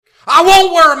I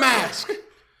won't wear a mask.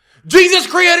 Jesus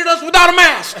created us without a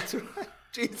mask. That's right.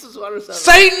 Jesus wanted us.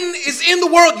 Satan is in the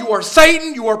world. You are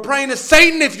Satan. You are praying to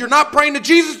Satan. If you're not praying to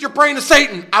Jesus, you're praying to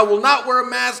Satan. I will not wear a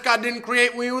mask. God didn't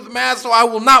create me with a mask, so I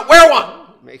will not wear one.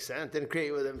 Makes sense. Didn't create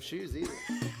you with them shoes either.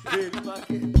 Dude, fuck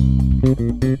it.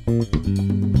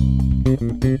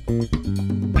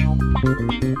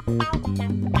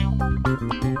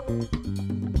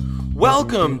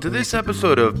 Welcome to this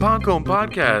episode of Poncombe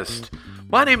Podcast.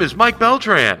 My name is Mike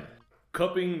Beltran.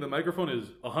 Cupping the microphone is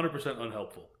 100%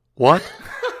 unhelpful. What?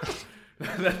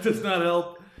 That does not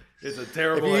help. It's a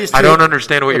terrible idea. I don't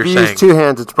understand what you're If you saying. use two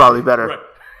hands, it's probably better.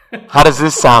 Right. How does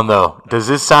this sound, though? Does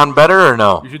this sound better or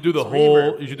no? You should do the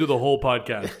whole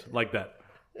podcast like that.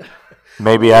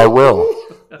 Maybe I will.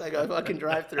 Like a fucking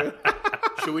drive-through.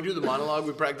 Should we do the monologue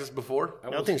we practiced before?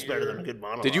 Nothing's better than a good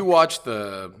monologue. Did you watch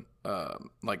the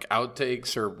like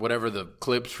outtakes or whatever, the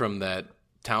clips from that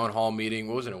town hall meeting?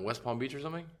 What was it, in West Palm Beach or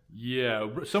something? Yeah,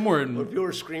 somewhere When in... people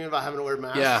were screaming about having to wear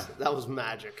masks? Yeah. That was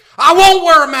magic. I won't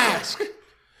wear a mask.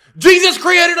 Jesus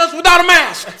created us without a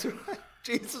mask. That's right.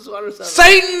 Jesus wanted us.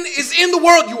 Satan is in the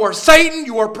world. You are Satan.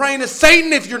 You are praying to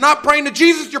Satan. If you're not praying to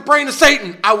Jesus, you're praying to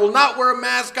Satan. I will not wear a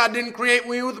mask. God didn't create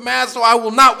me with a mask, so I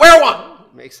will not wear one.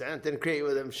 Makes sense. Didn't create you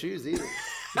with them shoes either.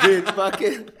 Dude,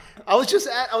 fucking. I was just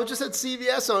at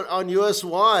CVS on US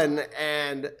 1,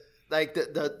 and like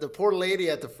the poor lady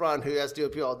at the front who has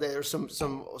DOP all day. There's some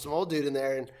old dude in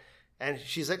there, and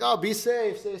she's like, "Oh, be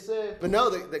safe, stay safe." But no,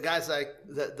 the guy's like,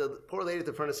 the poor lady at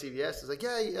the front of CVS is like,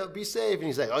 "Yeah, be safe." And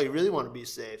he's like, "Oh, you really want to be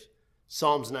safe?"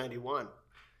 Psalms 91.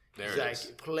 There He's it like, is.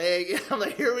 plague. I'm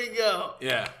like, here we go.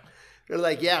 Yeah. They're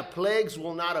like, yeah, plagues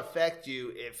will not affect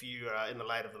you if you are in the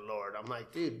light of the Lord. I'm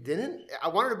like, dude, I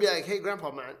wanted to be like, hey,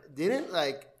 Grandpa, man, didn't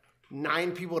like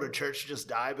 9 people at a church just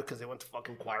die because they went to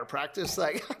fucking choir practice?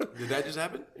 Like, Did that just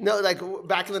happen? no, like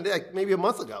back in the day, like maybe a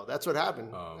month ago, that's what happened.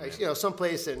 Oh, like, man. you know,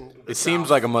 someplace in the It seems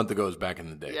South. like a month ago is back in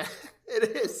the day. Yeah, it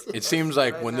is. It seems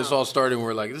like Right when this now. all started,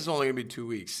 we're like, this is only going to be 2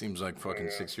 weeks. Seems like fucking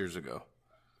 6 years ago.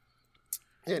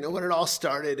 Yeah, and when it all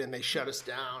started and they shut us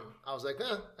down, I was like,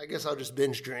 I guess I'll just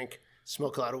binge drink,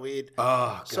 smoke a lot of weed.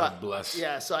 Oh, So God bless.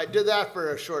 Yeah, so I did that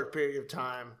for a short period of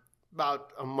time,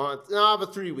 about a month, no,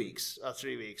 about 3 weeks,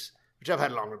 3 weeks, which I've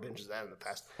had longer binges than that in the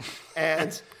past.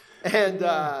 And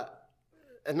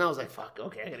I was like, fuck,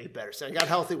 okay, I gotta eat better. So I got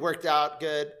healthy, worked out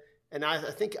good, and I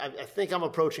think I'm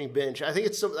approaching binge. I think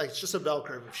it's it's just a bell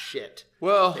curve of shit.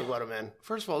 Well, They what I'm in.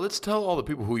 first of all, let's tell all the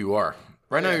people who you are.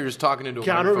 Right now, you're just talking into a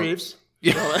Keanu microphone. Reeves.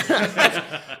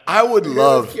 I would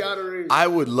love. Keanu Reeves. I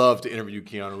would love to interview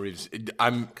Keanu Reeves.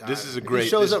 This is a If great. he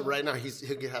shows this- up right now,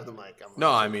 he'll have the mic. No,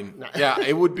 I mean, yeah,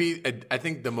 it would be. I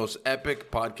think the most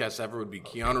epic podcast ever would be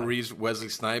Keanu Reeves, Wesley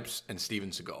Snipes, and Steven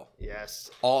Seagal,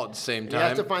 Yes. all at the same You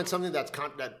have time. to find something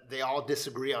that they all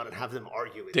disagree on and have them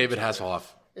argue with David each other. Hasselhoff.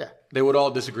 Yeah. They would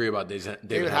all disagree about David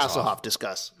Hasselhoff.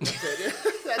 Discuss. That's it.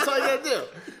 That's all you gotta do.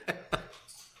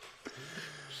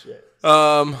 Shit.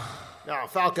 No,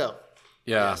 Falco.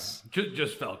 Yeah,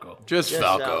 Just Falco. just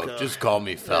Falco. Falco. Just call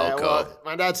me Falco. Yeah, well,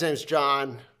 my dad's name's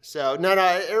John. So, no,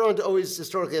 everyone always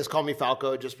historically has called me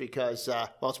Falco just because,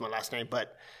 it's my last name.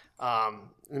 But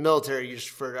in the military, you just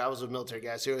refer I was a military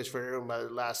guy, so you always refer to my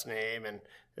last name. And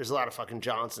there's a lot of fucking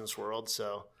Johns in this world.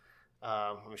 So,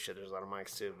 I'm sure there's a lot of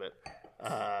Mikes too. But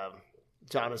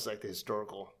John is like the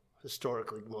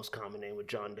historically most common name with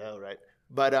John Doe, right?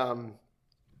 But,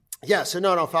 yeah, so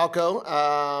no, Falco.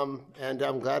 And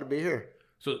I'm glad to be here.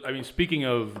 So, I mean, speaking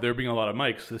of there being a lot of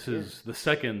mics, this is the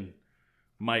second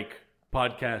mic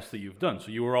podcast that you've done.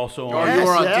 So you were also on... Oh, you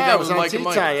were on Yes, Tea I Time was with on Mike and Tea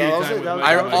Mike. Time, yeah, Tea that was Time a- with that was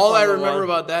Mike. a All All I fun remember one.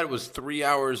 about that was 3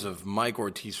 hours of Mike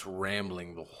Ortiz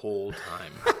rambling the whole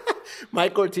time.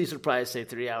 Mike Ortiz would probably say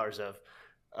 3 hours of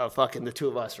fucking the two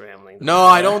of us rambling. No,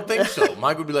 I don't think so.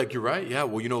 Mike would be like, "You're right. Yeah,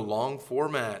 well, long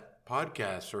format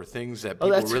podcasts are things that people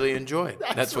that's- really enjoy."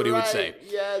 That's what he would right, say.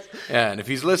 Yes. Yeah, and if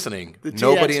he's listening, The TX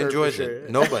nobody for enjoys sure. it.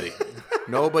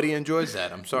 Nobody enjoys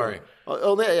that. I'm sorry.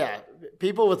 Yeah.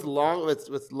 People with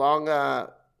a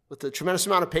tremendous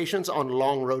amount of patience on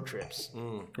long road trips.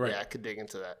 Right. Yeah, I could dig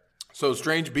into that. So,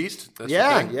 Strange Beast. That's the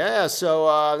Yeah, thing. yeah.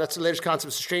 So that's the latest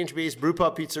concept. Strange Beast,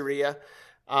 Brewpub Pizzeria,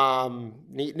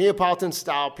 Neapolitan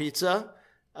style pizza.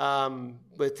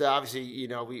 But obviously,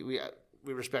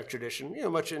 we respect tradition,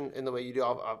 much in the way you do.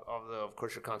 Of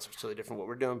course, your concept's totally different what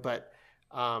we're doing, but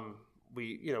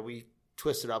we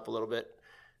twist it up a little bit.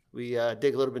 We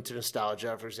dig a little bit into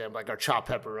nostalgia. For example, like our chopped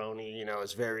pepperoni,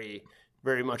 is very,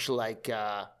 very much like.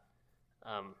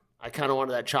 I kind of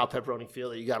wanted that chopped pepperoni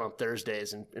feel that you got on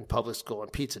Thursdays in public school on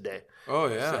pizza day. Oh,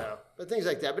 yeah. So, but things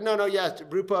like that. But no, yeah,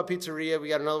 Brewpub Pizzeria. We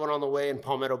got another one on the way in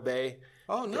Palmetto Bay.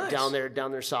 Oh, nice. Down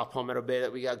there, South Palmetto Bay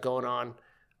that we got going on.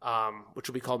 which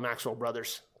will be called Maxwell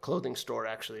Brothers Clothing Store,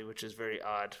 actually, which is very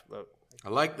odd. But I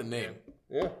like the name.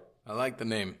 yeah. I like the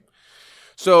name.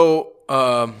 So,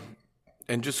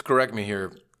 and just correct me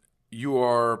here, you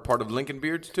are part of Lincoln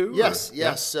Beards too? Yes, or?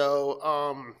 yes. So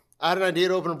I had an idea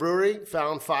to open a brewery,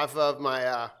 found 5 of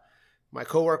my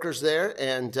coworkers there,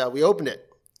 and we opened it.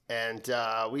 And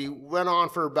we went on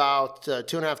for about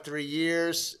 2.5, 3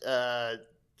 years.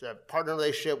 The partner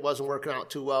relationship wasn't working out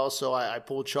too well, so I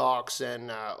pulled chalks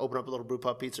and opened up a little brew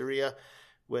pub pizzeria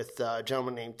with a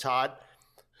gentleman named Todd,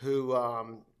 who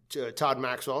Todd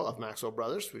Maxwell of Maxwell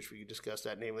Brothers, which we can discuss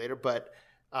that name later. But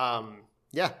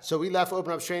yeah, so we left,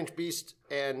 opened up Strange Beast,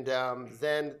 and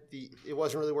then it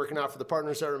wasn't really working out for the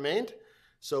partners that remained.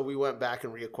 So we went back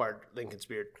and reacquired Lincoln's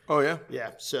Beard. Oh, yeah?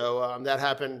 Yeah, so that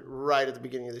happened right at the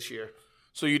beginning of this year.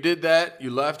 So you did that, you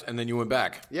left, and then you went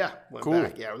back. Yeah, went Cool.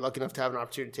 back. Yeah, we're lucky enough to have an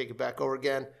opportunity to take it back over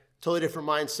again. Totally different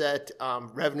mindset.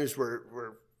 Revenues were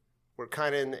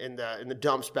kind of in the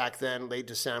dumps back then, late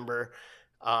December.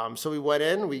 So we went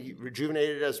in, we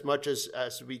rejuvenated as much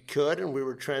as we could, and we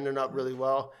were trending up really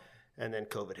well. And then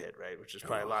COVID hit, right, which is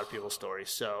probably a lot of people's stories.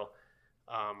 So,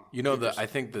 I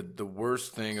think the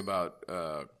worst thing about,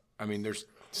 there's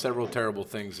several terrible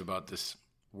things about this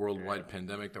worldwide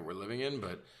pandemic that we're living in,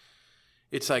 but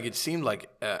it's like it seemed like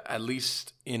at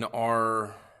least in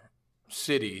our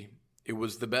city, it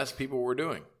was the best people were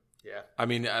doing. Yeah. I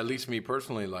mean, at least me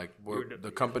personally, like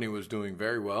the company was doing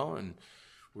very well, and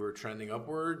we were trending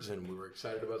upwards, and we were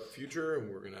excited about the future, and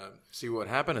we were gonna see what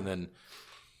happened, and then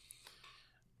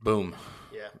boom.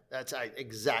 Yeah, that's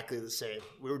exactly the same.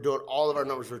 We were doing all of our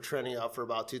numbers were trending up for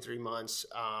about 2-3 months.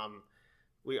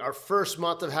 Our first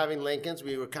month of having Lincolns,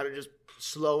 we were kind of just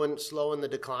slowing the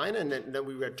decline, and then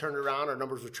we had turned around. Our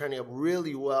numbers were trending up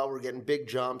really well. We're getting big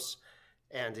jumps,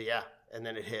 and and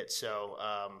then it hit. So,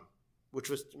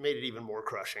 which made it even more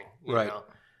crushing, you right? know?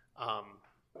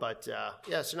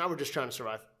 So now we're just trying to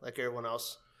survive like everyone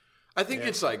else. I think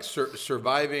it's like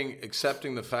surviving,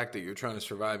 accepting the fact that you're trying to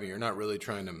survive and you're not really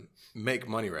trying to make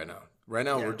money right now. Right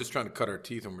now, we're just trying to cut our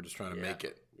teeth and we're just trying to make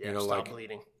it. Yeah, stop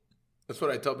bleeding. That's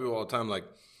what I tell people all the time. Like,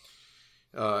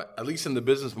 at least in the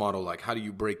business model, like, how do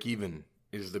you break even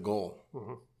is the goal.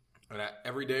 Mm-hmm. And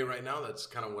every day right now, that's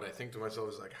kind of what I think to myself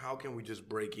is like, how can we just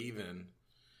break even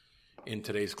in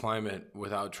today's climate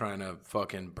without trying to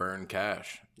fucking burn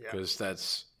cash? Because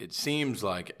it seems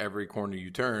like every corner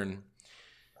you turn,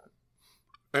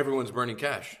 everyone's burning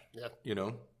cash. Yeah. You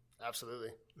know? Absolutely.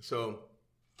 So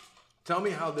tell me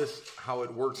how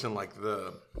it works in like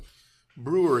the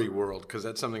brewery world, because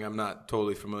that's something I'm not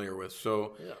totally familiar with.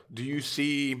 So do you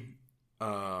see,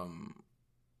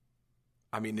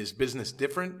 is business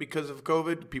different because of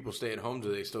COVID? Do people stay at home?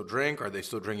 Do they still drink? Are they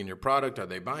still drinking your product? Are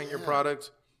they buying your product?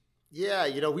 Yeah,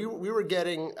 we were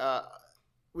getting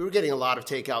a lot of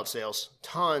takeout sales,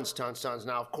 tons.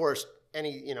 Now, of course,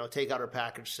 any takeout or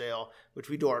package sale, which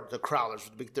we do the crowlers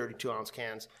with the big 32-ounce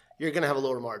cans, you're going to have a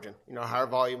lower margin. Higher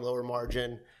volume, lower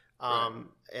margin.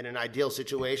 In an ideal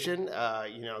situation,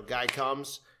 guy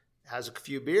comes, has a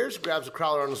few beers, grabs a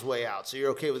crowler on his way out. So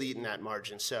you're okay with eating that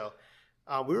margin. So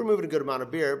we were moving a good amount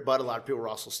of beer, but a lot of people were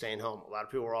also staying home. A lot of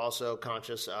people were also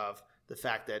conscious of the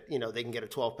fact that, they can get a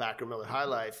 12-pack of Miller High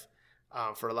Life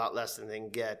for a lot less than they can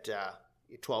get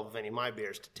 12 of any of my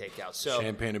beers to take out. So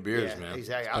champagne and beers, man.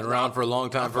 Exactly. It's been around for a long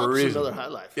time for a reason. Miller High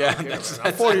Life. Yeah,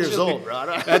 I'm 40 years old, bro.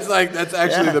 That's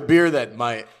actually the beer that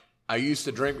I used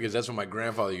to drink because that's what my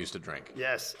grandfather used to drink.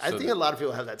 Yes. I think a lot of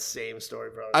people have that same story,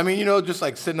 bro. I mean, just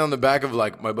like sitting on the back of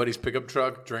like my buddy's pickup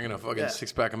truck, drinking a fucking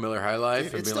 6-pack of Miller High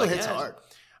Life. It still hits hard.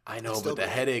 I know, but the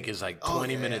headache is like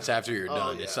 20 minutes after you're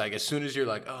done. Yeah. It's like as soon as you're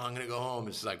like, I'm going to go home,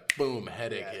 it's like, boom,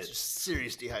 headache hits. It's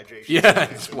serious dehydration. Yeah,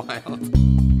 it's wild.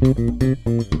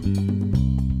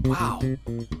 Wow.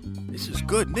 This is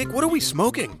good. Nick, what are we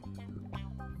smoking?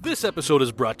 This episode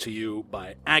is brought to you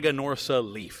by Aganorsa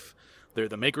Leaf. They're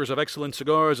the makers of excellent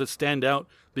cigars that stand out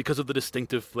because of the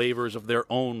distinctive flavors of their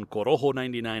own Corojo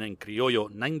 99 and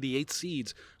Criollo 98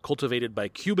 seeds cultivated by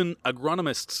Cuban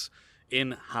agronomists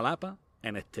in Jalapa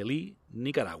and Estelí,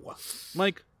 Nicaragua.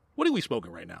 Mike, what are we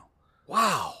smoking right now?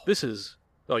 Wow. This is...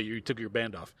 Oh, you took your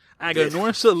band off.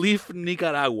 Aganorsa Leaf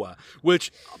Nicaragua,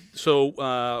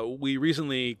 we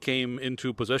recently came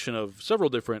into possession of several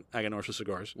different Aganorsa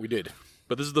cigars. We did.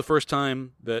 But this is the first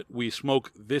time that we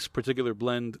smoke this particular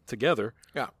blend together.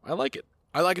 Yeah. I like it.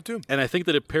 I like it too. And I think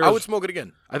that it pairs... I would smoke it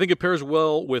again. I think it pairs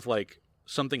well with like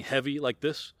something heavy like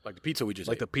this. Like the pizza we just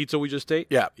ate. Like the pizza we just ate?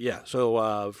 Yeah. Yeah.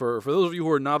 So for those of you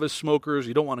who are novice smokers,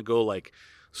 you don't want to go like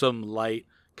some light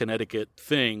Connecticut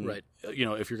thing. Right.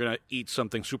 If you're going to eat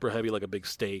something super heavy like a big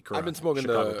steak or I've been smoking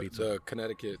Chicago pizza. the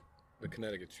Connecticut The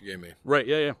Connecticut's you gave me, Right,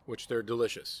 yeah. which they're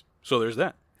delicious. So there's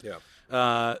that. Yeah.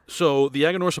 So the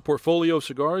Aganorsa portfolio of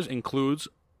cigars includes,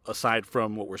 aside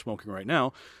from what we're smoking right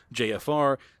now,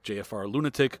 JFR, JFR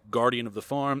Lunatic, Guardian of the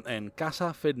Farm, and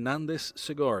Casa Fernandez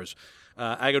cigars.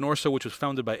 Aganorsa, which was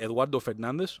founded by Eduardo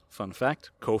Fernandez, fun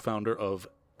fact, co-founder of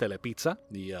Telepizza,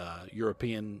 the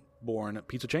European-born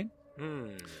pizza chain,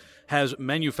 has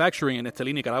manufacturing in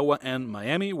Esteli, Nicaragua, and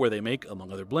Miami, where they make,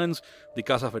 among other blends, the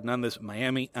Casa Fernandez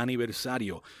Miami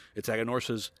Aniversario. It's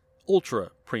Aganorsa's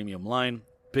ultra-premium line.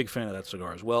 Big fan of that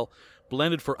cigar as well.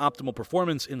 Blended for optimal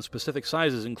performance in specific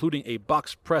sizes, including a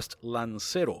box-pressed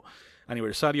Lancero.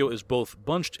 Aniversario is both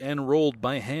bunched and rolled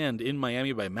by hand in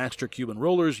Miami by master Cuban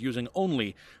rollers using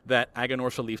only that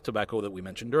Aganorsa leaf tobacco that we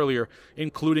mentioned earlier,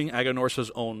 including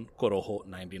Aganorsa's own Corojo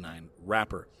 99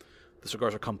 wrapper. The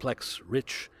cigars are complex,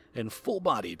 rich, and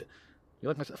full-bodied. You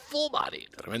like my full-bodied?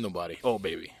 Tremendo body. Oh,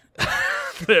 baby.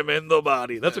 Tremendo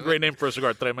body. That's a great name for a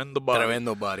cigar. Tremendo body.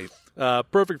 Tremendo body.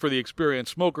 Perfect for the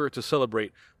experienced smoker to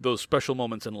celebrate those special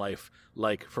moments in life,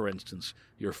 like, for instance,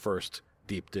 your first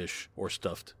deep dish or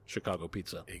stuffed Chicago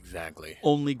pizza. Exactly.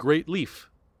 Only great leaf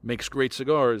makes great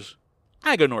cigars.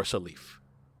 Aganorsa leaf.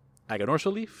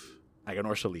 Aganorsa leaf?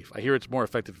 Aganorsa leaf. I hear it's more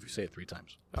effective if you say it 3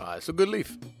 times. It's a good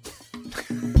leaf.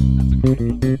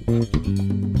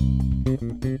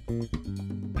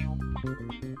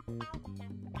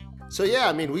 So yeah,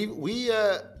 I mean, we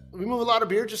move a lot of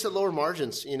beer just at lower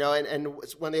margins, you know. And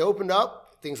when they opened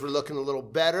up, things were looking a little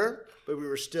better, but we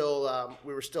were still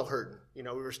hurting. You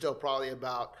know, we were still probably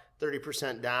about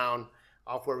 30% down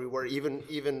off where we were,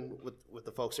 even with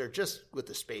the folks there, just with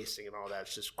the spacing and all that.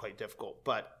 It's just quite difficult.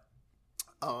 But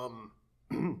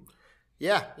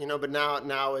yeah, you know. But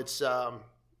now it's now,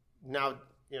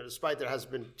 you know, despite there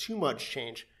hasn't been too much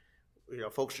change, you know,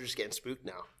 folks are just getting spooked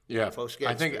now. Yeah, folks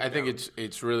I think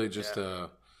it's really just at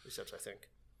least that's what I think.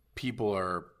 People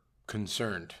are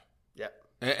concerned. Yeah,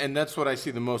 and that's what I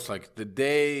see the most. Like the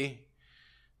day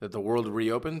that the world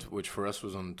reopened, which for us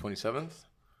was on the 27th,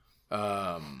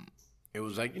 it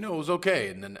was like, you know, it was okay.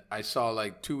 And then I saw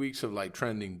like 2 weeks of like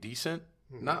trending decent.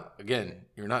 Not again,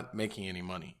 you're not making any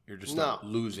money. You're just not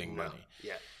losing money.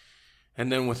 Yeah.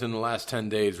 And then within the last 10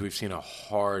 days, we've seen a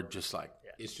hard, just like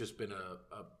it's just been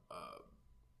a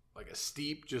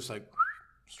steep, just like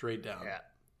straight down. Yeah.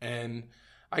 And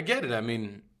I get it. I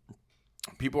mean,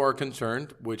 people are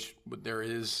concerned, which there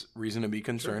is reason to be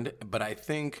concerned. Sure. But I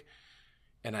think,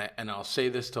 and I'll say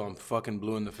this till I'm fucking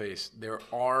blue in the face, there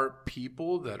are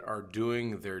people that are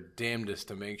doing their damnedest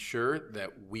to make sure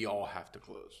that we all have to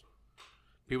close.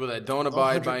 People that don't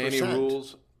abide by any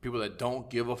rules. People that don't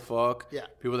give a fuck. Yeah.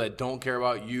 People that don't care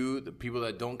about you. The people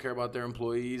that don't care about their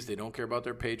employees. They don't care about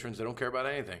their patrons. They don't care about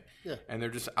anything. Yeah. And they're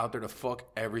just out there to fuck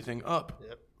everything up.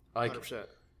 Yep. 100%.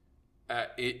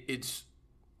 It's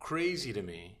crazy to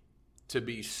me to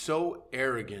be so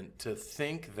arrogant to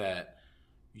think that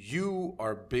you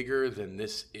are bigger than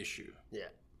this issue. Yeah.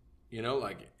 You know,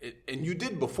 like, and you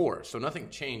did before, so nothing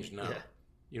changed now. Yeah.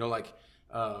 You know, like,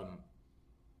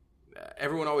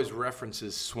 everyone always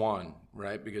references Swan,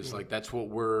 right? Because like that's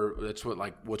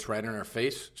what's right in our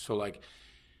face. So like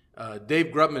Dave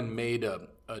Grubman made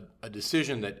a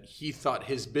decision that he thought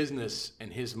his business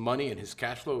and his money and his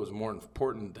cash flow was more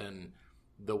important than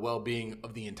the well-being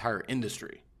of the entire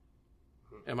industry.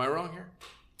 Am I wrong here?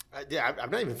 Yeah, I'm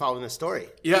not even following this story.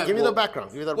 Yeah, give me the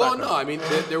background. No, I mean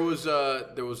there was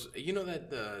you know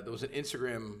that there was an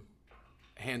Instagram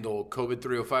handle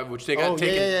COVID305, which they got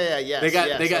taken.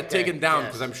 Yes, they got taken down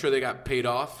because I'm sure they got paid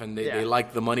off and they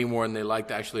liked the money more than they liked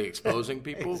actually exposing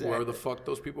people, whoever the fuck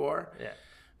those people are.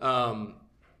 Yeah.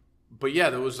 But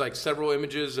yeah, there was like several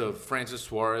images of Francis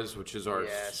Suarez, which is our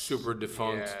super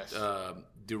defunct,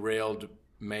 derailed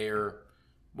mayor.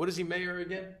 What is he mayor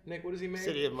again, Nick? What is he mayor?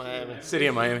 City of Miami. City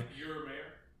of Miami. You're a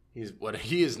mayor?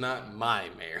 He is not my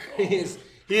mayor. He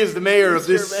is the mayor of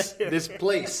this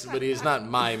place, but he is not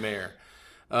my mayor.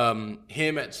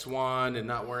 Him at Swan and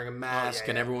not wearing a mask,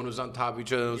 and everyone was on top of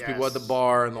each other. There was people at the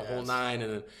bar and the whole nine,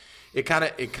 and then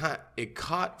it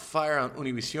caught fire on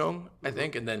Univision, I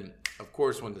think, and then of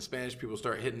course when the Spanish people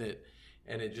start hitting it,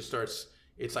 and it just starts.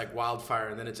 It's like wildfire,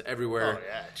 and then it's everywhere. Oh,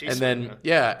 yeah. Jeez,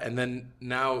 and then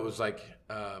now it was like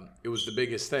it was the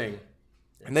biggest thing,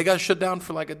 and they got shut down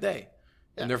for like a day,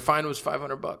 and their fine was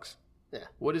 $500. Yeah,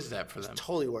 what is that for them?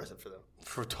 Totally worth it for them.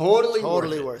 Totally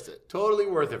worth it. Totally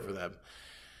worth it for them.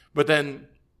 But then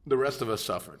the rest of us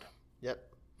suffered. Yep.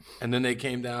 And then they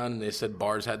came down and they said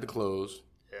bars had to close.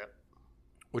 Yep.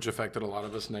 Which affected a lot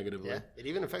of us negatively. Yeah. It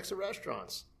even affects the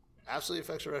restaurants. Absolutely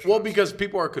affects the restaurant. Well, because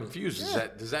people are confused.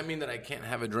 Does that mean that I can't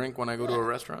have a drink when I go to a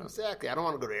restaurant? Exactly. I don't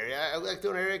want to go to area. I like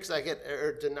doing area because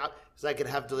I could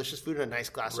have delicious food and a nice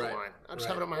glass of wine. I'll just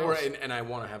have it at my house. And I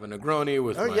want to have a Negroni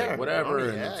with whatever.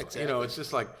 Exactly.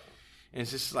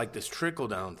 It's just like, this trickle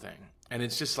down thing, and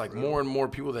it's just like more and more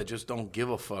people that just don't give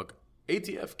a fuck.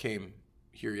 ATF came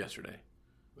here yesterday.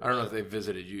 I don't know if they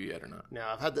visited you yet or not. No,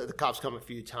 I've had the cops come a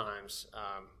few times.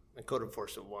 And code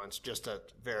enforcement once just to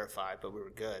verify, but we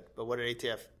were good. But what did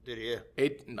ATF do to you?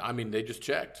 They just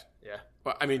checked. Yeah.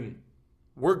 But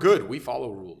we're good. We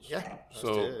follow rules. Yeah.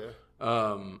 So,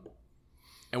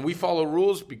 and we follow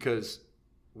rules because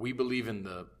we believe in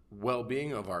the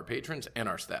well-being of our patrons and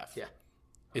our staff. Yeah.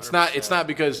 100%. It's not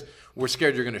because we're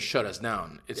scared you're going to shut us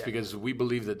down. It's because we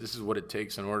believe that this is what it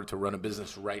takes in order to run a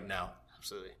business right now.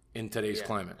 Absolutely. In today's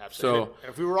climate. Absolutely. So,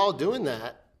 if we were all doing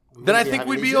that, then I think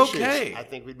we'd be okay. I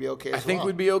think we'd be okay. I think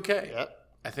we'd be okay. Yep.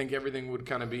 I think everything would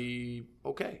kind of be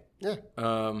okay. Yeah.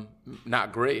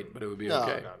 Not great, but it would be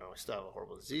okay. No. We still have a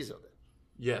horrible disease of it.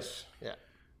 Yes. Yeah.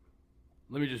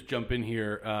 Let me just jump in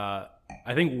here. I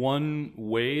think one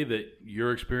way that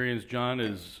your experience, John,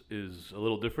 is a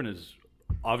little different is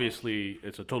obviously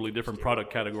it's a totally different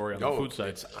product category on the food side.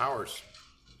 It's ours.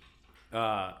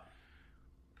 But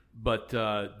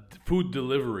food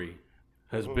delivery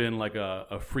has been like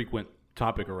a frequent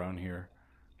topic around here.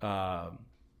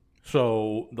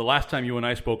 So the last time you and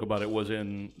I spoke about it was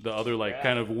in the other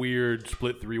kind of weird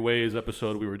split three ways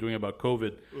episode we were doing about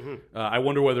COVID. Mm-hmm. I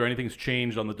wonder whether anything's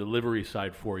changed on the delivery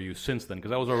side for you since then,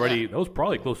 because that was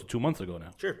probably close to 2 months ago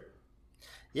now. Sure.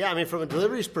 Yeah, from a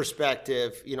deliveries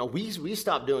perspective, we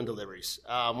stopped doing deliveries.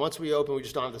 Once we opened, we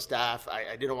just don't have the staff.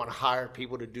 I didn't want to hire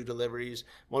people to do deliveries.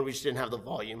 One, we just didn't have the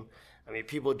volume.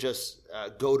 People just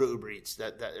go to Uber Eats.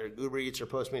 That Uber Eats or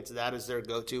Postmates, that is their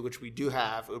go-to, which we do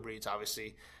have. Uber Eats,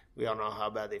 obviously, we all know how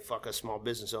bad they fuck us small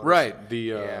business owners. Right,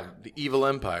 the evil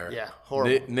empire. Yeah,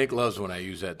 horrible. Nick loves when I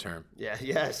use that term. Yeah,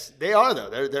 yes, they are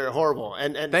though. They're horrible.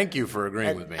 And thank you for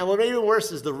agreeing with me. And what made it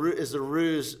worse is the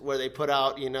ruse where they put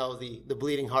out the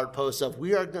bleeding heart posts of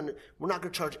we're not going to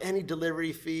charge any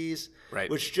delivery fees, right?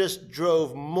 Which just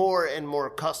drove more and more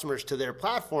customers to their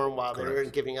platform while they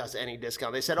weren't giving us any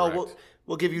discount. They said,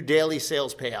 we'll give you daily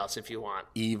sales payouts if you want.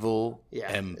 Evil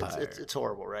empire. It's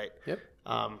horrible, right? Yep.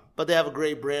 But they have a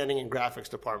great branding and graphics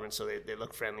department, so they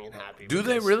look friendly and happy. Do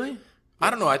they really? I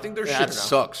don't know. I think their shit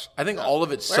sucks. I think all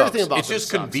of it sucks. It's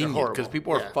just convenient because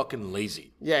people are fucking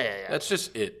lazy. Yeah. That's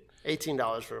just it.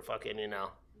 $18 for a fucking,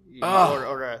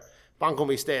 or a Banco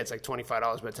Miste, it's like $25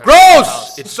 by the time.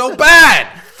 Gross! It's so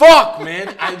bad. Fuck,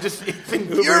 man. It's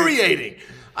infuriating.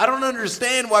 I don't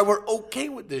understand why we're okay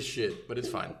with this shit, but it's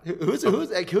fine. Who's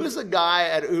the guy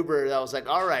at Uber that was like,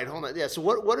 all right, hold on. Yeah, so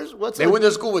what's They went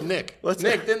to school with Nick.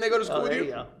 Nick, didn't they go to school with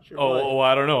you? Go. Sure,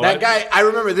 I don't know. That guy, I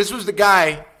remember this was the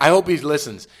guy, I hope he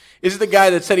listens. This is the guy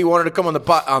that said he wanted to come on the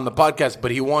podcast,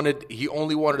 but he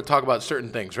only wanted to talk about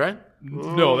certain things, right?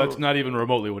 No, that's not even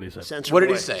remotely what he said. What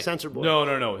did he say? Censor boy.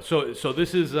 No. So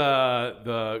this is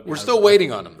the. We're still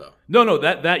waiting on him though. No.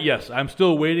 That yes, I'm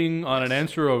still waiting on an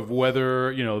answer of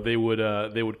whether they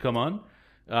would come on.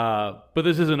 But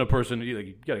this isn't a person.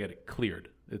 You gotta get it cleared.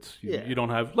 It's you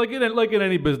don't have like in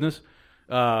any business.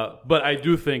 But I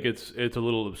do think it's a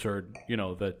little absurd.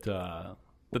 That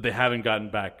they haven't gotten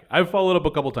back. I've followed up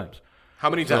a couple times. How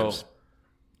many times?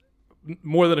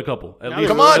 More than a couple. At least,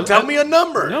 come on, tell me a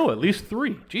number. No, at least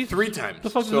 3. Jeez. 3 times.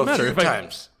 The fuck does it matter? A few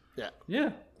times.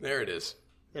 Yeah. There it is.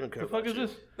 They don't care. The fuck is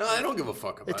this? No, I don't give a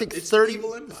fuck about it. It's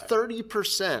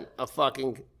 30% of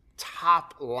fucking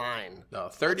top line. No,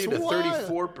 30 to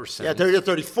 34%. Yeah, 30 to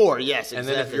 34. Yes, exactly. And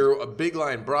then if you're a big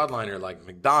line broadliner like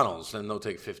McDonald's, then they'll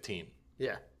take 15.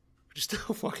 Yeah, which is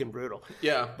still fucking brutal.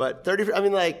 Yeah, but 30.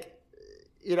 And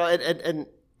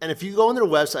if you go on their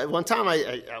website, one time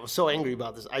I was so angry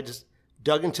about this, I just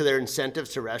dug into their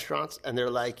incentives to restaurants, and they're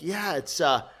like, yeah, it's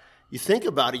you think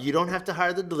about it, you don't have to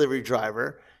hire the delivery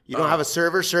driver. You don't have a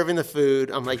server serving the food.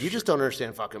 I'm like, you just don't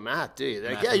understand fucking math, do you?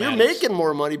 They're like, yeah, you're making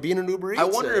more money being an Uber Eats. I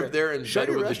wonder if they're in bed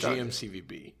with the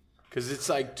GMCVB. Because it's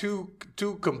like two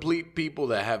complete people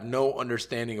that have no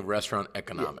understanding of restaurant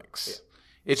economics.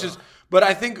 Yeah. It's just, but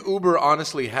I think Uber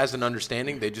honestly has an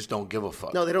understanding. They just don't give a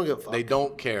fuck. No, they don't give a fuck. They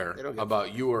don't care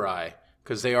about you or I.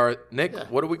 Because they are, Nick,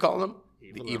 what do we call them?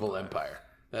 The Evil Empire.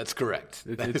 That's correct.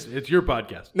 It's your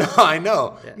podcast. No, I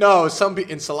know. Yeah. No, some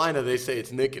in Salina, they say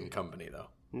it's Nick and Company, though.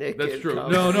 That's true.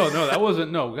 No, that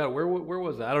wasn't. No, God, where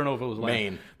was that? I don't know if it was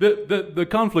Maine. The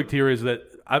conflict here is that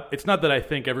it's not that I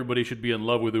think everybody should be in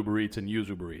love with Uber Eats and use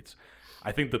Uber Eats.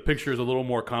 I think the picture is a little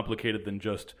more complicated than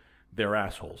just they're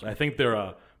assholes. I think they're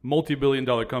a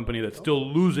multi-billion-dollar company that's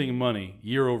still losing money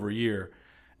year over year,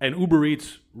 And Uber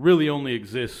Eats really only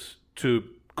exists to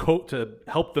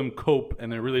help them cope,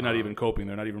 and they're really not even coping.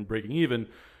 They're not even breaking even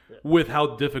with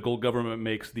how difficult government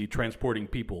makes the transporting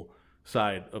people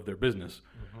side of their business.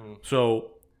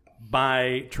 So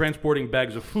by transporting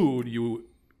bags of food, you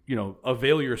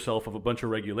avail yourself of a bunch of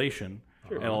regulation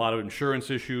and a lot of insurance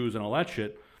issues and all that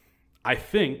shit. I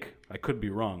think, I could be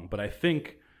wrong, but I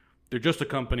think they're just a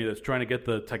company that's trying to get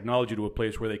the technology to a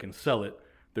place where they can sell it.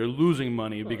 They're losing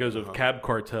money because of cab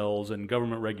cartels and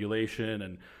government regulation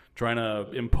and trying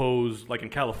to impose, like in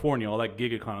California, all that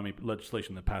gig economy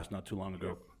legislation that passed not too long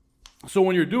ago. So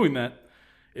when you're doing that,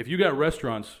 if you got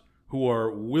restaurants who are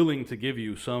willing to give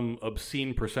you some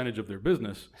obscene percentage of their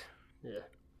business,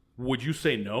 would you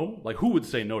say no? Like, who would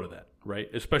say no to that, right?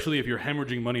 Especially if you're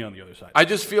hemorrhaging money on the other side. I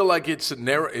just feel like it's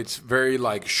very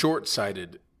like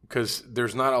short-sighted because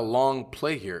there's not a long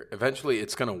play here. Eventually,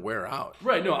 it's going to wear out.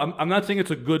 Right. No, I'm not saying it's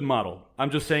a good model.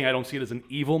 I'm just saying I don't see it as an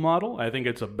evil model. I think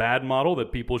it's a bad model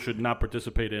that people should not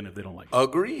participate in if they don't like it.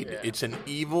 Agreed. Yeah. It's an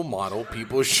evil model.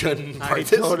 People shouldn't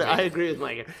participate. I agree with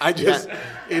Mike.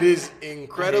 It is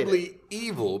incredibly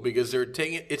evil because they're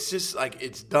taking. It's just like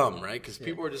it's dumb, right? Because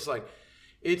people are just like,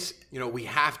 it's we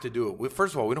have to do it.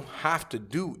 First of all, you don't have to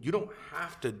do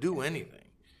anything,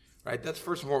 right? That's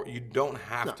first of all, you don't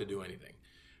have to do anything.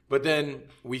 But then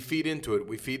we feed into it.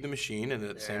 We feed the machine, and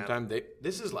at the same time,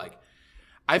 this is like,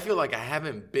 I feel like I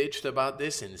haven't bitched about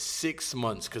this in 6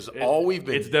 months because all we've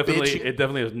been It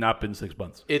definitely has not been 6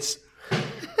 months. That's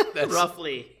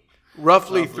roughly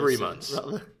 3 months.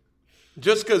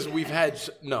 Just because we've had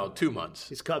 2 months.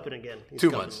 He's cupping again. 2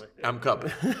 months. I'm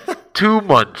cupping. 2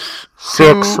 months.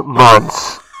 6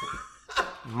 months.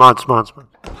 months.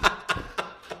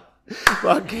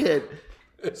 Fucking.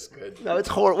 It's good. No, it's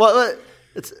horrible. Well,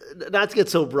 it's not to get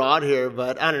so broad here,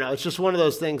 but I don't know. It's just one of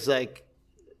those things. Like,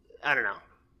 I don't know.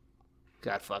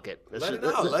 God, fuck it. Let it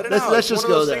out. Let's just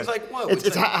go there. Like what?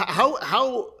 It's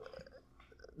how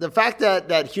the fact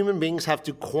that human beings have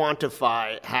to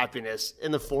quantify happiness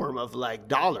in the form of like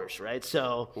dollars, right?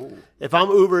 So if I'm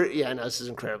Uber, this is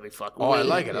incredibly fucking. I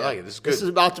like it. I like it. This is good. This is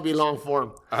about to be long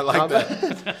form. I like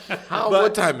that.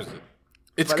 What time is it?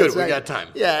 It's good. We got time.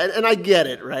 Yeah, and I get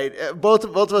it, right? Both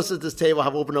of us at this table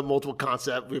have opened up multiple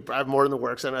concepts. We have more in the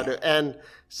works than I do. And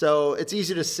so it's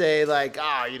easy to say, like,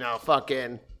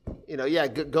 fucking,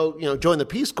 go, join the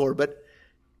Peace Corps. But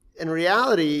in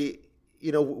reality,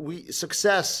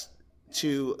 success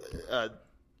to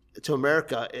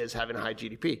America is having a high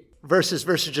GDP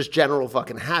versus just general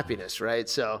fucking happiness, right?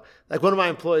 So, like, one of my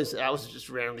employees, I was just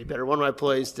randomly better. One of my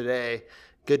employees today,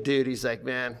 good dude, he's like,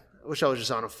 man, I wish I was just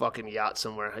on a fucking yacht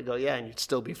somewhere. I go, yeah, and you'd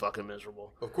still be fucking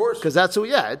miserable. Of course. Because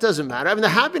it doesn't matter. I mean, the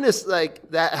happiness, like,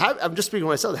 I'm just speaking for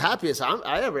myself, the happiest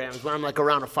I ever am is when I'm, like,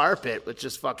 around a fire pit with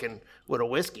just fucking, with a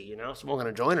whiskey, smoking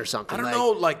a joint or something. I don't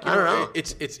know, I don't know.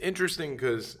 It's interesting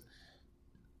because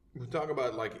we talk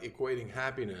about, like, equating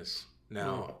happiness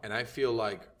now, and I feel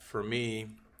like, for me,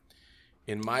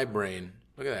 in my brain,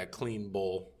 look at that clean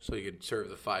bowl so you could serve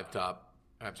the 5-top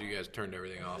after you guys turned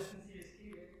everything off.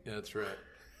 Yeah, that's right.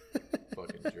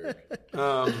 Fucking jerk.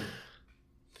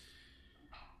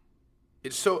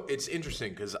 It's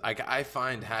interesting because I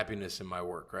find happiness in my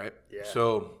work, right? Yeah.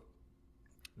 So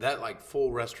that like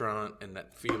full restaurant and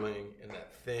that feeling and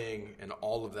that thing and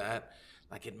all of that,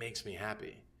 like it makes me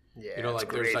happy. Yeah. Like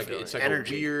there's like feeling. It's like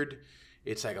energy.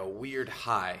 It's like a weird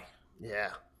high.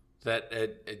 Yeah. That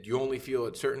you only feel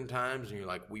at certain times, and you're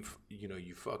like, you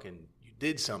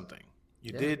did something.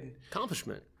 You did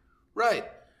accomplishment. Right.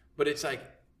 But it's like,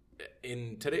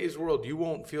 in today's world, you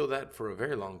won't feel that for a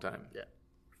very long time. Yeah.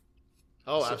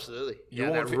 Oh, so absolutely.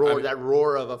 That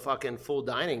roar of a fucking full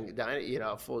dining,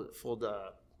 full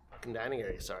fucking dining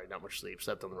area. Sorry, not much sleep.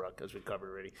 Slept on the rug because we covered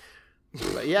already.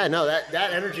 But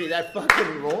that energy, that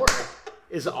fucking roar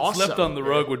is awesome. Slept on the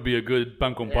rug would be a good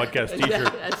Pancon podcast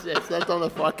t-shirt. That's it. Slept on the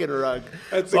fucking rug.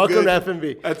 Welcome to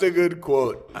F&B. That's a good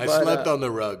quote. I slept on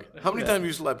the rug. How many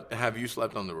times have you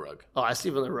slept on the rug? Oh, I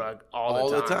sleep on the rug all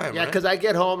the time. Yeah, right? Because I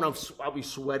get home and I'll be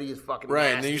sweaty as fucking right,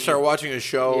 nasty. And then you start watching a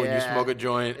show and you smoke a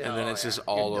joint and then it's just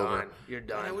all over. You're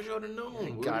done. I wish I would have known.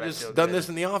 We would have just done this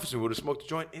in the office. We would have smoked a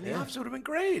joint in the office. It would have been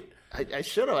great. I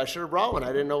should have. I should have brought one.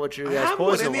 I didn't know what your guys' poison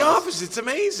was. I have one in the office. It's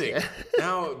amazing.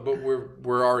 Now, but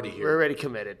we're already here. We're already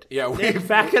committed. Yeah,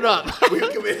 back it up.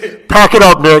 We're committed. Pack it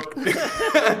up, Nick.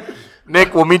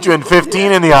 Nick, we'll meet you in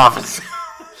 15 in the office.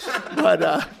 But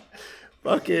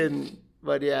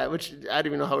yeah, which I don't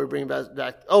even know how we bring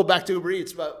back. Oh, back to Uber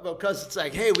Eats, but because it's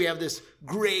like, hey, we have this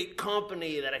great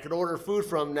company that I could order food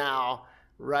from now,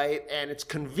 right? And it's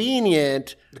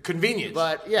convenient. The convenience.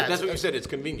 But yeah, that's what you said. It's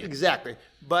convenient. Exactly.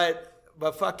 But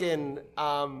fucking,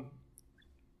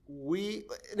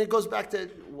 and it goes back to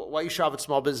why you shop at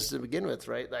small business to begin with,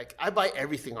 right? Like I buy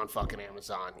everything on fucking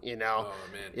Amazon, you know?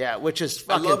 Oh, man. Yeah, which is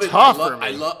fucking love it. tough for me.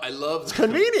 I love It's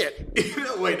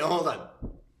convenient. Wait, hold on.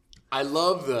 I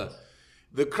love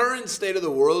the current state of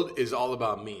the world is all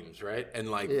about memes, right? And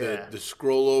like the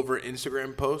scroll over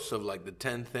Instagram posts of like the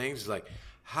 10 things, like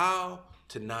how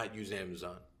to not use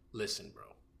Amazon. Listen, bro.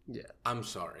 Yeah. I'm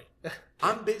sorry.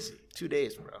 I'm busy. 2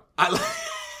 days, bro.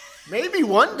 Maybe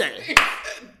one day.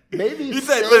 Maybe he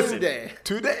said, same listen, day.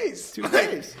 2 days. 2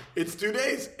 days. It's 2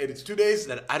 days, and it's 2 days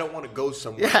that I don't want to go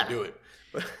somewhere to do it.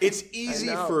 It's easy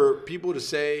for people to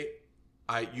say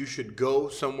you should go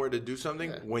somewhere to do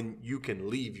something when you can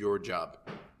leave your job.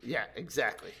 Yeah,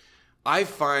 exactly. I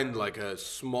find like a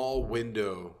small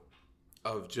window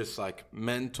of just like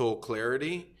mental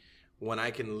clarity when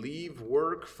I can leave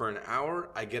work for an hour.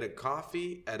 I get a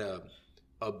coffee at a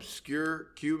obscure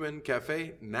Cuban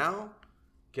cafe now,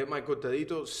 get my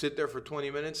cotadito, sit there for 20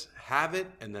 minutes, have it,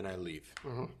 and then I leave.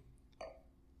 Mm-hmm.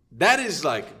 That is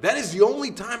the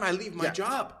only time I leave my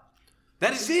job.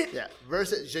 That is it. Yeah.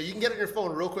 Versus, so you can get on your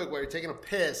phone real quick while you're taking a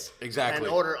piss. Exactly.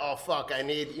 And order. Oh fuck! I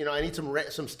need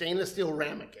some stainless steel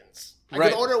ramekins. I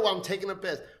Right. can order while I'm taking a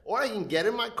piss, or I can get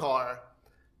in my car,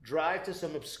 drive to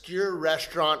some obscure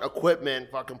restaurant equipment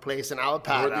fucking place in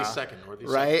Alapata. Northeast Second.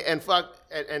 Right? And fuck,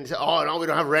 and say, oh no, we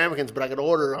don't have ramekins, but I can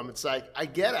order them. It's like I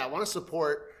get it. I want to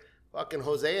support fucking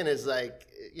Jose and his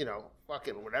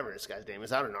fucking whatever this guy's name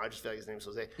is. I don't know. I just feel like his name is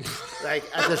Jose. Like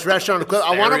at this restaurant,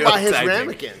 I want to buy his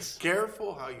ramekins.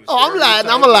 Careful how you. Oh, I'm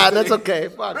Latin. I'm a Latin. That's okay.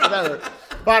 Fuck, whatever.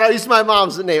 But I used my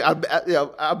mom's name,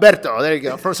 Alberto. There you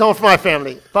go. From someone from my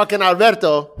family. Fucking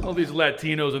Alberto. All these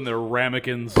Latinos and their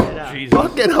ramekins. Jesus.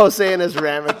 Fucking Jose and his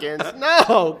ramekins.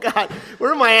 No, God.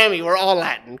 We're in Miami. We're all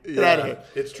Latin. Get out of here.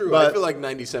 It's true. But- I feel like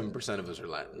 97% of us are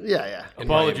Latin. Yeah.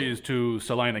 Apologies to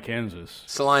Salina, Kansas.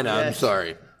 Salina, I'm Yes.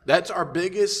 sorry. That's our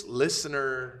biggest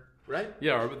listener, right?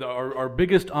 Yeah, our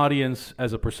biggest audience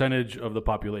as a percentage of the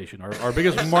population. Our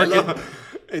biggest market.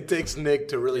 It takes Nick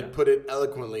to really put it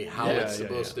eloquently how it's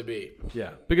supposed to be.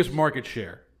 Yeah, biggest market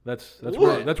share. That's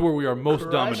where we are most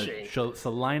Crushing. dominant.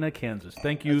 Salina, Kansas.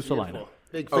 Thank you, Salina.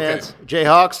 Big fans.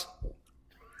 Jayhawks?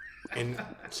 In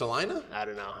Salina? I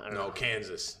don't know. No,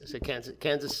 Kansas. Is it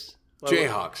Kansas?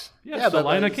 Jayhawks. Yeah,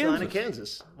 Salina, but Kansas. Salina,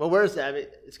 Kansas. Well, where's that? I mean,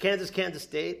 is Kansas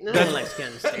State? No one likes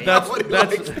Kansas State. That's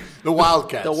The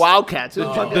Wildcats. the Wildcats. the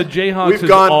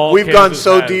Jayhawks. We've gone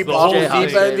so deep off Jayhawks,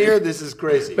 deep end baby. here. This is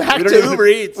crazy. Back We to don't even- Uber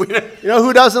Eats. You know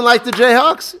who doesn't like the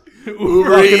Jayhawks?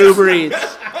 Fucking Uber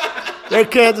Eats. They're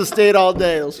Kansas State all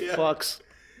day, those fucks.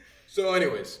 So,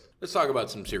 anyways, let's talk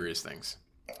about some serious things.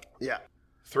 Yeah.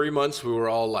 3 months, we were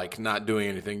all like not doing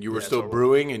anything. You were still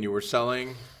brewing and you were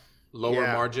selling lower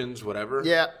margins, whatever.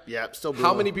 Yeah, still brewing.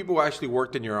 How many people actually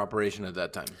worked in your operation at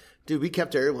that time? Dude, we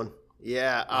kept everyone.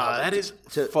 Yeah. That is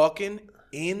fucking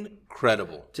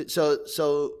incredible.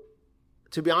 So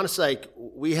to be honest, like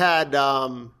we had, me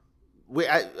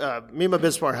and my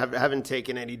business partner haven't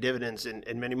taken any dividends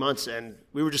in many months, and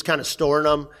we were just kind of storing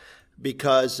them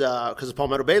because of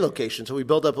Palmetto Bay location. So we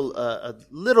built up a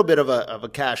little bit of a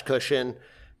cash cushion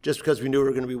just because we knew we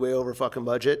were going to be way over fucking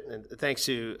budget. And thanks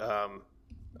to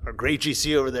our great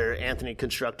GC over there, Anthony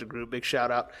Constructive Group, big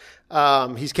shout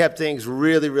out. He's kept things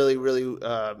really, really, really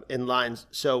in line.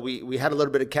 So we had a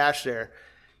little bit of cash there,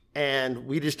 and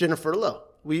we just didn't furlough.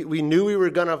 We knew we were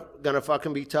gonna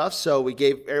fucking be tough, so we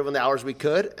gave everyone the hours we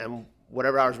could, and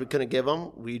whatever hours we couldn't give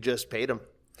them, we just paid them.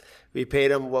 We paid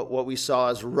them what we saw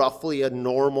as roughly a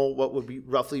normal, what would be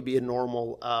roughly be a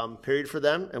normal period for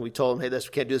them, and we told them, hey, we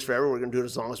can't do this forever. We're gonna do it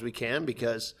as long as we can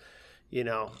because,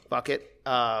 fuck it.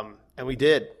 And we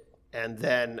did. And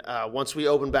then once we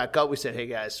opened back up, we said, hey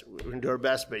guys, we're gonna do our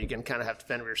best, but you're gonna kind of have to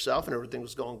fend for yourself, and everything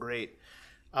was going great.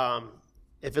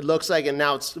 If it looks like, and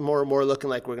now it's more and more looking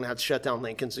like we're going to have to shut down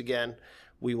Lincoln's again,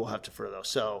 we will have to furlough.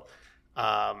 So,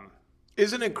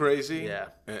 Isn't it crazy? Yeah.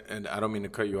 And I don't mean to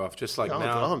cut you off. Just like go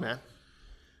now, on, man.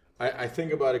 I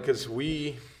think about it because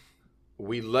we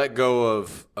let go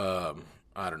of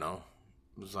I don't know,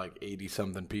 it was like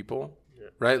 80-something people,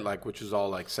 right? Like which is all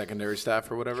like secondary staff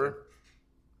or whatever, sure.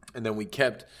 And then we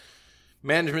kept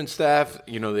management staff.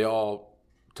 They all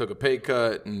took a pay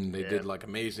cut and they did like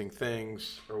amazing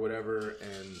things or whatever.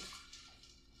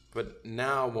 But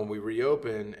now when we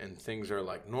reopen and things are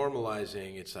like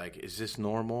normalizing, it's like, is this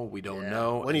normal? We don't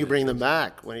know. When do you bring them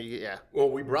back? Well,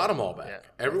 we brought them all back.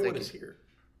 Yeah. Everyone is here.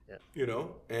 Yeah.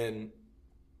 And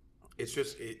it's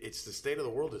just, it's the state of the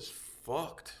world is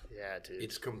fucked. Yeah, dude.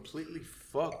 It's completely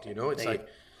fucked. It's like,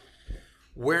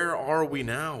 where are we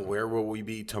now? Where will we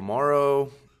be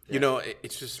tomorrow? Yeah.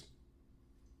 It's just,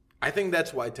 I think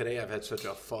that's why today I've had such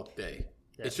a fuck day.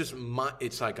 It's just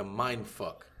it's like a mind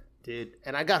fuck. Dude,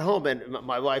 and I got home and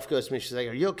my wife goes to me, she's like,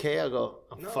 "Are you okay?" I go,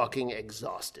 "I'm fucking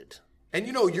exhausted." And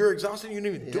you're exhausted. You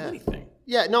didn't even do anything.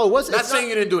 Yeah, no, it wasn't. Not saying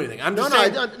you didn't do anything. I'm just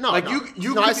saying.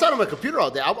 I sat on my computer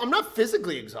all day. I'm not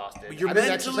physically exhausted.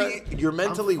 You're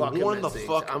mentally worn the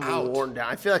fuck out. I'm worn down.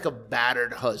 I feel like a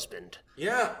battered husband.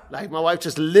 Yeah. Like my wife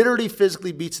just literally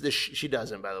physically beats the she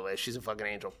doesn't, by the way. She's a fucking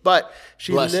angel. But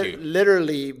she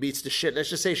literally beats the shit. Let's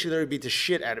just say she literally beats the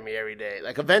shit out of me every day.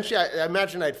 Like eventually I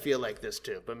imagine I'd feel like this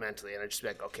too, but mentally. And I'd just be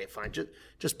like, okay, fine.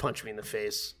 Just punch me in the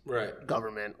face. Right.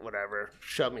 Government, whatever.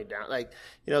 Shove me down. Like,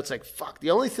 it's like, fuck. The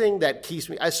only thing that keeps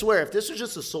me, I swear, if this was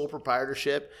just a sole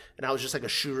proprietorship and I was just like a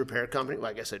shoe repair company,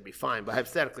 well, I guess I'd be fine. But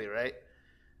hypothetically, right?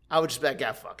 I would just be like,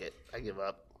 yeah, fuck it. I give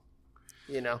up.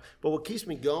 But what keeps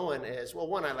me going is, well,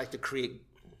 one, I like to create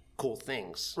cool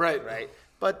things. Right.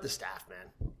 But the staff, man,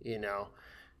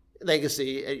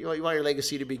 legacy, you want your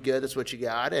legacy to be good. That's what you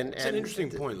got. And it's an interesting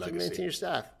point, legacy. Maintain your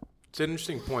staff. It's an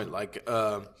interesting point. Like,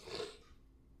 I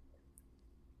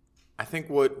think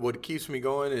what keeps me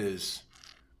going is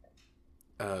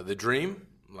the dream.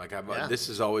 Like, this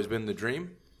has always been the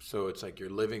dream. So it's like you're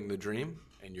living the dream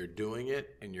and you're doing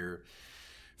it and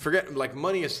forget, like,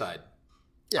 money aside.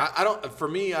 Yeah. I don't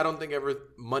think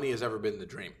money has ever been the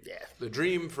dream. Yeah. The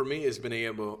dream for me has been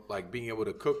being able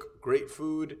to cook great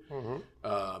food,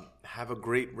 have a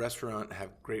great restaurant,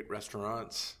 have great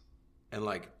restaurants, and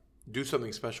like do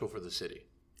something special for the city.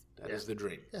 That is the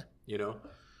dream. Yeah.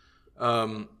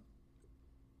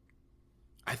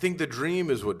 I think the dream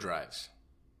is what drives.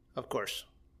 Of course.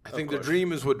 I think the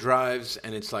dream is what drives,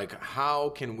 and it's like, how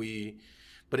can we,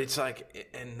 but it's like,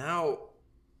 and now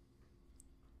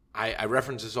I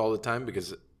reference this all the time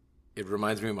because it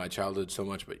reminds me of my childhood so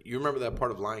much, but you remember that part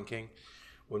of Lion King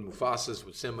when Mufasa's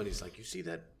with Simba and he's like, you see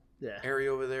that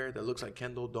area over there that looks like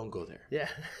Kendall? Don't go there. Yeah.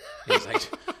 And he's like,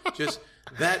 just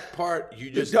that part,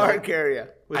 you just the dark area.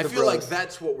 I feel like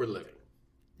that's what we're living.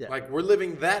 Yeah. Like we're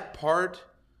living that part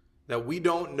that we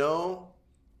don't know,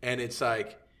 and it's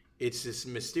like, it's this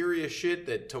mysterious shit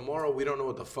that tomorrow we don't know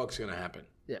what the fuck's going to happen.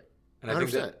 Yeah. And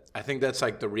I think that's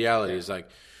like the reality is like,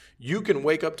 you can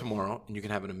wake up tomorrow and you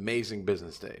can have an amazing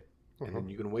business day. And then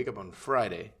you can wake up on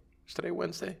Friday. Is today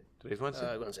Wednesday? Today's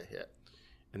Wednesday? Wednesday, yeah.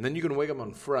 And then you can wake up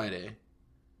on Friday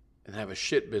and have a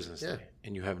shit business day.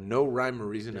 And you have no rhyme or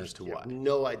reason as to why.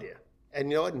 No idea. And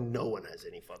you know what? No one has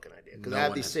any fucking idea. Because I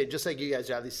have these same, just like you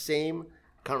guys, I have these same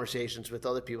conversations with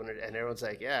other people and everyone's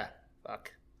like, yeah,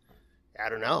 fuck. I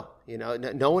don't know.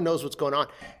 No one knows what's going on.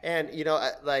 And,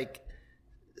 like,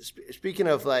 speaking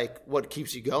of like what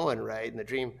keeps you going, right, in the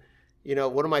dream,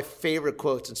 one of my favorite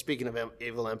quotes, and speaking of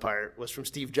Evil Empire, was from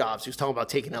Steve Jobs. He was talking about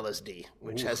taking LSD,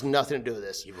 which has nothing to do with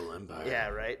this. Evil Empire. Yeah,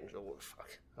 right? Oh, fuck.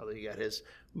 Although you got his.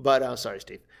 But, sorry,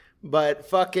 Steve. But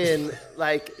fucking,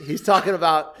 like, he's talking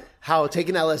about how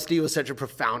taking LSD was such a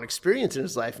profound experience in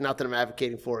his life. Not that I'm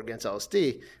advocating for or against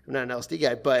LSD. I'm not an LSD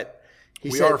guy, but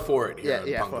we are for it here on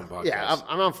the Punk Podcast. Yeah,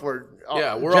 I'm on for it.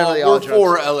 We're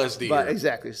for LSD. But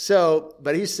exactly. So,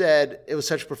 but he said it was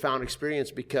such a profound experience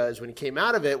because when he came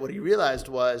out of it, what he realized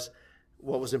was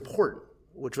what was important,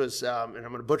 which was, and I'm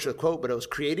going to butcher the quote, but it was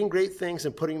creating great things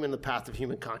and putting them in the path of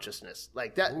human consciousness.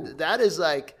 Like that. Ooh. That is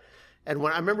like, and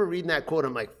when I remember reading that quote,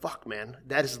 I'm like, fuck, man,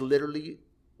 that is literally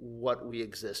what we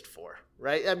exist for,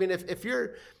 right? I mean, if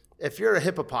you're a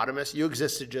hippopotamus, you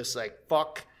exist to just like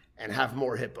fuck and have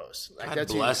more hippos. Like, God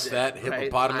bless that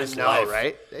hippopotamus life. I know,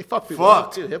 right? They fuck people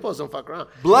up too. Hippos don't fuck around.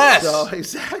 Bless. So,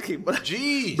 exactly.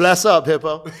 Jeez. Bless up,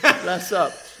 hippo. Bless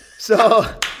up. So.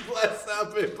 Bless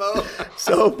up, hippo.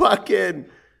 So fucking.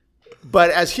 But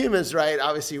as humans, right,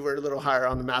 obviously we're a little higher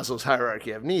on the Maslow's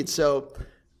hierarchy of needs. So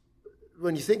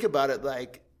when you think about it,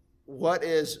 like, what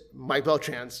is Mike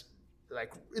Beltran's,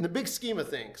 like, in the big scheme of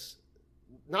things,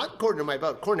 not according to Mike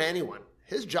Beltran, according to anyone,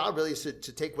 his job really is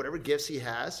to take whatever gifts he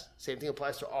has, same thing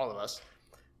applies to all of us,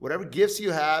 whatever gifts you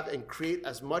have and create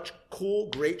as much cool,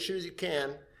 great shit as you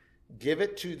can, give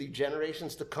it to the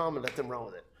generations to come and let them run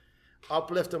with it.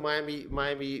 Uplift the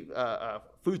Miami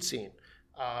food scene.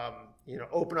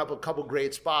 Open up a couple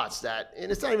great spots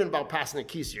and it's not even about passing the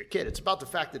keys to your kid. It's about the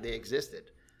fact that they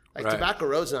existed. Like Tobacco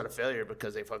Road's not a failure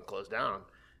because they fucking closed down.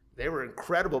 They were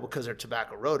incredible because they're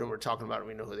Tobacco Road and we're talking about it,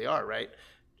 we know who they are, right?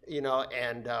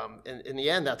 And in the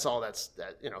end, that's all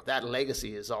that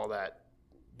legacy is all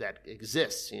that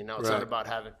exists. It's not about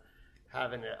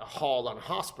having a haul on a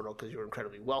hospital because you were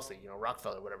incredibly wealthy,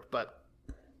 Rockefeller or whatever. But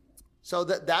so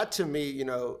that to me,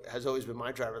 has always been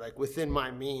my driver. Like within my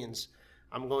means,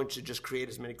 I'm going to just create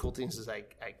as many cool things as I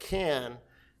can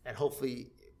and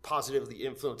hopefully positively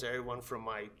influence everyone from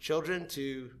my children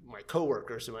to my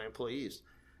coworkers and my employees.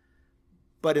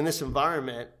 But in this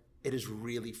environment, it is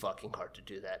really fucking hard to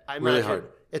do that. Really hard.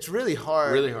 It's really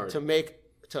hard. Really hard. To make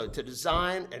to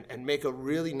design and make a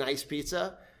really nice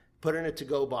pizza, put it in a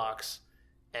to-go box,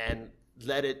 and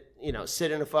let it,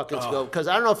 sit in a fucking to-go. Because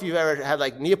I don't know if you've ever had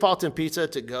like Neapolitan pizza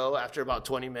to go after about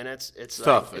 20 minutes. It's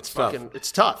tough. It's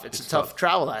tough. It's a tough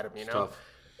travel item, Tough.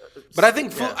 But I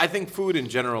think food in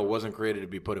general wasn't created to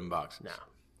be put in boxes. No.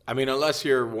 I mean, unless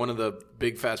you're one of the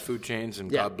big fast food chains, and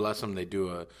God bless them, they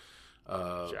do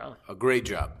a great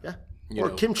job. Yeah. Or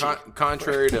kimchi.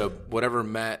 Contrary to whatever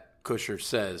Matt Kusher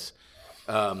says,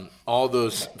 all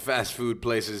those fast food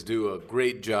places do a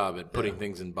great job at putting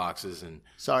things in boxes. And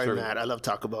sorry, Matt. I love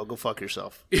Taco Bell. Go fuck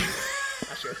yourself.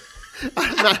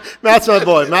 Matt's my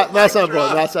boy. Matt's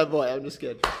my boy. I'm just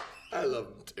kidding. I love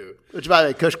them too. Which, by the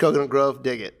way, Kush Coconut Grove,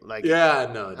 dig it. Like, yeah,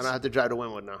 no. I don't have to drive to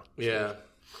Wynwood now. Yeah.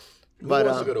 Who But,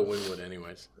 wants to go to Wynwood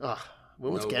anyways?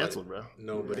 Wynwood's canceled, bro.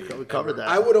 Nobody. We covered that.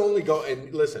 I would only go,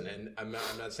 and listen, and I'm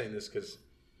not saying this because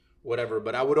whatever,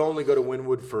 but I would only go to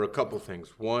Wynwood for a couple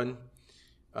things. One,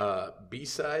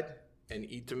 B-Side and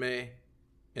Itame,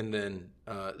 and then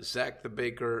Zach the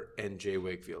Baker and Jay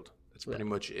Wakefield. That's pretty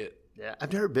much it. Yeah,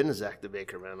 I've never been to Zach the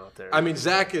Baker, man, out there. I mean,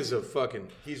 Zach is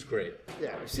he's great.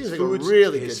 Yeah, he seems like a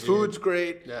really good His dude. food's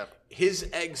great. Yeah. His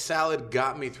egg salad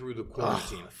got me through the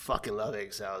quarantine. I fucking love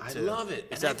egg salad, too. I love it.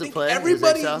 Is And that I the think plan?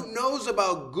 everybody who knows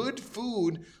about good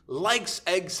food likes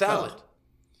egg salad.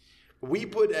 We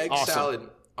put egg salad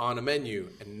on a menu,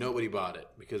 and nobody bought it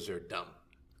because they're dumb.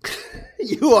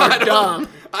 You are dumb.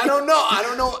 I don't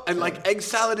know. And like egg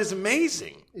salad is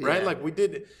amazing, right? Yeah. Like we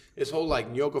did this whole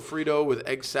like gnocco frito with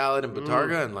egg salad and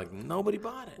batarga, and like nobody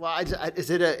bought it. Well, is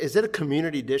it a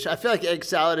community dish? I feel like egg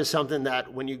salad is something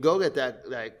that when you go get that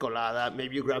like colada,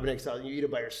 maybe you grab an egg salad and you eat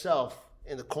it by yourself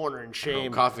in the corner in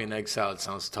shame. Coffee and egg salad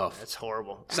sounds tough. That's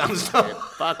horrible. Sounds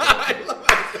tough. Fuck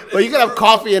it. Well, you can have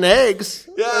coffee and eggs.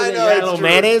 Yeah, I know. A It's little true,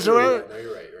 mayonnaise it's or true. whatever. Yeah, no,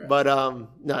 you're right. But no,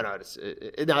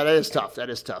 that is tough. That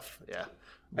is tough. Yeah.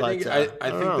 But I think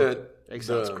that egg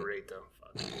salad's great though.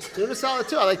 Tuna salad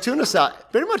too. I like tuna salad.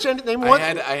 Pretty much anything.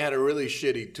 I had a really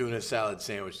shitty tuna salad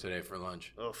sandwich today for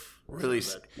lunch. Oof. Really,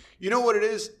 you know what it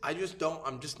is? I'm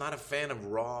just not a fan of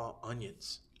raw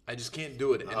onions. I just can't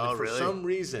do it. And for some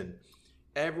reason,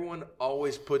 everyone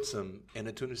always puts them in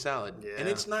a tuna salad, and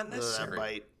it's not necessary.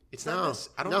 Bite. It's not.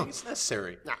 I don't think it's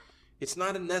necessary. Nah. It's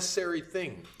not a necessary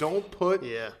thing. Don't put.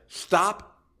 Yeah.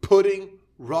 Stop putting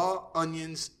raw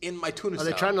onions in my tuna salad.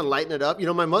 Are they trying to lighten it up?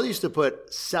 My mother used to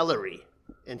put celery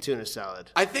in tuna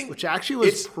salad. I think, which actually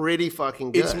was pretty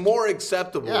fucking good. It's more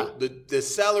acceptable. Yeah. The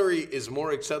celery is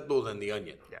more acceptable than the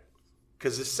onion. Yeah.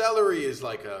 Because the celery is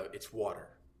like it's water.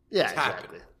 Yeah, it's exactly.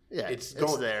 happening. Yeah, it's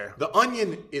there. The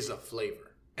onion is a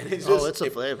flavor. And it's it's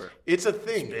a flavor. It's a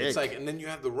thing. It's like, and then you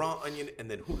have the raw onion, and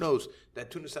then who knows,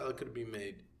 that tuna salad could have been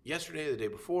made yesterday or the day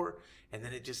before, and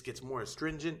then it just gets more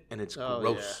astringent, and it's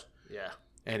gross. Yeah.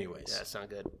 Anyways. Yeah, that's not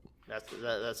good.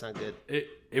 That's not good.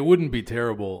 It wouldn't be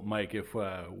terrible, Mike, if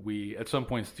we at some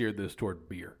point steered this toward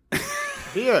beer.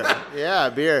 Beer. Yeah,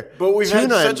 beer. But we've had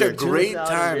Tuna such a and beer. great Tuna salad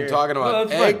time and beer. talking about Well,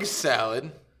 that's egg fine.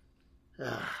 salad.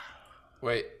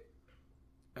 Wait.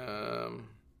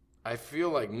 I feel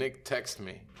like Nick texted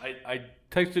me. I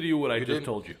texted you what I just didn't?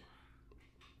 told you.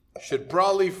 Should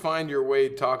probably find your way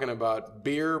talking about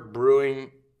beer,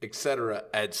 brewing, etc.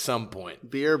 at some point.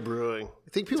 Beer brewing. I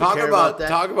think people care about that.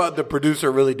 Talk about the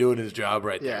producer really doing his job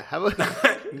right Yeah. there. How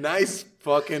about Nice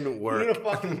fucking work. a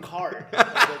fucking card?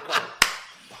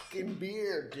 Fucking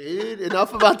beer, dude.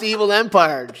 Enough about the evil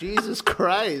empire. Jesus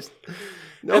Christ.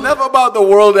 Enough about the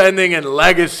world ending and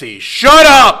legacy. Shut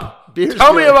up. Beer's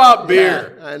Tell me good. about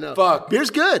beer. Yeah, I know. Fuck. Beer's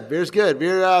good.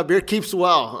 Beer keeps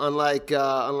well, unlike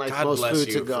God most bless food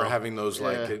you to go. for having those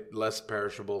like less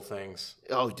perishable things.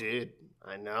 Oh, dude,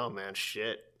 I know, man.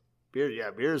 Shit, beer.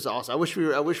 Yeah, beer is awesome. I wish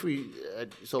we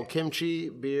sold kimchi,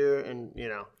 beer, and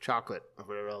chocolate or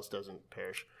whatever else doesn't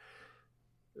perish.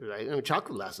 Right? I mean,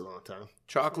 chocolate lasts a long time.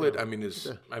 Chocolate. I mean,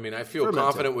 I feel fermented.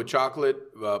 confident with chocolate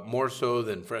more so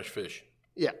than fresh fish.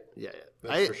 Yeah.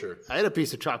 That's for sure. I had a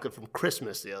piece of chocolate from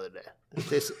Christmas the other day.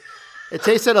 It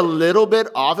tasted a little bit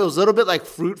off. It was a little bit like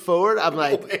fruit forward. I'm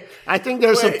like, I think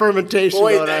there's some fermentation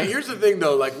going on. Here's the thing,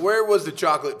 though. Like, where was the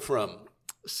chocolate from?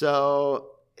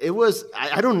 So it was,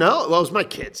 I don't know. Well, it was my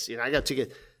kids. I got 2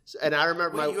 kids. And I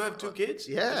remember You have 2 kids?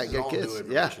 Yeah, I This is got all kids.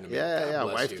 new Yeah, information to me. yeah. God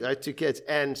bless Wife, you. I have 2 kids.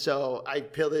 And so I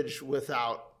pillaged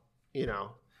without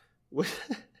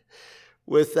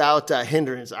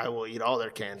hindrance. I will eat all their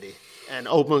candy and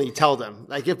openly tell them.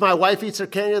 Like, if my wife eats her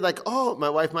candy, my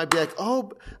wife might be like,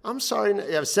 oh, I'm sorry. You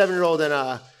have a 7-year-old and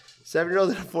a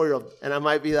 4-year-old. And I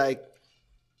might be like,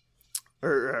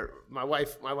 Or my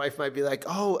wife might be like,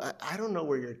 oh, I don't know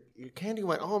where your candy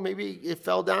went. Oh, maybe it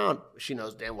fell down. She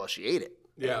knows damn well she ate it.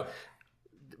 Yeah.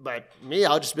 But me,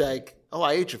 I'll just be like, oh,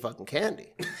 I ate your fucking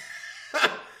candy.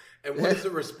 And what is the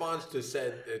response to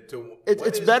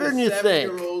It's better than you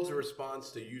think. 7-year-old's response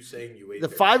to you saying you ate The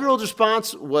 5-year-old's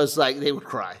response was like they would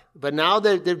cry, but now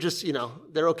they're just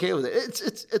they're okay with it.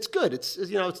 It's good. It's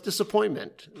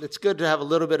disappointment. It's good to have a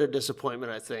little bit of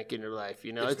disappointment. I think in your life,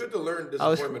 It's good to learn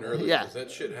disappointment early. Yeah. Because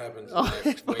that shit happens. In Oh, life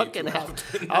it way fucking too happens.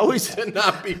 often I always to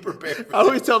not be prepared. For I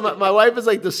always tell my wife is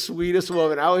like the sweetest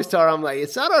woman. I always tell her, I'm like,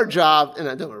 it's not our job, and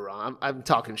I don't get me wrong. I'm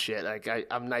talking shit. Like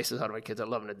I'm nice as hell to my kids. I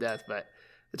love them to death, but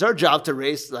it's our job to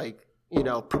raise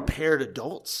prepared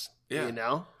adults.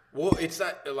 Yeah. Well, it's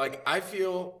that like I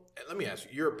feel. Let me ask you.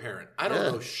 You're a parent. I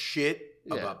don't know shit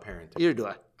about parenting. Neither do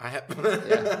I. I have. Go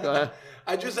ahead.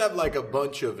 I just have like a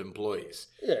bunch of employees.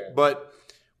 Yeah. But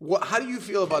how do you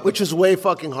feel about Which is way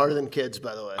fucking harder than kids,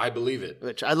 by the way. I believe it.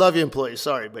 Which I love you, employees.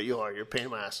 Sorry, but you're a pain in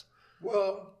my ass.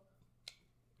 Well,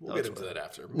 we'll get into that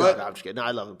after. No, But I'm just kidding. No,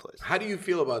 I love employees. how do you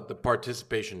feel about the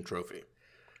participation trophy?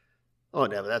 Oh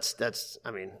no, but that's.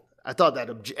 I mean, I thought that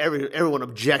everyone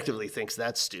objectively thinks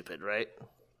that's stupid, right?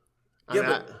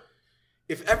 But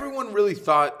if everyone really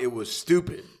thought it was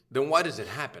stupid, then why does it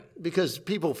happen? Because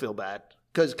people feel bad.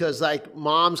 Because like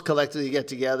moms collectively get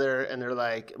together and they're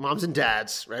like, moms and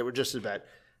dads, right? We're just as bad.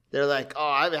 They're like, oh,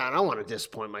 I don't want to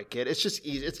disappoint my kid. It's just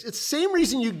easy. It's the same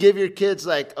reason you give your kids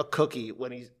like a cookie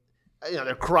when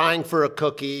they're crying for a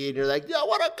cookie and you're like, yeah, I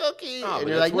want a cookie. Oh, and but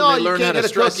you're that's like, when no, they you learn can't how to get a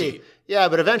stress cookie. eat. Yeah,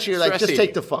 but eventually you're like, Stress just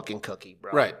take eating. the fucking cookie,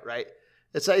 bro. Right.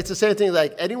 It's the same thing.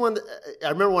 Like anyone, I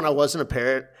remember when I wasn't a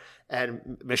parent.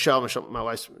 And Michelle, my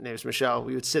wife's name is Michelle.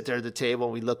 We would sit there at the table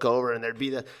and we'd look over and there'd be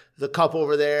the couple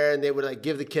over there and they would like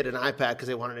give the kid an iPad because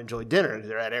they wanted to enjoy dinner because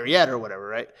they're at Arietta or whatever,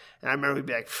 right? And I remember we'd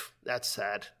be like, that's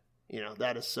sad.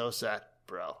 That is so sad,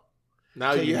 bro.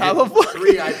 Now So you have get a fucking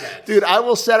 3 iPads. dude. I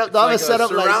will set up. I'm gonna like set a up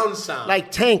surround sound.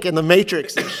 like Tank in the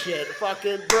Matrix and shit.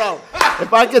 Fucking bro.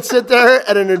 If I could sit there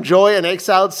and enjoy an egg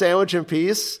salad sandwich in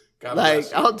peace, God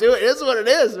bless you. I'll do it. It is what it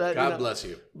is, man. God bless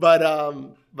you.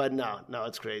 But no,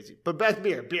 it's crazy. But back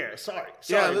to beer. Sorry.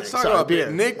 Yeah, let's Nick. talk about beer.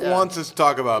 beer. Nick Yeah. wants us to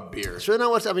talk about beer. Sure, not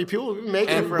what I mean. People have been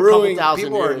making it And for brewing, a couple thousand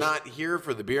people years. are not here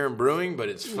for the beer and brewing, but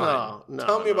it's fine. No,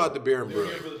 Tell me about the beer and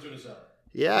brewing.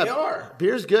 Yeah, They are.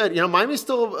 Beer's good. Miami's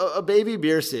still a baby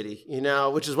beer city.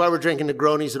 Which is why we're drinking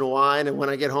Negronis and wine. And when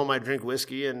I get home, I drink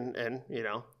whiskey and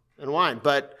wine.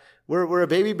 But we're a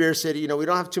baby beer city. We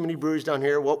don't have too many breweries down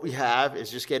here. What we have is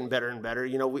just getting better and better.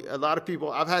 A lot of people.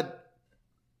 I've had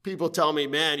people tell me,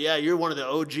 man, yeah, you're one of the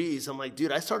OGs. I'm like,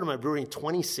 dude, I started my brewing in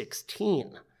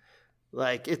 2016.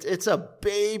 Like, it's a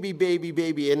baby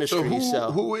industry.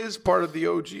 So who is part of the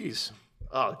OGs?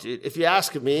 Oh, dude, if you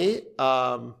ask me,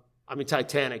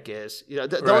 Titanic is. The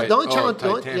Right. only Oh, challenge,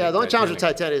 Titanic, the only challenge with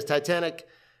Titanic. Titanic is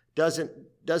Titanic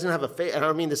doesn't have a face. I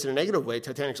don't mean this in a negative way.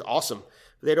 Titanic's awesome.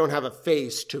 They don't have a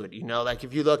face to it. Like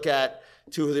if you look at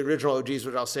two of the original OGs,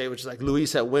 which I'll say, which is like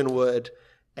Luis at Wynwood,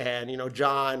 and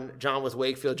John with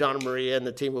Wakefield, John and Maria, and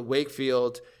the team with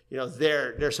Wakefield.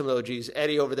 They're some of the OGs.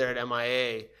 Eddie over there at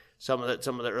MIA, some of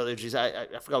the early OGs. I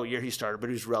forgot what year he started, but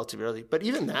he was relatively early. But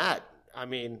even that,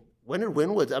 when did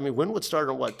Wynwood? Wynwood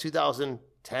started in what,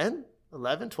 2010,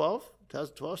 11, 12,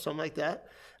 2012, something like that.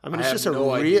 It's have just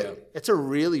no idea. It's a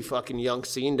really fucking young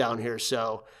scene down here.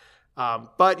 So,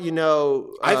 but I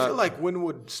feel like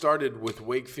Wynwood started with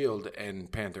Wakefield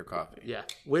and Panther Coffee. yeah,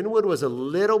 Wynwood was a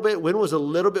little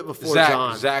bit before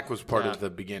John. Zach was part Yeah. of the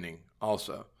beginning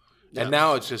also. Yeah. And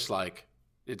now it's just like,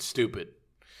 it's stupid.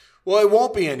 Well, it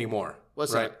won't be anymore.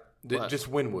 What's right? that? What?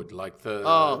 Just Wynwood. Like the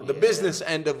yeah. business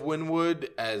end of Wynwood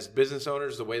as business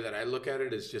owners, the way that I look at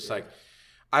it is just like,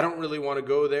 I don't really want to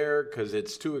go there because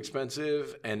it's too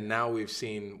expensive. And now we've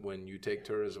seen when you take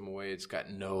tourism away, it's got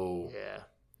no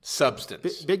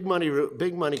substance. Big money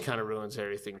kind of ruins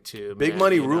everything too. Big man,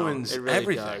 money you know? ruins It really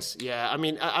everything. does. Yeah,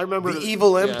 I remember The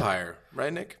evil yeah. empire,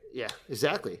 right, Nick? Yeah,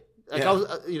 exactly. Like Yeah. I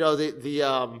was, the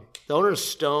owner of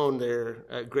Stone there,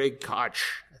 Greg Koch,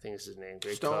 I think is his name.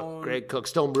 Greg Cook,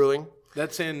 Stone Brewing,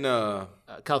 That's in.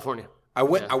 California. I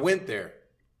went. Yeah. I went there.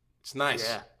 It's nice.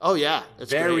 Yeah. Oh yeah,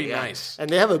 it's Very great, yeah. nice. And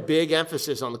they have a big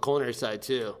emphasis on the culinary side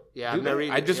too. Yeah, I've never. We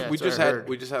that's just what I heard.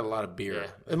 had a lot of beer.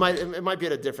 Yeah. It might be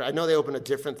at a different. I know they opened a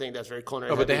different thing that's very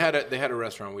culinary. Oh, but heavy. they had a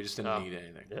restaurant. We just didn't need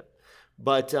anything. Yeah.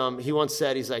 But he once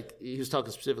said, he was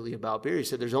talking specifically about beer. He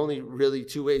said there's only really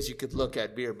two ways you could look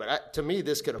at beer. But to me,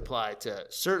 this could apply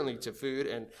certainly to food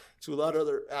and to a lot of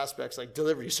other aspects like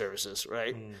delivery services,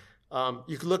 right?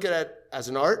 You could look at it as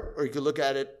an art or you could look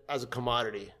at it as a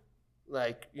commodity.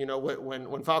 Like,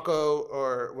 when Falco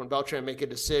or when Beltran make a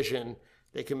decision,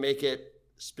 they can make it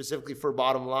specifically for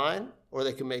bottom line, or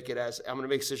they can make it as, I'm going to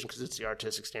make a decision because it's the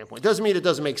artistic standpoint. It doesn't mean it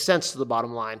doesn't make sense to the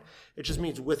bottom line. It just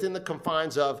means within the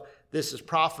confines of this is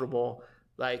profitable,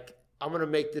 like I'm going to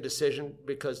make the decision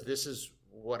because this is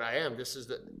what I am. This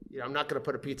is I'm not going to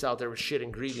put a pizza out there with shit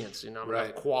ingredients. I'm going to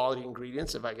have quality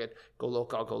ingredients. If I could go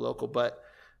local, I'll go local. But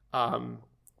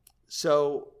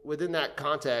so within that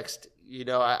context,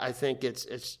 I think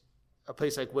it's a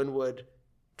place like Wynwood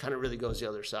kind of really goes the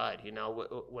other side,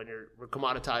 when we're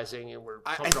commoditizing and we're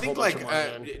I think like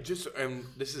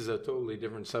this is a totally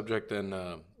different subject than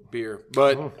beer,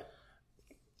 but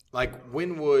like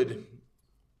Wynwood,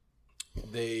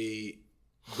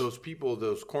 those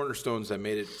cornerstones that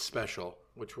made it special,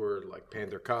 which were like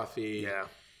Panther Coffee,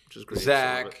 which is great.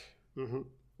 Zach,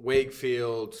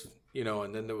 Wakefield,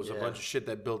 and then there was a bunch of shit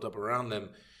that built up around them.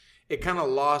 It kind of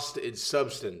lost its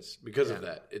substance because of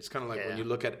that. It's kind of like when you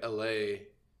look at LA.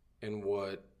 And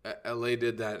what LA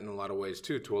did that in a lot of ways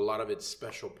too, to a lot of its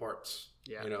special parts,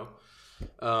 and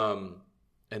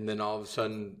then all of a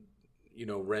sudden,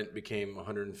 rent became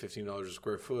 $115 a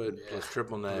square foot plus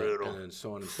triple net, and then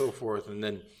so on and so forth, and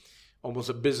then almost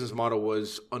a business model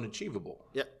was unachievable.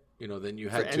 Then you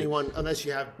had anyone unless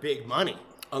you have big money.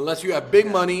 Unless you have big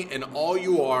money, and all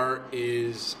you are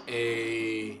is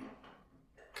a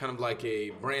kind of like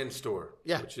a brand store,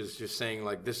 which is just saying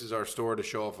like, this is our store to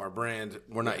show off our brand.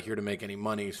 We're not here to make any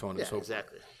money, so on and so forth.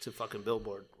 Exactly. It's a fucking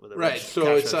billboard with a right.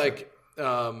 So it's like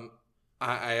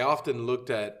I often looked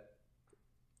at,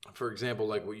 for example,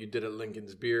 like what you did at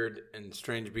Lincoln's Beard and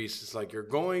Strange Beasts. It's like you're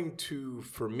going to,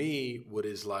 for me, what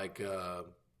is like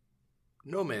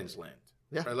no man's land.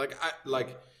 Yeah. Right?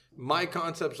 Like my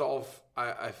concepts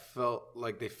I felt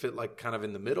like they fit like kind of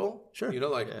in the middle. Sure.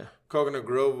 Coconut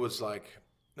Grove was like.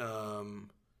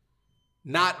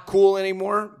 Not cool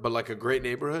anymore, but like a great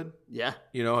neighborhood. Yeah.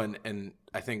 And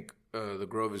I think the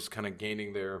Grove is kind of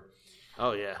gaining their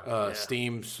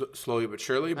steam slowly but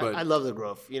surely. But I love the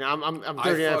Grove. I'm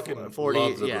 39, 40.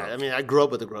 I mean, I grew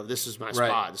up with the Grove. This is my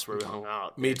spot. This is where we hung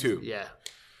out. Me too. Yeah.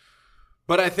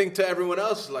 But I think to everyone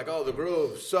else, like, oh, the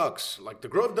Grove sucks. Like, the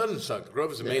Grove doesn't suck. The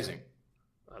Grove is amazing.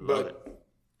 I love it.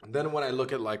 Then when I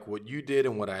look at like what you did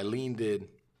and what Eileen did,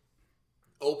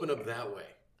 open up that way.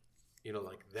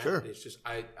 Like that. Sure. It's just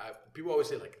people always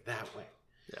say like that way.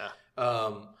 Yeah.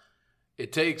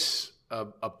 It takes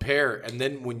a pair, and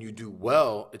then when you do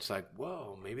well, it's like,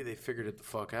 whoa, maybe they figured it the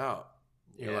fuck out.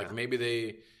 Like maybe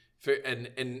they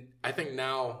and I think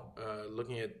now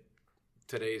looking at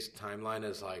today's timeline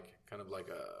as like kind of like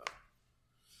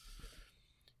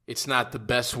it's not the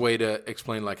best way to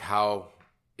explain like how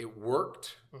it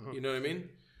worked. You know what I mean?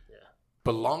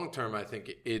 But long term, I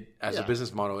think it as a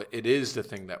business model, it is the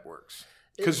thing that works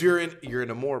because you're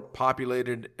in a more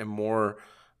populated and more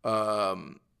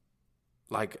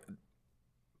like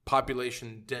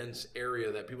population dense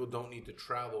area that people don't need to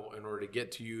travel in order to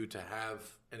get to you to have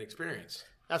an experience.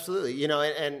 Absolutely,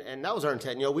 and that was our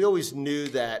intent. We always knew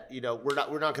that we're not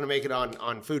going to make it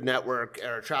on Food Network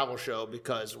or a travel show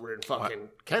because we're in fucking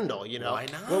Kendall. Why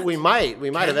not? Well, we might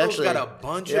Kendall's eventually. Got a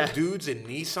bunch of dudes in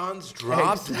Nissans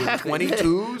dropped with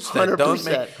 22s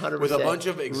 100%, with a bunch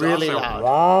of exhaust. Really loud.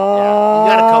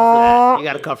 Yeah, you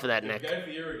got to come for that. Nick. Guy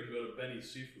Fieri can go to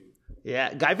Benny's Seafood.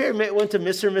 Yeah, Guy Fieri went to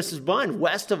Mr. and Mrs. Bun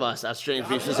west of us. That's Strange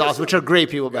Beasts is awesome, which are great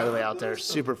people, by the way, out there.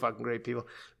 Super fucking great people.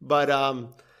 But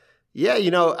yeah,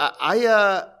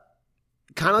 I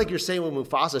kind of like you're saying with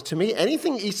Mufasa, to me,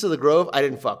 anything east of the Grove, I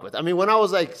didn't fuck with. I mean, when I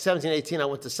was like 17, 18, I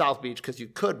went to South Beach because you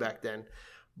could back then.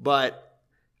 But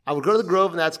I would go to the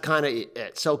Grove, and that's kind of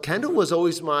it. So Kendall was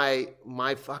always my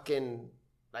fucking,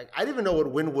 like, I didn't even know what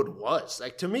Wynwood was.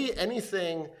 Like, to me,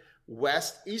 anything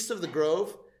east of the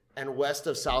Grove and west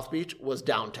of South Beach was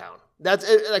downtown. That's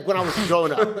it, like when I was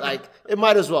growing up. Like, it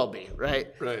might as well be,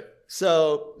 right? Right.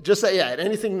 So just say,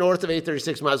 anything north of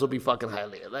 836 might as well be fucking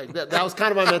Hialeah. Like that was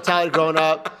kind of my mentality growing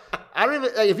up. I don't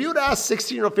even, like, if you would ask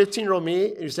 16-year-old, 15-year-old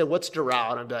me, and you said, what's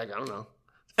Doral? And I'd be like, I don't know.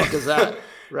 What the fuck is that?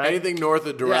 Right? Anything north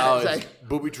of Doral is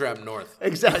booby trap north.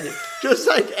 Exactly. Just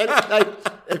like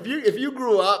if you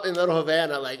grew up in Little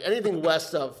Havana, like anything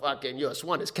west of fucking US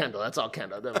 1 is Kendall. That's all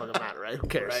Kendall. It doesn't fucking matter, right? Who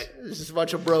cares? Right. There's just a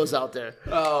bunch of bros out there.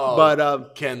 Oh,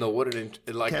 but Kendall, what an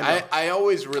like Kendall. I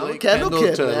always relate Kendall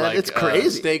kid, to man. Like it's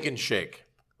crazy. Steak and Shake.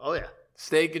 Oh yeah.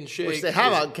 Steak and Shake. Which they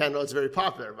have out in Kendall. It's very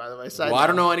popular, by the way. Well, I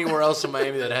don't know anywhere else in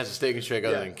Miami that has a Steak and Shake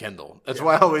other than Kendall. That's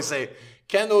why I always say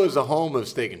Kendall is the home of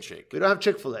Steak and Shake. We don't have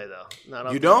Chick-fil-A though.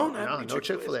 You don't? No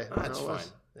Chick-fil-A. That's fine.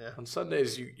 Yeah. On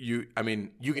Sundays, you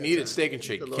can eat at Steak and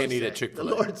Shake. You can't eat at Chick-fil-A.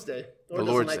 The Lord's Day. The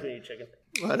Lord's Day. When you eat chicken.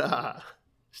 But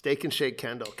Steak and Shake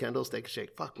Kendall. Kendall Steak and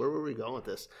Shake. Fuck, where were we going with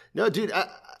this? No, dude,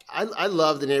 I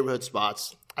love the neighborhood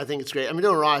spots. I think it's great. I mean,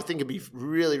 don't get me wrong. I think it'd be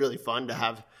really, really fun to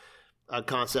have a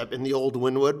concept in the old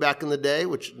Wynwood back in the day,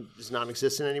 which is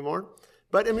non-existent anymore.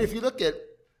 But I mean, if you look at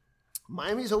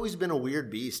Miami's always been a weird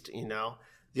beast, you know.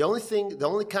 The only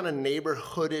kind of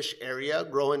neighborhoodish area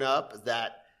growing up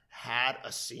that had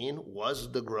a scene was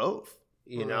the Grove.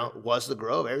 You know, was the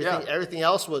Grove. Everything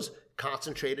else was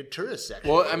concentrated tourist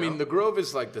section. Well, I mean, the Grove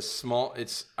is like the small.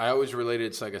 I always related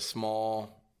it's like a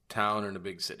small town in a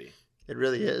big city. It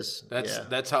really is.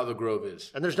 That's how the Grove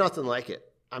is. And there's nothing like it.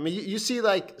 I mean, you see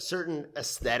like certain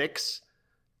aesthetics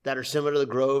that are similar to the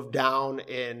Grove down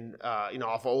in,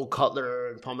 off Old Cutler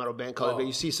and Palmetto Bend Cutler. But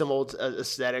you see some old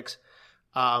aesthetics,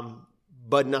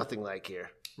 but nothing like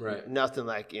here. Right. Nothing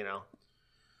like, you know.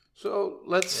 So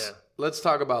let's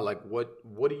talk about like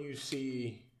what do you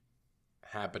see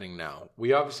happening now?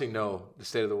 We obviously know the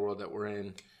state of the world that we're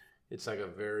in. It's like a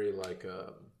very like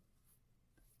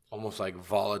almost like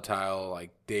volatile, like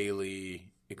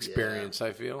daily experience.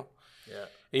 I feel. Yeah.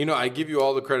 And, you know, I give you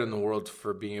all the credit in the world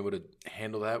for being able to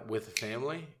handle that with a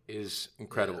family is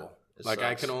incredible. Yeah, like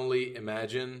sucks. I can only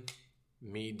imagine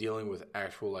me dealing with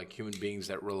actual like human beings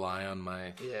that rely on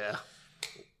my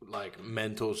like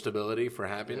mental stability for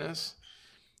happiness.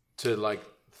 To like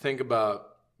think about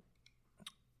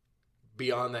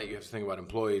beyond that, you have to think about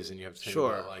employees and you have to think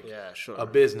about like a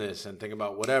business and think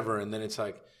about whatever. And then it's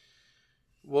like,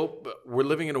 well, but we're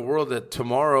living in a world that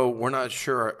tomorrow we're not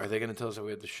sure. Are they going to tell us that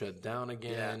we have to shut down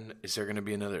again? Yeah. Is there going to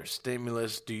be another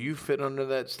stimulus? Do you fit under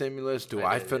that stimulus? Do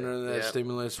I fit under that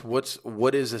stimulus?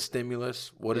 What is a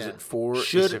stimulus? What is it for?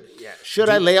 Should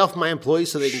I lay off my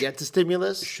employees so they can get the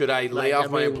stimulus? Should I lay off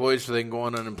my employees so they can go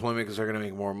on unemployment because they're going to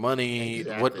make more money?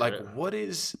 Exactly. What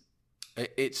is?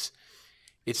 It's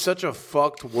such a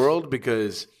fucked world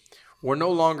because we're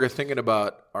no longer thinking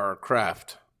about our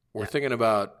craft. We're thinking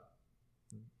about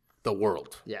the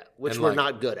world. Yeah, which we're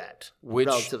not good at,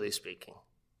 relatively speaking,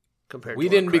 compared to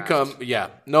didn't become,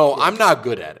 I'm not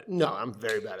good at it. No, I'm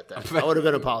very bad at that. I would have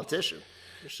been a politician.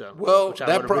 So, well, we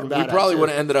probably would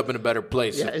have ended up in a better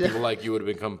place if people like you would have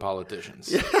become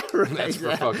politicians. Yeah, right. That's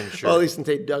for fucking sure. Well, at least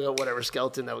they dug up whatever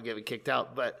skeleton that would get me kicked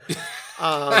out. But,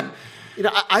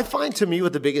 I find to me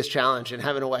what the biggest challenge in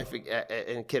having a wife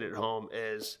and a kid at home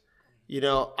is,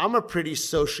 I'm a pretty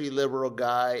socially liberal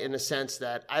guy in the sense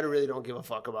that I really don't give a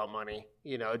fuck about money.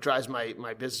 It drives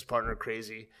my business partner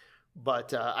crazy.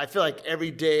 But I feel like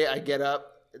every day I get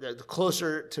up, the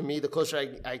closer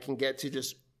I can get to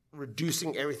just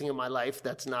reducing everything in my life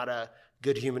that's not a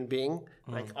good human being.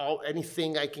 Like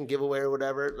anything I can give away or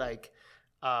whatever,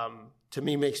 to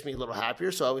me makes me a little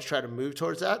happier. So I always try to move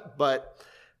towards that. But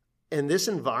in this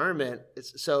environment,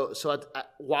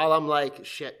 while I'm like,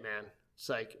 shit, man. It's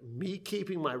like me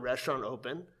keeping my restaurant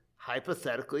open,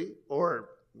 hypothetically, or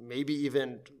maybe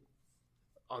even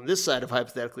on this side of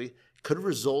hypothetically, could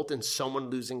result in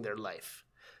someone losing their life.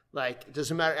 Like, it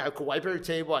doesn't matter. I could wipe every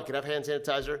table. I could have hand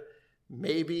sanitizer.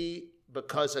 Maybe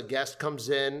because a guest comes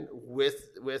in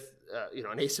with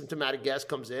an asymptomatic guest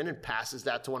comes in and passes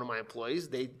that to one of my employees,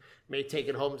 they may take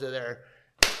it home to their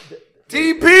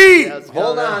TP.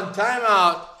 Hold on, time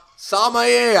out.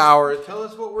 Sommelier hour. Tell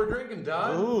us what we're drinking,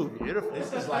 Don. Ooh, beautiful.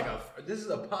 This is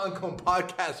a Pancone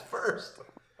podcast first.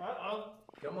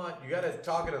 Come on, you got to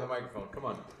talk into the microphone. Come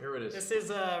on, here it is. This is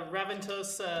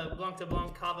Raventos Blanc de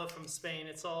Blanc Cava from Spain.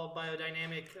 It's all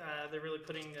biodynamic. They're really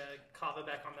putting Cava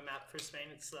back on the map for Spain.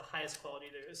 It's the highest quality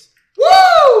there is.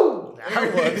 Woo!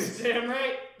 That was damn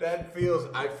right.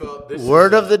 I felt this.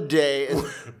 Word of the day is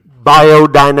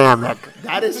biodynamic.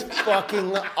 That is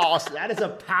fucking awesome. That is a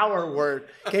power word.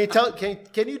 Can you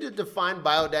define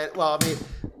biodynamic? Well, I mean,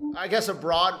 I guess a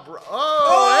broad.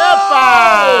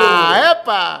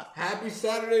 HEPA. Happy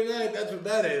Saturday night. That's what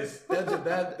that is. That's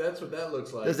what that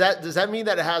looks like. Does that mean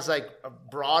that it has like a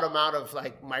broad amount of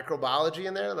like microbiology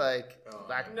in there?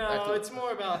 It's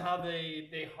more about how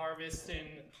they harvest and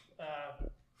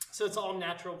so it's all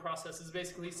natural processes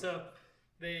basically. So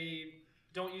they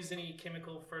don't use any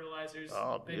chemical fertilizers.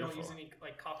 They don't use any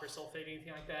like copper sulfate,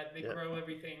 anything like that. They grow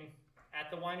everything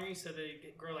at the winery, so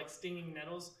they grow like stinging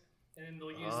nettles. And then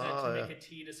they'll use that to make a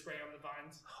tea to spray on the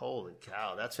vines. Holy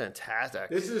cow, that's fantastic.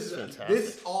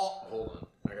 Hold on,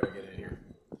 I gotta get in here.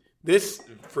 This,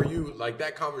 for you, like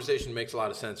that conversation makes a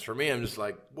lot of sense. For me, I'm just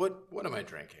like, what am I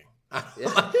drinking?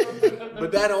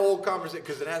 But that whole conversation,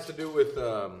 because it has to do with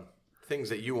things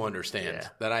that you understand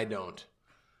that I don't.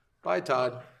 Bye,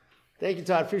 Todd. Thank you,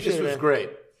 Todd. Appreciate it. This was great.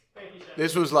 Thank you, Chef.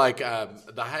 This was like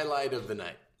the highlight of the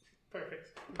night. Perfect.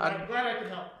 I'm glad I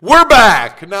could help. We're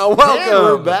back now. Welcome. Yeah,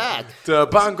 we're back to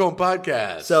Pancone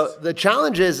Podcast. So the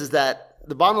challenge is that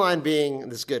the bottom line being,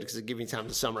 and this is good because it gives me time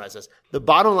to summarize this. The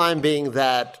bottom line being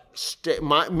that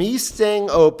me staying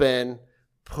open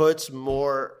puts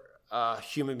more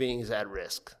human beings at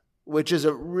risk, which is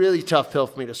a really tough pill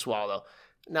for me to swallow.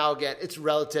 Now, again, it's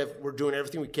relative. We're doing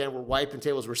everything we can. We're wiping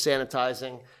tables. We're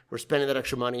sanitizing. We're spending that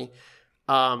extra money.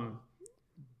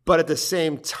 But at the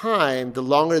same time, the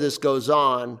longer this goes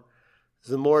on,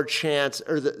 the more chance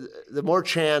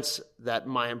that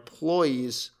my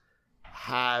employees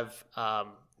have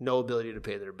no ability to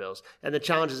pay their bills. And the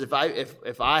challenge is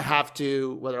if I have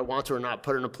to, whether I want to or not,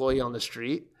 put an employee on the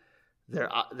street, they're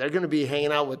going to be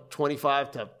hanging out with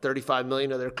 25 to 35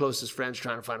 million of their closest friends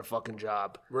trying to find a fucking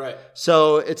job. Right.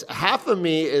 So it's half of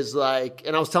me is like,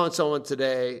 and I was telling someone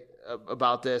today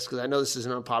about this because I know this is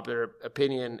an unpopular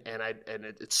opinion, and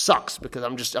it sucks because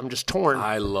I'm just torn.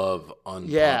 I love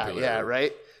unpopular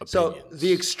right. opinions. So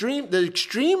the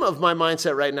extreme of my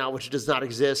mindset right now, which does not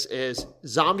exist, is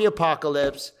zombie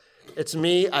apocalypse. It's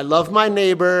me. I love my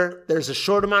neighbor. There's a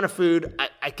short amount of food.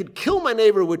 I could kill my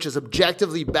neighbor, which is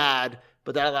objectively bad,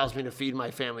 but that allows me to feed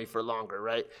my family for longer,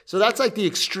 right? So that's like the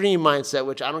extreme mindset,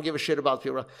 which I don't give a shit about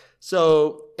people.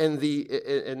 So in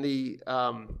the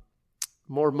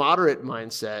more moderate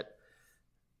mindset,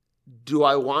 do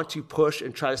I want to push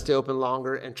and try to stay open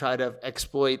longer and try to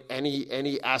exploit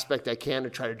any aspect I can to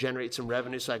try to generate some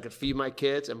revenue so I could feed my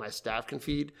kids and my staff can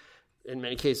feed, in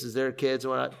many cases, their kids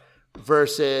and whatnot,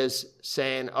 versus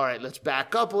saying, all right, let's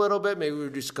back up a little bit. Maybe we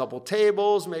reduce a couple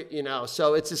tables,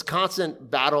 so it's this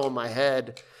constant battle in my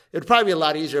head. It'd probably be a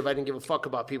lot easier if I didn't give a fuck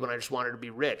about people and I just wanted to be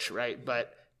rich, right?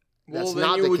 But that's then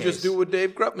not you the would case. just do what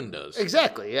Dave Grutman does.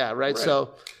 Exactly. Yeah. Right.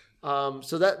 So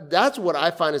that's what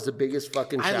I find is the biggest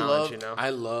fucking challenge.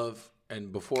 I love,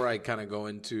 and before I kind of go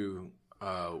into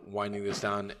winding this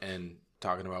down and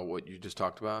talking about what you just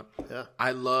talked about,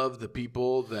 I love the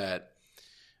people that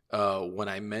when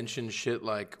I mention shit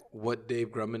like what Dave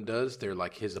Grutman does, they're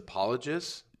like his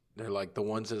apologists. They're like the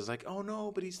ones that's like, oh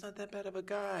no, but he's not that bad of a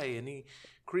guy, and he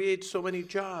creates so many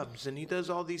jobs, and he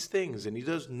does all these things, and he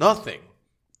does nothing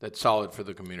that's solid for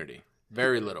the community.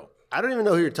 Very little. I don't even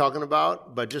know who you're talking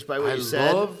about, but just by what you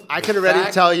said, I can already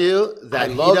tell you that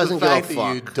he doesn't give a fuck.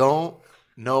 That you don't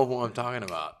know who I'm talking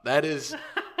about. That's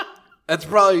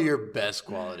probably your best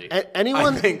quality.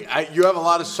 Anyone, I think you have a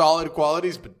lot of solid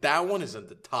qualities, but that one is at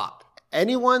the top.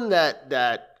 Anyone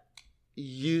that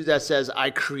says I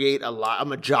create a lot,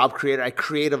 I'm a job creator. I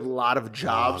create a lot of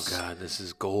jobs. Oh God, this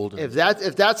is golden. If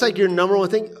that's like your number one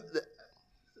thing.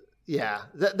 Yeah,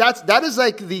 that is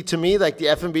like to me the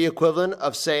F&B equivalent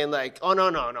of saying like, oh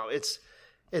no, it's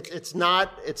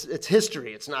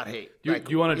history, it's not hate.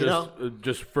 You want to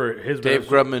just for his Dave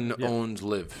Grutman owns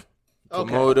Live,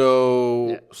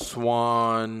 Komodo,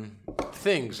 Swan,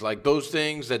 things like those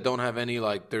things that don't have any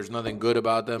there's nothing good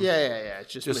about them. Yeah.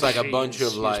 It's just like a bunch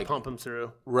of just pump them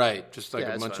through. Right, just like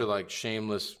a bunch of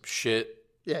shameless shit.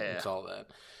 Yeah, it's all that.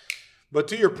 But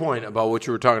to your point about what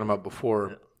you were talking about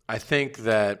before, I think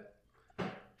that.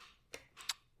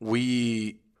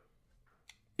 It's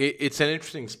an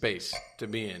interesting space to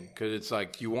be in because it's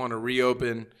like you want to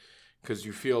reopen because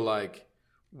you feel like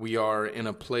we are in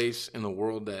a place in the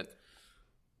world that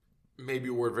maybe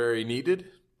we're very needed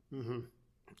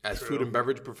as food and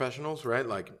beverage professionals, right?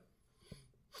 Like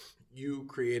you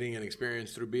creating an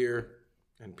experience through beer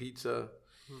and pizza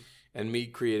and me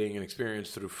creating an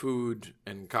experience through food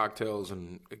and cocktails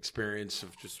and experience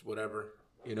of just whatever,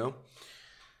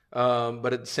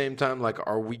 But at the same time,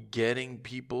 are we getting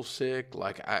people sick?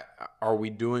 Are we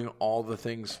doing all the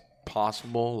things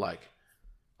possible?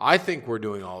 I think we're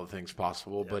doing all the things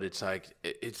possible, but it's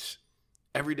it's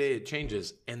every day it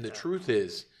changes. And the truth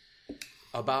is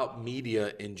about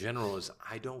media in general is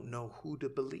I don't know who to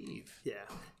believe. Yeah,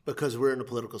 because we're in a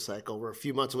political cycle. We're a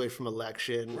few months away from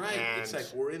election. Right. It's like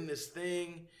we're in this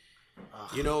thing,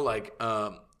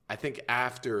 I think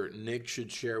after Nick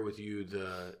should share with you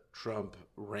the Trump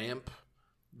ramp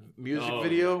music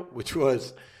video, which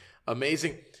was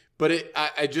amazing. But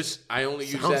I only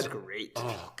use that. Sounds great.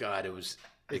 Oh God, it was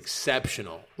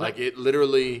exceptional. It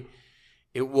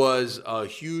was a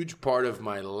huge part of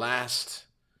my last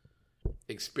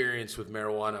experience with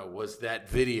marijuana was that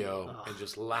video and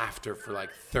just laughter for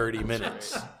 30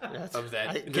 minutes of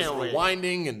that, just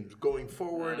rewinding and going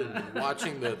forward and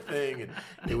watching the thing, and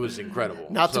it was incredible.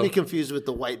 Not to be confused with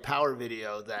the white power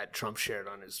video that Trump shared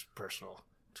on his personal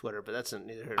Twitter, but that's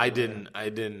neither here nor there. I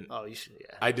didn't. Oh, you should.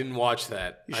 Yeah, I didn't watch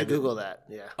that. You should Google that.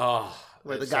 Yeah. Oh,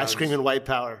 where the guy screaming white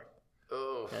power.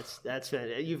 Oh, that's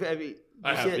fantastic.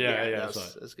 I have. Yeah,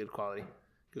 that's good quality.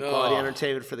 Good quality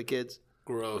entertainment for the kids.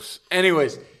 Gross.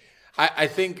 Anyways, I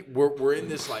think we're in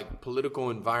this like political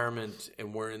environment,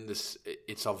 and we're in this.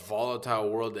 It's a volatile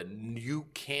world that you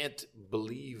can't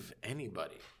believe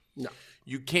anybody. No,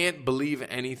 you can't believe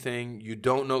anything. You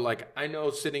don't know. Like I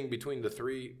know, sitting between the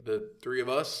three of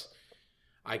us,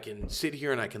 I can sit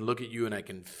here and I can look at you and I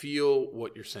can feel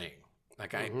what you're saying.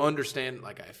 Like I understand.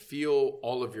 Like I feel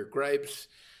all of your gripes,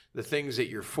 the things that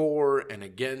you're for and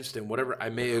against, and whatever. I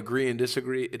may agree and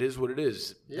disagree. It is what it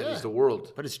is. Yeah. That is the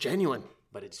world. but it's genuine.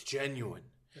 But it's genuine.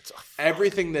 It's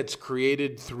Everything that's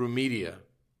created through media,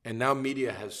 and now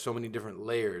media has so many different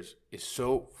layers, is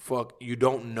so you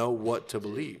don't know what to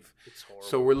believe. It's horrible.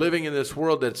 So we're living in this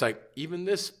world that's like, even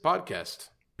this podcast.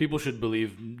 People should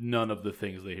believe none of the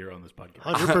things they hear on this podcast.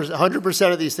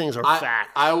 100% of these things are fact.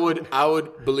 I would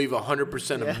believe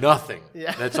 100% of nothing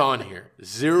that's on here.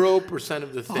 0%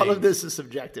 of the things. All of this is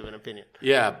subjective in opinion.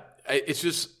 Yeah,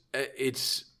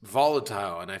 it's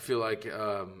volatile, and I feel like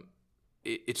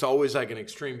it's always like an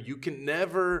extreme. You can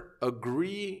never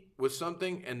agree with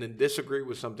something and then disagree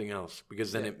with something else,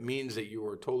 because then it means that you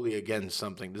are totally against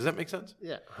something. Does that make sense?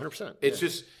 Yeah, 100%.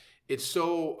 It's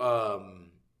so.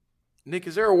 Nick,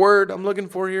 is there a word I'm looking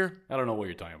for here? I don't know what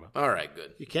you're talking about. All right,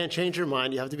 good. You can't change your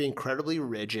mind. You have to be incredibly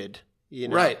rigid. You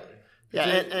know? Right. Yeah,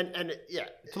 and yeah.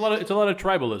 It's a lot of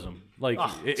tribalism. Like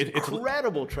It's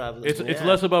incredible tribalism. It's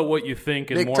less about what you think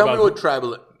and Nick, more tell about me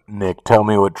what Nick, tell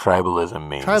me what tribalism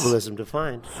means. Tribalism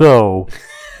defined. So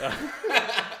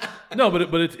no,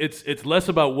 but it's less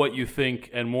about what you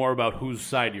think and more about whose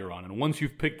side you're on. And once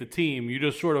you've picked a team, you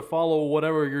just sort of follow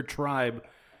whatever your tribe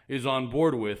is on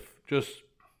board with.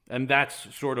 And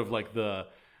that's sort of like the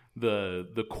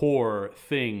core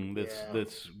thing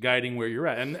that's guiding where you're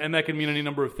at. And that can mean any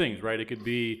number of things, right? It could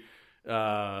be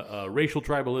a racial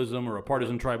tribalism or a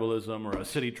partisan tribalism or a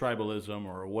city tribalism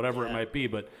or whatever it might be.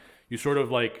 But you sort of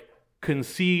like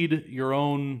concede your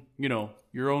own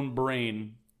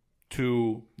brain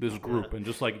to this group, and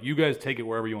just like you guys take it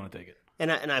wherever you want to take it. And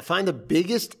I find the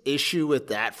biggest issue with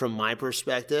that, from my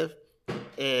perspective,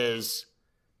 is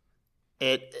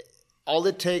all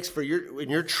it takes for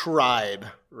your tribe,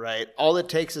 right? All it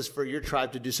takes is for your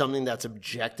tribe to do something that's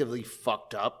objectively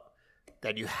fucked up,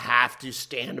 that you have to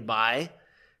stand by,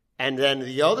 and then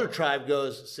the other tribe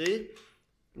goes, "See,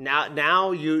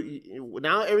 now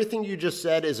everything you just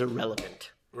said is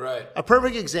irrelevant." Right. A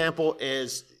perfect example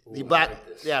is the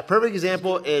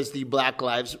Black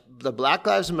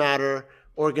Lives Matter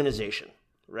organization,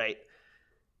 right?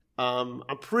 I'm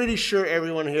pretty sure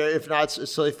everyone here, if not,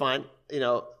 it's totally fine,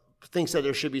 thinks that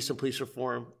there should be some police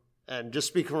reform. And just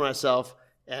speaking for myself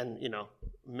and,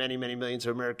 many, many millions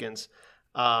of Americans,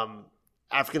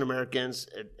 African Americans,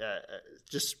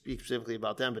 just speak specifically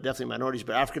about them, but definitely minorities,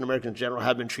 but African Americans in general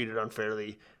have been treated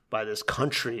unfairly by this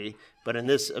country. But in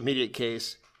this immediate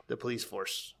case, the police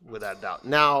force, without a doubt.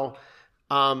 Now,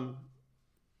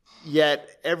 yet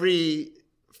every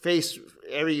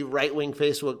right-wing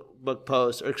Facebook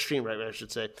post, or extreme right-wing, I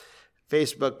should say,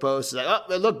 Facebook post is like,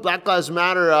 "Oh, look, Black Lives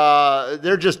Matter,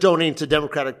 they're just donating to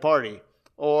Democratic Party."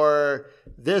 Or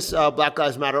this Black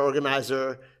Lives Matter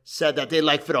organizer said that they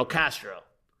like Fidel Castro.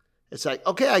 It's like,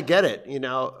 okay, I get it.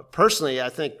 Personally, I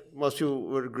think most people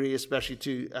would agree, especially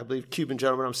to, I believe, Cuban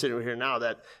gentleman I'm sitting here now,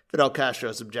 that Fidel Castro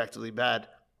is objectively bad.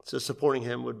 So supporting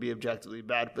him would be objectively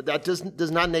bad. But that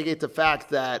does not negate the fact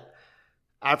that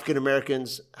African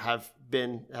Americans have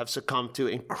succumbed to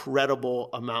incredible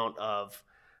amount of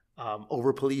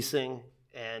over policing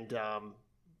and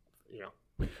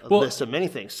list of many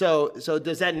things. So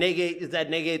does that negate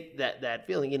that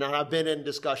feeling? I've been in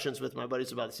discussions with my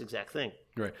buddies about this exact thing.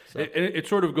 Right. So. It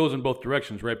sort of goes in both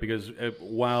directions, right? Because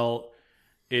while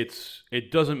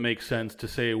it doesn't make sense to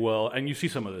say, well, and you see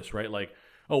some of this, right? Like,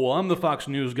 oh, well, I'm the Fox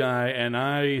News guy, and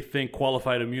I think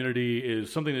qualified immunity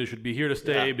is something that should be here to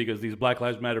stay because these Black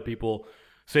Lives Matter people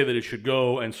say that it should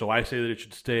go, and so I say that it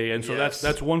should stay. And so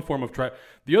that's one form of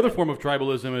The other form of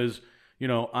tribalism is,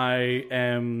 I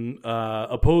am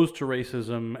opposed to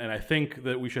racism, and I think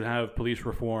that we should have police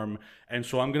reform, and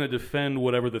so I'm going to defend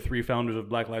whatever the three founders of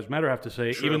Black Lives Matter have to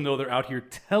say, even though they're out here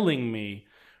telling me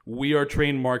we are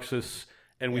trained Marxists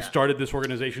and we started this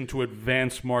organization to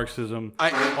advance Marxism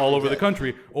all over the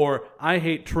country. Or I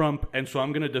hate Trump, and so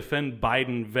I'm going to defend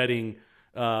Biden vetting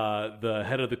the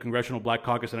head of the Congressional Black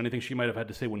Caucus and anything she might have had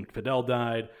to say when Fidel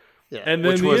died. Yeah. And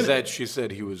then that she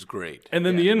said he was great. And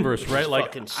then the inverse, right?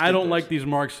 Like, I don't like these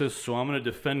Marxists, so I'm going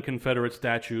to defend Confederate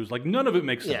statues. Like, none of it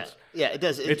makes sense. Yeah, it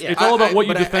does. It's all about what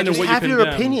you defend and what you condemn. Have your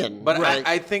opinion. But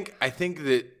I think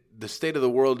that the state of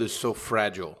the world is so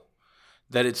fragile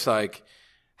that it's like,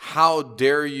 how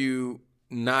dare you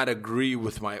not agree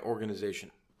with my organization?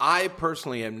 I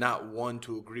personally am not one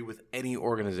to agree with any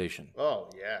organization. Oh,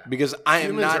 yeah. Because I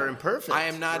am Humans not are imperfect. I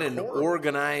am not They're an horrible.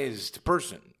 organized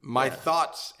person. My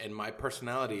thoughts and my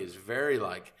personality is very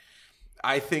like,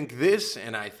 I think this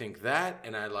and I think that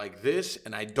and I like this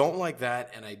and I don't like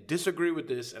that and I disagree with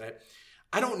this and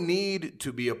I don't need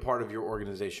to be a part of your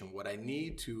organization. What I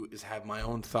need to is have my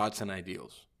own thoughts and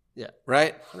ideals. Yeah.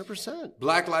 Right? 100%.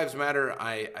 Black Lives Matter,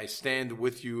 I stand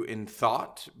with you in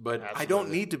thought, but I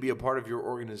don't need to be a part of your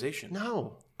organization.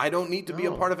 No. I don't need to be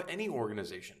a part of any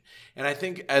organization. And I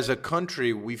think as a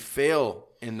country, we fail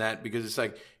in that because it's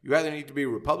like you either need to be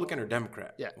Republican or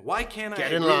Democrat. Yeah. Why can't I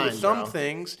in agree line, with some bro.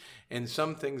 things and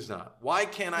some things not? Why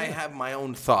can't I have my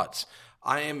own thoughts?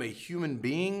 I am a human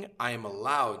being. I am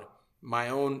allowed my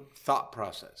own thought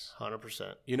process.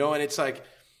 100%. You know, and it's like,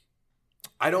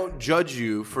 I don't judge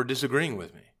you for disagreeing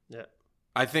with me. Yeah.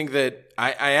 I think that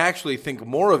I actually think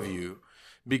more of you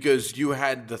because you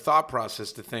had the thought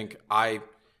process to think I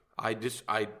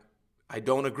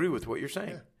don't agree with what you're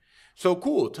saying. Yeah. So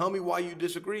cool. Tell me why you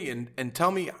disagree and tell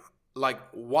me like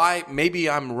why maybe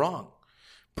I'm wrong.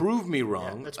 Prove me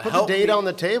wrong. Yeah, let's put the data on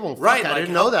the table. Right. I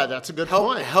didn't know that. That's a good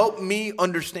point. Help me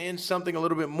understand something a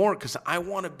little bit more because I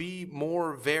want to be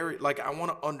more I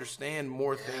want to understand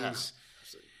more things.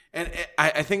 And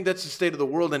I think that's the state of the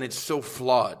world, and it's so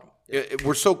flawed.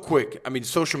 We're so quick. I mean,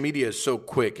 social media is so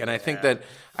quick, and I think that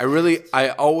I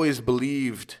always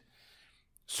believed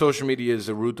social media is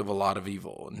the root of a lot of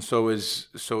evil, and so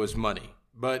is money.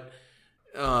 But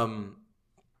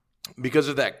because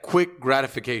of that quick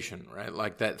gratification, right?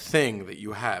 Like that thing that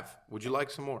you have. Would you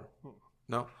like some more?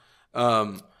 No.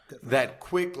 That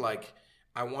quick, like,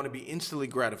 I want to be instantly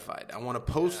gratified. I want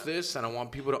to post this, and I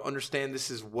want people to understand this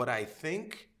is what I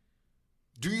think.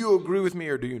 Do you agree with me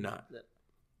or do you not?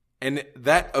 And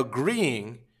that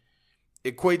agreeing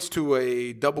equates to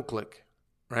a double click,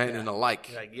 right? And a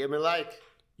like. Yeah, give me a like.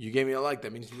 You gave me a like.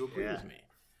 That means you agree with me.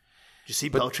 Did you see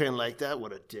Beltran like that?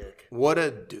 What a dick. What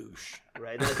a douche.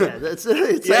 Right? It's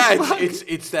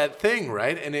that thing,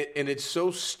 right? And it's so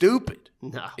stupid.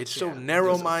 No. It's so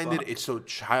narrow-minded. It's so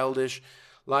childish.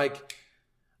 Like,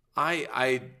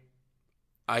 I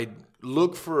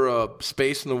look for a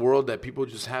space in the world that people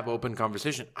just have open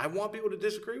conversation. I want people to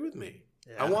disagree with me.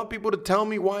 Yeah. I want people to tell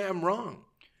me why I'm wrong.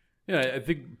 Yeah, I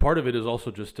think part of it is also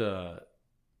just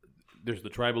there's the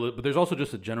tribal, but there's also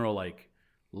just a general like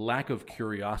lack of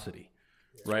curiosity,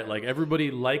 right? Like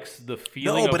everybody likes the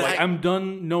feeling of like I'm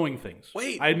done knowing things.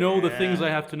 Wait, I know the things I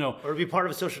have to know, or be part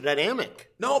of a social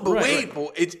dynamic. No, but wait,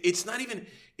 it's not even.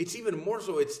 It's even more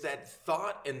so. It's that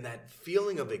thought and that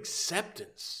feeling of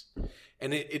acceptance.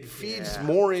 And it feeds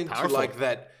more into powerful. Like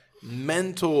that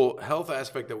mental health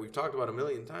aspect that we've talked about a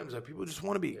million times, that people just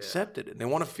want to be accepted and they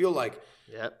want to feel like,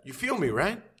 you feel me,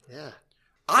 right? Yeah.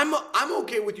 I'm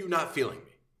okay with you not feeling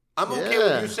me. I'm okay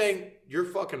with you saying you're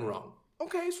fucking wrong.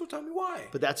 Okay, so tell me why.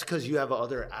 But that's because you have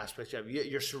other aspects.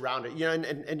 You're surrounded. You know,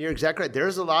 and you're exactly right.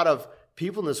 There's a lot of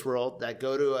people in this world that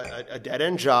go to a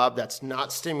dead-end job that's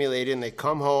not stimulating. They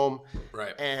come home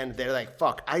and they're like,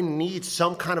 fuck, I need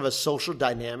some kind of a social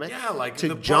dynamic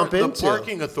to jump into. The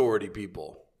parking authority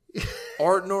people.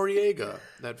 Art Noriega,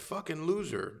 that fucking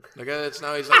loser. The guy that's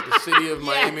now he's like the city of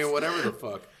Miami or whatever the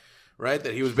fuck. Right?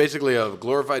 That he was basically a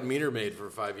glorified meter maid for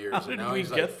 5 years. And now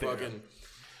he's like fucking...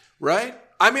 Right?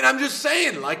 I mean, I'm just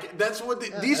saying, like, that's what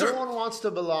these everyone wants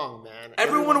to belong, man.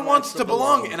 Everyone wants to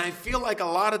belong. And I feel like a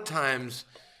lot of times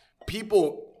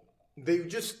people, they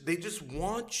just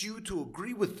want you to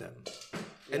agree with them.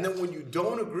 And then when you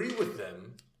don't agree with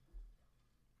them,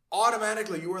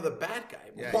 automatically you are the bad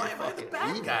guy. Why am I the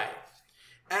bad guy?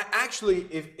 Actually,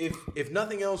 if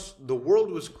nothing else, the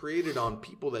world was created on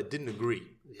people that didn't agree.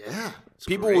 Yeah.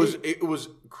 It was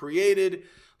created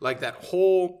like that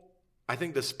whole... I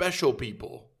think the special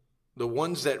people, the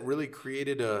ones that really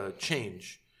created a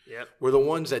change, were the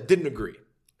ones that didn't agree.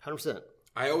 100%.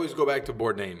 I always go back to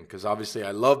Bourdain because obviously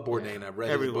I love Bourdain. I've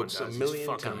read his books a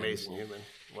million times. Amazing human.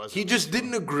 He just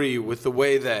didn't agree with the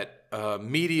way that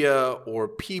media or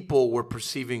people were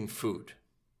perceiving food.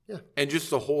 Yeah. And just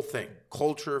the whole thing,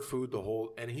 culture, food, the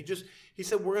whole. And he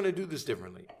said, we're going to do this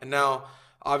differently. And now,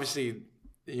 obviously,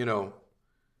 you know,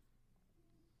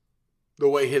 the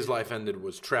way his life ended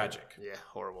was tragic. Yeah,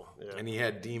 horrible. Yeah. And he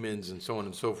had demons and so on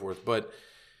and so forth. But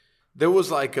there was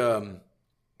like,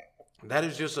 that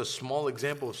is just a small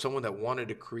example of someone that wanted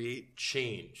to create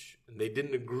change. And they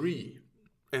didn't agree.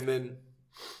 And then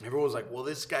everyone was like, well,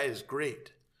 this guy is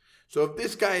great. So if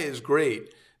this guy is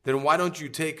great, then why don't you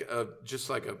take just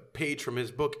like a page from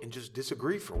his book and just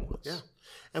disagree for once? Yeah.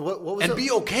 And what was be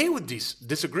okay with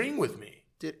disagreeing with me.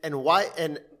 Dude, and why...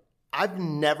 And I've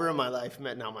never in my life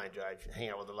met, now mind you, I hang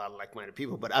out with a lot of like-minded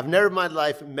people, but I've never in my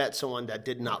life met someone that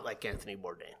did not like Anthony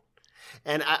Bourdain.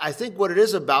 And I think what it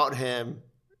is about him,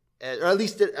 or at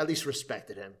least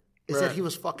respected him, is that he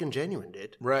was fucking genuine,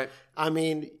 dude. Right. I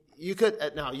mean, you could,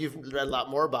 now you've read a lot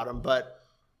more about him, but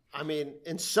I mean,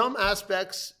 in some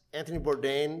aspects, Anthony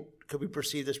Bourdain could be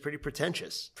perceived as pretty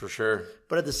pretentious. For sure.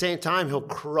 But at the same time, he'll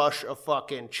crush a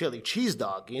fucking chili cheese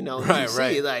dog, you know?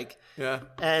 Right. Like, yeah.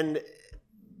 And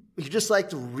he just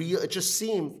liked it just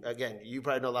seemed, again, you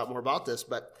probably know a lot more about this,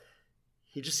 but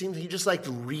he just liked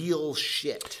real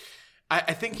shit.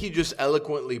 I think he just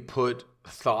eloquently put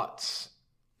thoughts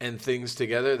and things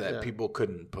together that people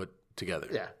couldn't put together.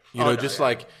 Yeah.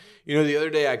 Like, the other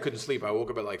day I couldn't sleep. I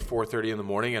woke up at like 4:30 in the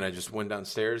morning and I just went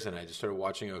downstairs and I just started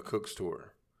watching a cook's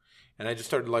tour. And I just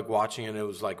started like watching and it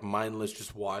was like mindless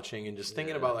just watching and just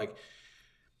thinking about like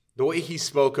the way he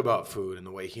spoke about food and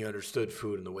the way he understood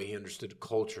food and the way he understood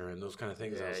culture and those kind of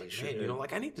things. I was like, man,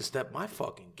 I need to step my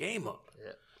fucking game up.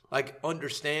 Yeah. Like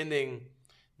understanding,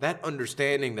 that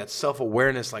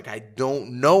self-awareness, like I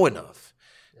don't know enough.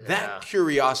 That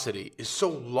curiosity is so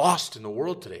lost in the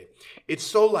world today. It's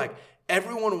so like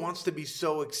everyone wants to be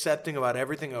so accepting about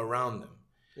everything around them.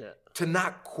 Yeah. To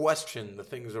not question the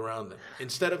things around them.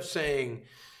 Instead of saying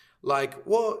like,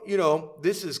 well,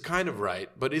 this is kind of right,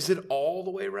 but is it all the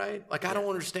way right? Like, I don't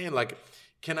understand. Like,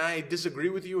 can I disagree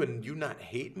with you and you not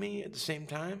hate me at the same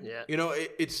time? Yeah.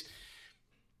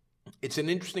 It's an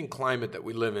interesting climate that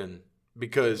we live in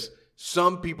because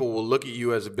some people will look at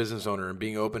you as a business owner and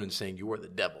being open and saying you are the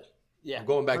devil. Yeah. I'm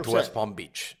going back 100%. To West Palm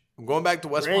Beach. I'm going back to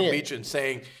West Palm Beach and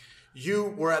saying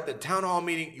you were at the town hall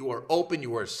meeting. You are open.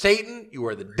 You are Satan. You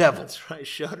are the devil. That's right.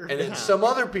 Shut her And down. then some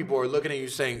other people are looking at you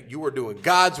saying you are doing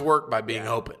God's work by being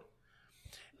open.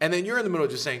 And then you're in the middle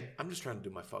just saying, I'm just trying to do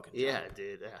my fucking job. Yeah,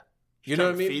 dude. Yeah. You know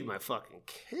what I mean? Feed my fucking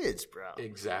kids, bro.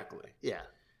 Exactly. Yeah.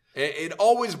 It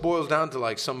always boils down to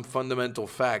like some fundamental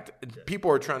fact.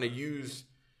 People are trying to use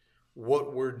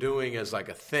what we're doing as like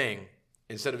a thing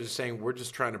instead of just saying we're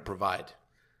just trying to provide.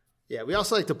 Yeah, we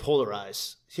also like to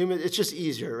polarize. It's just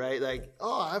easier, right? Like,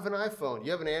 oh, I have an iPhone.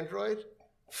 You have an Android?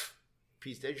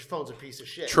 Your phone's a piece of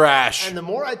shit. Trash. And the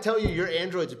more I tell you your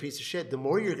Android's a piece of shit, the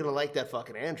more you're going to like that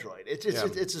fucking Android. It's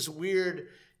this weird,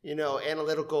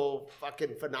 analytical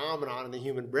fucking phenomenon in the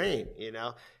human brain,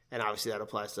 And obviously that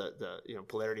applies to the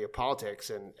polarity of politics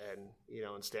and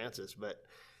stances. But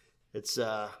it's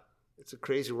a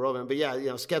crazy world, man. But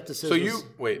yeah, skepticism.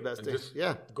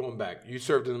 So going back, you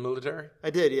served in the military?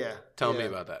 I did, yeah. Tell me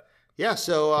about that. Yeah,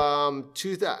 so I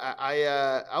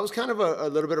was kind of a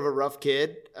little bit of a rough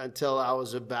kid until I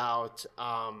was about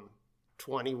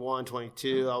 21,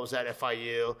 22. I was at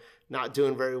FIU, not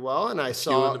doing very well, and I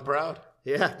saw you in the proud.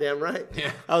 Yeah, damn right.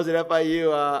 Yeah, I was at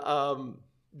FIU,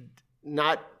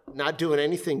 not doing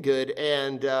anything good,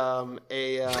 and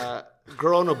a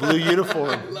girl in a blue uniform.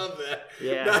 I love that.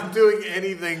 Yeah, not doing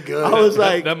anything good. I was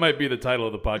like, that might be the title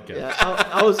of the podcast. Yeah,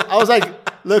 I was like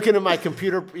looking at my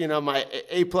computer, my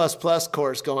A++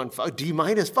 course, going, "Fuck, D-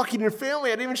 fucking your family.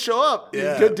 I didn't even show up.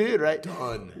 Yeah, good dude, right?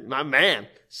 Done, my man."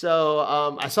 So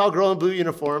I saw a girl in a blue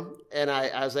uniform, and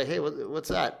I was like, "Hey, what's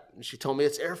that?" And she told me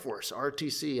it's Air Force,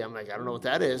 RTC. I'm like, I don't know what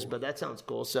that is, but that sounds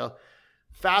cool. So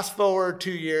fast forward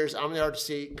 2 years, I'm in the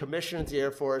RTC, commissioned into the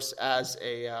Air Force as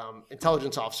a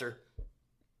intelligence officer.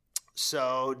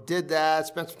 So did that,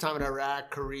 spent some time in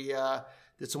Iraq, Korea,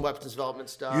 did some weapons development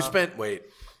stuff.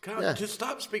 Just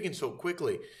stop speaking so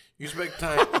quickly. You spent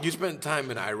time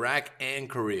in Iraq and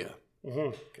Korea.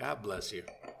 Mm-hmm. God bless you.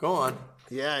 Go on.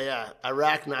 Yeah.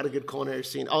 Iraq, not a good culinary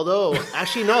scene. Although,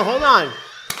 actually, no, hold on.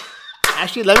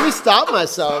 Actually, let me stop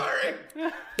myself. Sorry.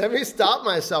 Let me stop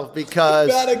myself because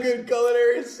not a good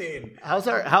culinary scene. How's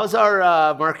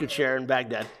our market share in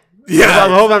Baghdad? Yeah, I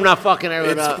hope I'm not fucking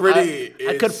everyone it's up. Pretty.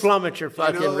 I could plummet your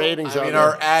fucking ratings. I mean,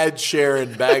 our ad share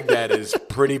in Baghdad is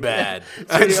pretty bad.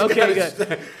 Okay,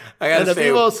 good. And the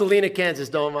people of Salina, Kansas,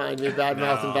 don't mind me bad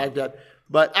mouthing Baghdad.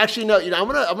 But actually, no. I'm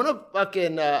gonna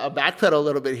fucking backpedal a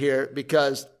little bit here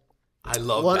because I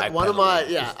love one of my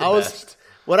best.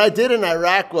 What I did in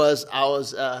Iraq was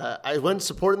I went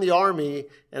supporting the army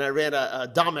and I ran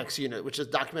a DOMEX unit, which is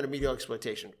documented media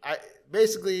exploitation.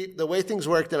 Basically, the way things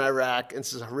worked in Iraq, and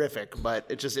this is horrific, but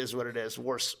it just is what it is.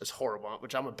 War is horrible,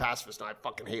 which I'm a pacifist and I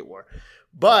fucking hate war.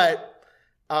 But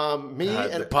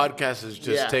the podcast is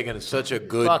just taking such a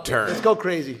good turn. Let's go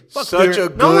crazy.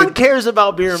 No one cares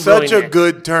about beer and such a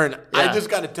good turn. Yeah. I just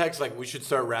got a text like we should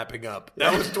start wrapping up.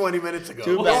 That was 20 minutes ago.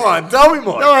 Go on, tell me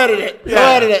more. They'll edit it. Yeah.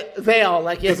 They'll edit it. They'll,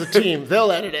 like he has a team.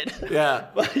 They'll edit it. Yeah.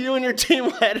 But you and your team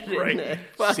will edit it. Right.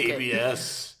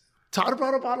 CBS. Todd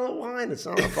brought a bottle of wine. It's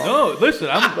not our fault. No, listen,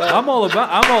 I'm all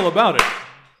about it.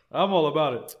 I'm all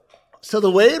about it. So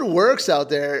the way it works out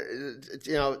there,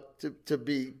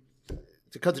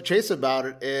 to cut the chase about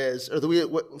it is, I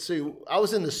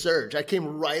was in the surge. I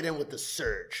came right in with the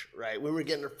surge, right? We were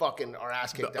getting our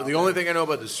ass kicked out. The only thing I know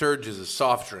about the surge is a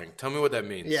soft drink. Tell me what that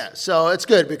means. Yeah, so it's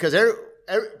good because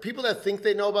people that think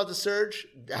they know about the surge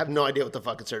have no idea what the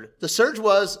fucking surge is. The surge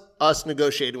was us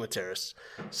negotiating with terrorists.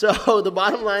 So the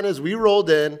bottom line is we rolled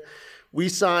in. We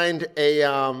signed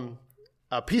a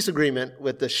peace agreement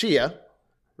with the Shia,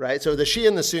 right? So the Shia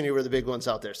and the Sunni were the big ones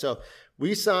out there. So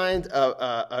we signed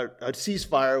a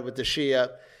ceasefire with the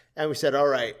Shia, and we said, all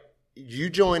right, you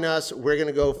join us. We're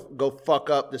going to go fuck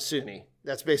up the Sunni.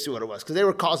 That's basically what it was because they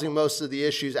were causing most of the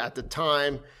issues at the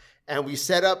time. And we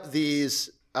set up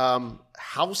these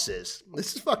houses.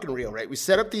 This is fucking real, right? We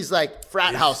set up these like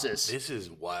frat houses. This is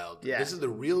wild. Yeah. This is the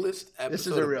realest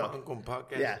episode of Pancon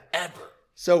Podcast ever.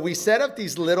 So we set up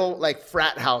these little like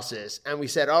frat houses, and we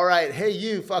said, all right, hey,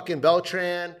 you fucking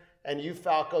Beltran and you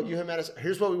Falco, you Jimenez,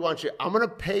 here's what we want you. I'm going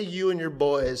to pay you and your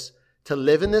boys to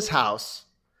live in this house.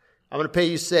 I'm going to pay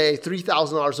you, say,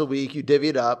 $3,000 a week. You divvy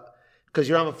it up because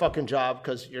you don't have a fucking job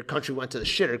because your country went to the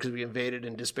shitter because we invaded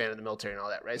and disbanded the military and all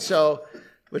that, right? So,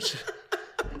 which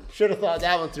should have thought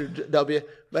that one through W.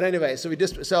 But anyway, so you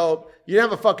don't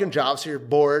have a fucking job, so you're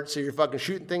bored, so you're fucking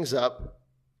shooting things up.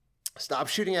 Stop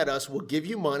shooting at us. We'll give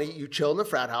you money. You chill in the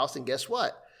frat house, and guess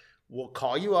what? We'll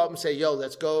call you up and say, yo,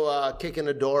 let's go kick in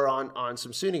the door on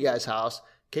some Sunni guy's house.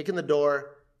 Kick in the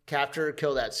door, capture,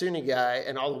 kill that Sunni guy,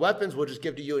 and all the weapons we'll just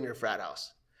give to you in your frat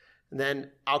house. And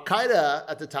then Al-Qaeda,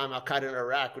 at the time, Al-Qaeda in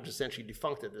Iraq, which is essentially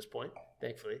defunct at this point,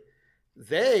 thankfully,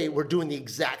 they were doing the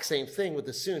exact same thing with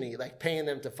the Sunni, like paying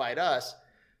them to fight us.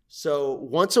 So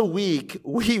once a week,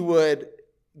 we would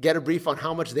get a brief on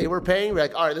how much they were paying. We're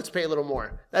like, all right, let's pay a little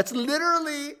more. That's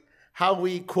literally how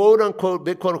we quote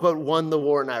unquote won the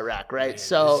war in Iraq, right? Man,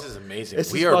 so this is amazing.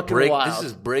 This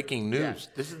is breaking news.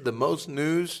 Yeah. This is the most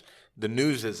news the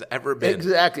news has ever been.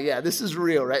 Exactly. Yeah, this is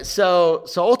real, right? So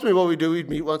ultimately, what we do, we'd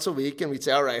meet once a week, and we'd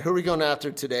say, all right, who are we going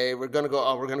after today? We're gonna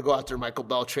go after Michael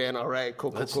Beltran. All right,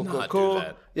 cool. Let's cool. Do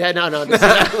that. Yeah, no, no,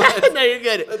 you're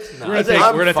good. We're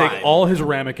gonna take all his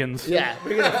ramekins. Yeah,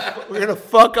 we're gonna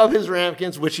fuck up his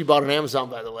ramekins, which he bought on Amazon,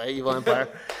 by the way. Evil Empire.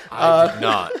 I did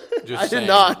not. I did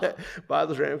not buy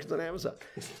those ramekins on Amazon.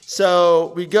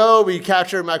 So we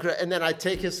capture Michael, and then I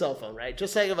take his cell phone, right?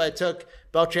 Just like if I took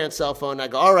Beltran's cell phone, I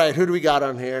go, all right, who do we got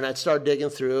on here? And I'd start digging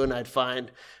through, and I'd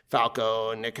find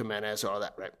Falco and Nick Jimenez, all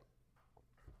that, right?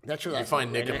 That's your. You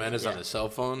find Nick Jimenez on a cell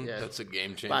phone? Yeah. That's a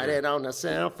game changer. Find it on a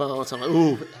cell phone. So I'm like,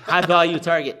 ooh, high value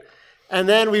target. And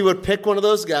then we would pick one of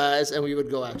those guys, and we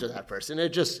would go after that person. It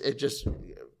just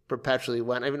perpetually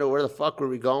went. I don't even know where the fuck were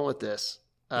we going with this.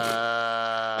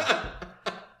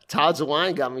 Todd's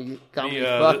wine got me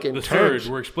fucking the surge.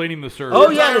 We're explaining the surge. Oh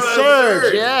yeah, the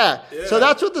surge. Yeah. So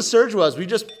that's what the surge was. We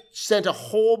just sent a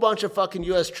whole bunch of fucking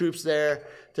U.S. troops there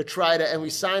to try to, and we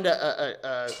signed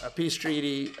a peace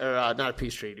treaty, or not a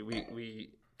peace treaty. We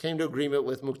came to agreement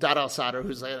with Muqtada al-Sadr,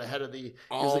 who's like the head of the. He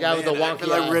was the guy with the wonky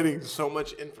eye. I'm reading so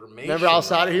much information. Remember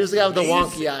al-Sadr? He was the guy with the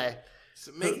wonky eye. It's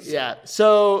amazing. Yeah.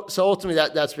 So ultimately,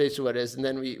 that's basically what it is. And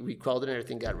then we quelled it, and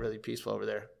everything got really peaceful over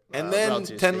there. And then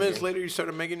 10 minutes later, you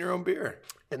started making your own beer.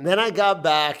 And then I got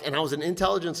back, and I was an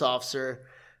intelligence officer.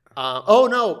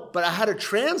 But I had a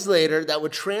translator that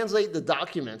would translate the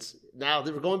documents. Now,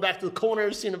 they were going back to the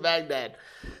culinary scene of Baghdad.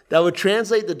 That would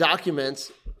translate the documents,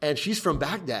 and she's from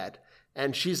Baghdad.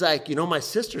 And she's like, my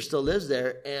sister still lives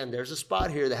there, and there's a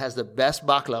spot here that has the best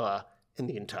baklava in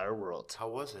the entire world. How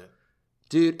was it?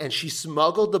 Dude, and she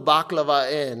smuggled the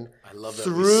baklava in. I love that.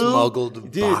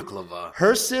 Smuggled baklava.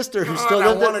 Her sister, who still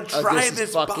lived there. I want to try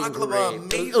this baklava.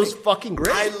 Amazing. It was fucking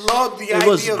great. I love the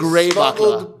idea of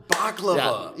smuggled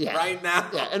baklava yeah. right now.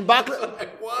 Yeah, and baklava.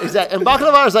 Exactly. And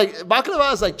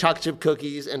baklava is like chocolate chip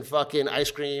cookies and fucking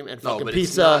ice cream and fucking pizza.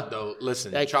 It's not, though.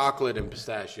 Listen, chocolate and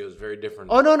pistachios very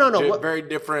different. Oh no. Very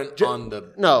different on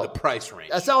the price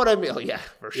range. That's not what I mean. Oh yeah,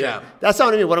 for sure. Yeah. That's not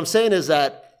what I mean. What I'm saying is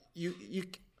that you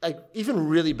like even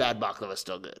really bad baklava is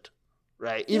still good,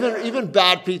 right? Even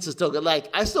bad pizza is still good. Like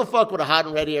I still fuck with a hot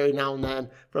and ready every now and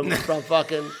then from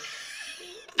fucking,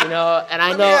 And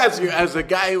I know. Let me ask you, as a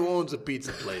guy who owns a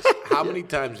pizza place, how many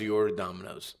times do you order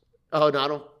Domino's? Oh no, I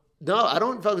don't. No, I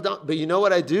don't fuck with Domino's. But you know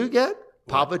what I do get?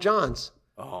 Papa John's.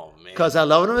 Oh man, because I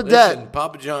love him to death.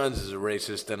 Papa John's is a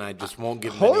racist, and I just won't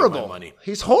give him any of my money.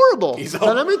 He's horrible.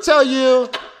 So let me tell you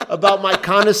about my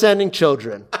condescending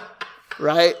children,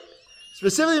 right?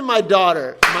 Specifically, my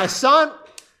daughter, my son.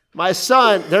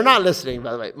 They're not listening,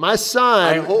 by the way. My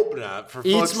son. I hope not.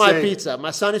 Eats my pizza.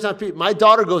 My son eats my pizza. My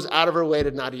daughter goes out of her way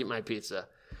to not eat my pizza.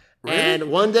 Really?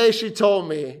 And one day she told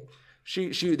me,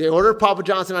 They ordered Papa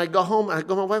John's, and I go home, and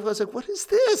my wife goes like, what is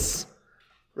this?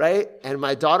 Right? And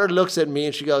my daughter looks at me,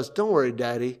 and she goes, don't worry,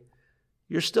 Daddy.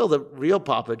 You're still the real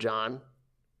Papa John.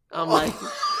 I'm like,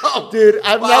 dude,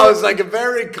 it's like a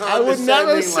very condescending. I would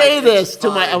never say this to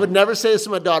I would never say this to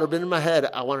my daughter, but in my head,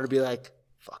 I wanted to be like,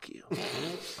 fuck you.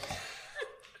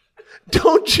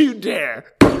 Don't you dare.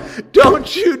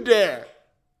 Don't you dare.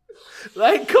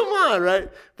 Like, come on, right?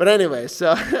 But anyway,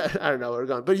 so I don't know where we're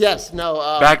going. But yes, no.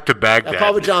 Back to Baghdad.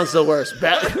 Papa John's the worst.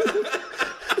 Back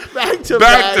to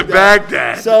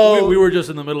Baghdad. So we were just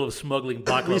in the middle of smuggling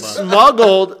baklava. We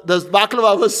smuggled, the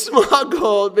baklava was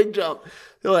smuggled, big jump.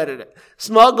 He'll edit it.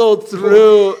 Smuggled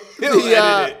through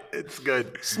It's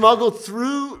good. Smuggled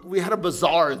through, we had a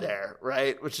bazaar there,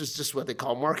 right? Which is just what they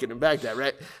call market in Baghdad,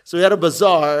 right? So we had a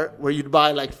bazaar where you'd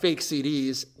buy like fake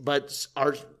CDs, but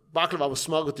our baklava was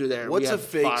smuggled through there. What's a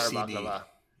fake CD? Baklava.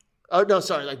 Oh, no,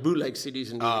 sorry, like bootleg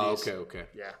CDs and DVDs. Oh, okay.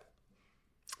 Yeah.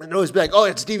 And it was like, oh,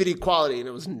 it's DVD quality, and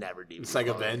it was never DVD. It's like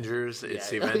quality. Avengers. It's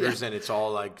the Avengers, and it's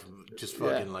all like just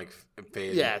fucking like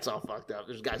faded. Yeah, it's all fucked up.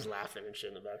 There's guys laughing and shit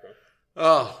in the background.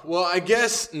 Oh, well, I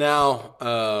guess now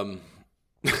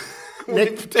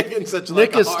we've taken such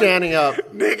Nick is standing up.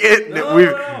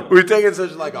 We've taken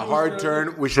such like a hard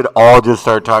turn. We should all just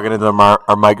start talking into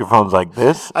our microphones like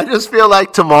this. I just feel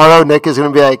like tomorrow Nick is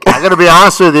going to be like, I got to be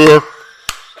honest with you.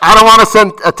 I don't want to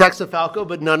send a text to Falco,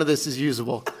 but none of this is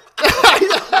usable.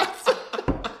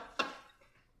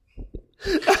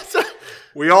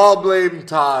 We all blame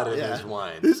Todd and his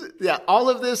wine. All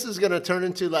of this is going to turn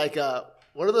into like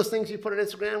what are those things you put on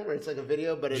Instagram where it's like a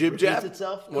video, but it repeats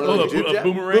itself? What are those?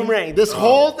 Boomerang. This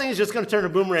whole thing is just going to turn a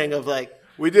boomerang of like.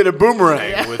 We did a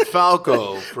boomerang with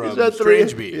Falco from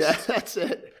Strange Beast. Yeah, that's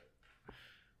it.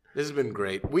 This has been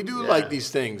great. We do like these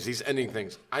things, these ending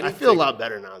things. I feel a lot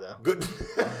better now, though. Good.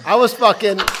 I was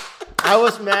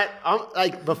mad.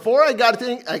 Like, before I got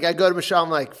to I go to Michelle, I'm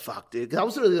like, fuck, dude. 'Cause I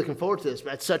was really looking forward to this,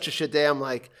 but it's such a shit day. I'm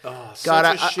like, God,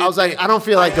 I was like, I don't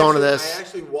feel like going to this. I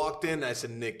actually walked in and I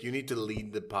said, Nick, you need to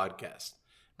lead the podcast.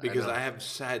 Because I have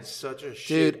had such a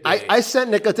shit day. I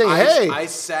sent Nick a thing,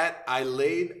 I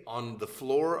laid on the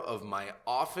floor of my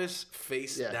office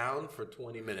face down for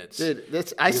 20 minutes. Dude,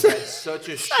 I had such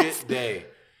a shit day.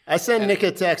 I sent Nick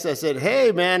a text. I said,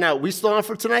 hey, man, we still on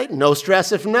for tonight? No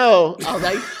stress if no. I was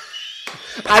like,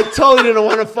 I totally didn't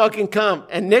want to fucking come.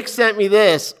 And Nick sent me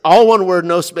this, all one word,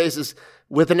 no spaces,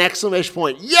 with an exclamation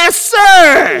point. Yes, sir!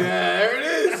 Yeah, there it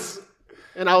is.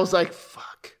 And I was like,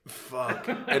 fuck.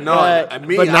 And no, I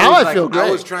feel great.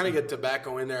 I was trying to get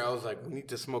tobacco in there. I was like, we need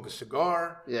to smoke a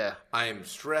cigar. Yeah. I am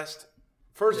stressed.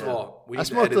 First of all, I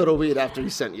smoked a little weed after he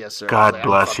sent yes, sir. God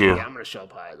bless you. I'm going to show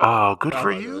up high. Oh, good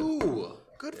for you.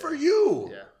 Good for you.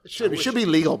 Yeah. It should be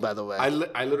legal, by the way.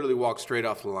 I literally walked straight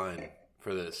off the line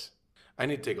for this. I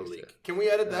need to take a leak. Can we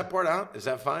edit that part out? Is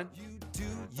that fine? You do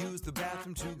use the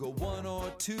bathroom to go 1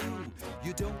 or 2.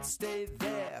 You don't stay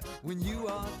there when you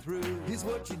are through. Here's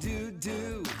what you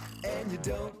do, and you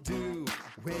don't do.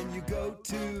 When you go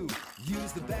to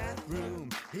use the bathroom,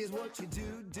 here's what you do.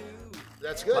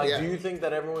 That's good, Do you think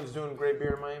that everyone's doing great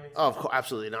beer in Miami? Oh, of course,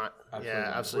 absolutely not.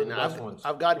 Absolutely not.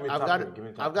 I've got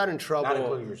in trouble. Not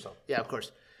including yourself. Yeah, of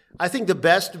course. I think the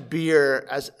best beer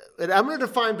and I'm going to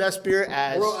define best beer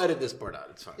as. We'll edit this part out.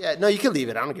 It's fine. Yeah, no, you can leave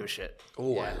it. I don't give a shit.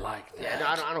 Oh, I like that. Yeah, no,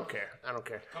 I don't care.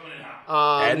 Coming in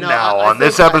hot. On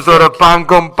this episode of Pan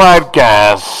Con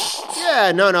Podcast.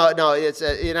 Yeah, no. It's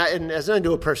and it has nothing to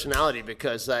do with personality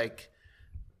because like.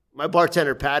 My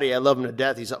bartender, Patty, I love him to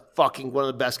death. He's fucking one of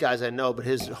the best guys I know, but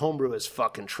his homebrew is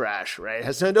fucking trash, right? It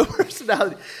has no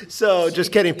personality. So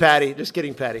just kidding, Patty.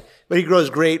 But he grows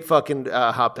great fucking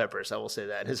hot peppers, I will say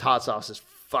that. His hot sauce is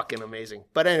fucking amazing.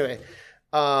 But anyway,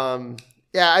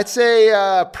 I'd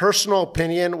say personal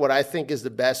opinion, what I think is the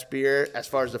best beer as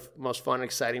far as the most fun,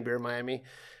 exciting beer in Miami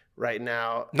right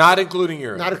now. Not including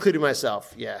yours. Not including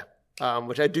myself, yeah.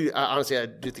 Which I do, honestly, I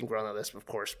do think we're on that list, of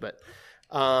course. But...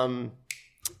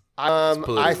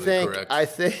 I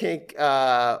think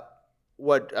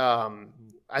what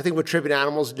Tripping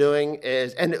Animals doing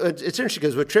is, and it's interesting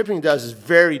because what Tripping does is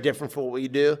very different from what we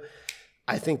do.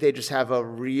 I think they just have a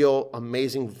real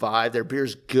amazing vibe. Their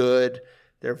beer's good.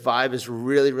 Their vibe is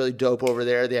really, really dope over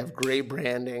there. They have great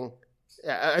branding.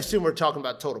 I assume we're talking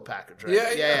about total package,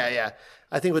 right? Yeah.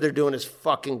 I think what they're doing is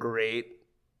fucking great.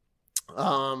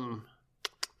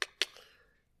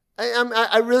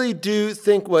 I really do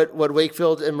think what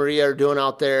Wakefield and Maria are doing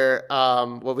out there,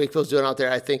 what Wakefield's doing out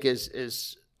there, I think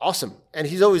is awesome. And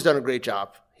he's always done a great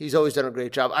job.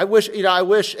 I wish,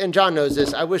 and John knows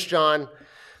this, I wish John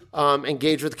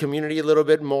engaged with the community a little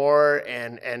bit more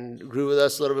and grew with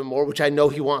us a little bit more, which I know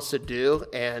he wants to do.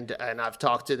 And I've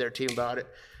talked to their team about it.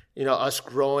 us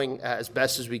growing as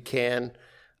best as we can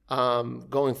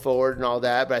going forward and all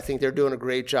that. But I think they're doing a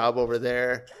great job over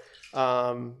there.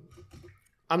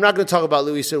 I'm not going to talk about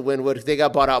Luis or Winwood. They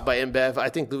got bought out by InBev. I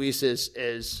think Luis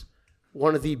is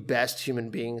one of the best human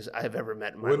beings I have ever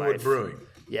met in my life. Winwood Brewing.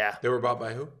 Yeah. They were bought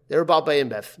by who? They were bought by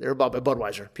InBev. They were bought by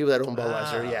Budweiser. People that own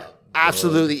Budweiser, yeah.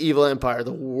 Absolutely evil empire.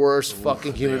 The worst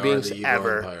fucking human beings the evil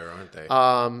ever. Empire, aren't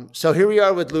they? So here we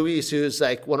are with Luis, who's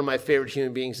like one of my favorite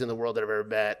human beings in the world that I've ever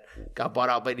met. Got bought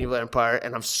out by an evil empire,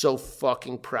 and I'm so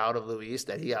fucking proud of Luis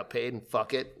that he got paid, and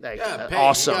fuck it. Like, Paid.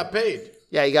 awesome. He got paid.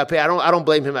 Yeah, he got paid. I don't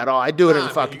blame him at all. I do it in a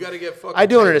Man, fucking. you got to get fucking I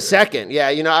do it in paid. a second. Yeah,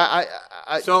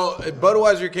 I So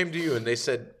Budweiser came to you and they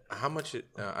said, how much it,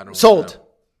 I don't sold.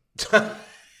 know.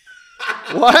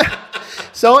 What?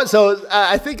 So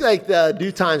I think like the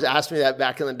New Times asked me that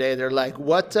back in the day. They're like,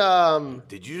 "What?"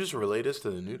 Did you just relate us to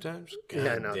the New Times? God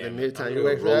Yeah, no, the damn New it. Times. I'm You gonna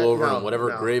wait for roll that? over No, on whatever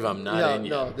no. grave I'm not in yet.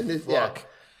 No, the New, Fuck. yeah.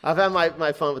 I've had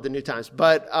my fun with the New Times,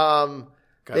 but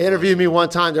they interviewed me one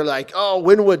time. They're like, "Oh,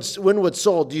 Winwood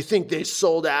sold. Do you think they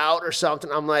sold out or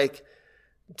something?" I'm like,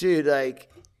 dude, like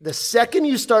the second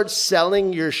you start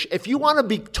selling your, if you want to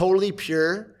be totally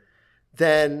pure,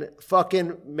 then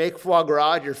fucking make foie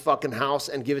gras at your fucking house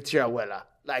and give it to your abuela.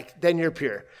 Like, then you're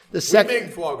pure. The We second,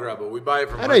 make foie gras, but we buy it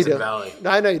from I know you Hudson do. Valley. No,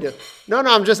 I know you do. No,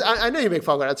 I know you make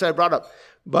foie gras. That's what I brought up.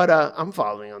 But I'm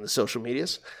following on the social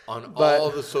medias. On But-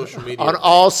 all the social media. On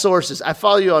all sources. I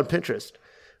follow you on Pinterest.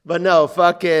 But no,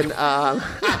 fucking,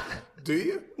 Do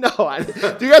you? no.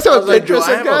 Do you guys have a Like, do Pinterest? I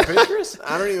have a account? Pinterest?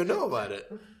 I don't even know about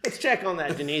it. Let's check on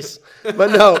that, Denise.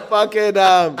 But no, fucking,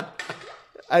 I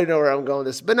don't know where I'm going with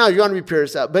this. But no, you want to be pure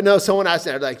stuff. But no, someone asked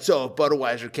me, like, so if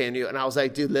Budweiser came to you, and I was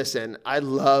like, dude, listen, I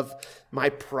love my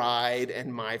pride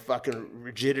and my fucking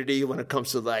rigidity when it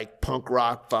comes to like punk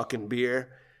rock fucking beer,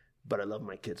 but I love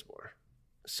my kids more.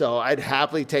 So I'd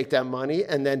happily take that money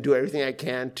and then do everything I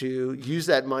can to use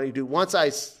that money to, once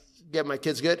I get my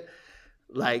kids good,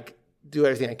 like, do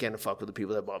everything I can to fuck with the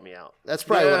people that bought me out. That's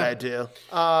probably Yeah. what I do.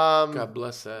 God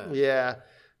bless that. Yeah.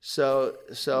 So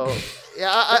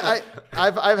yeah,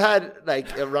 I've had like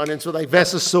run-ins with like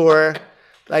Vesasaur,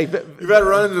 like You've had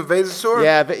run-ins with Vesasaur?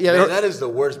 Yeah, but- yeah, Man, they're- that is the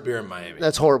worst beer in Miami.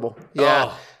 that's horrible. Yeah.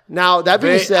 Oh. Now that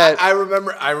being said, I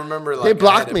remember like they I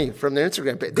blocked had me from their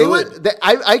Instagram page. Good.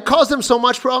 I caused them so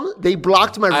much problem. They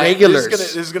blocked my This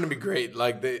regulars. is gonna be great.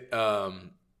 Like they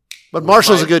but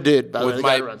Marshall's my- a good dude. By the way, with the guy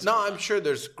my who runs it. no, I'm sure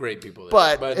there's great people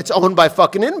there. but it's owned by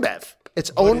fucking InBev.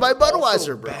 It's owned by it's also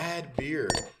Budweiser, bro. Bad beer.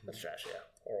 That's trash, yeah.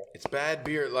 It's bad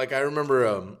beer. Like I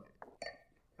remember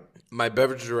my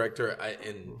beverage director.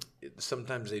 And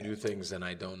sometimes they do things and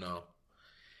I don't know.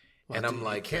 And I'm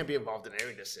like, Can't be involved in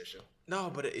every decision.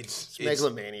 no, but it's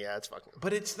Megalomania. It's fucking.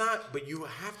 but it's not. But you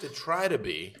have to try to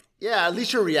be. Yeah, at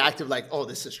least you're reactive. Like, oh,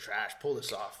 this is trash. Pull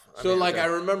this off. So, I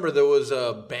remember there was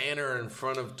a banner in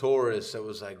front of Taurus that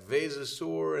was like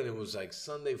Vesasaur, and it was like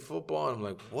Sunday football. And I'm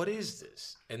like, what is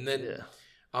this? And then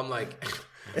I'm like,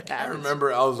 I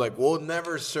remember I was like, we'll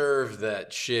never serve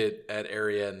that shit at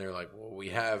Area. And they're like, well, we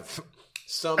have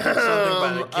something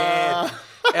by the can.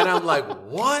 And I'm like,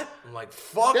 what? I'm like,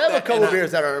 fuck They have that. a couple And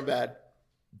beers that aren't bad.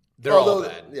 they're all although-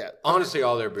 bad. yeah. Honestly,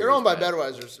 all their beers. They're owned by bad.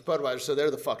 Budweiser, so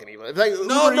they're the fucking evil. It's like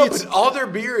No, Uber no, Eats- but all their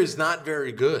beer is not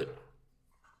very good.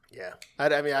 yeah.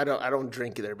 I mean, I don't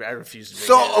drink their beer. I refuse to drink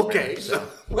So their okay, beer, so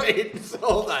wait, so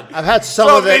hold on. I've had some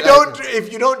so of if it. They don't,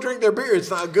 if you don't drink their beer, it's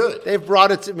not good. They've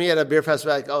brought it to me at a beer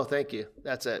festival. Like, oh, thank you.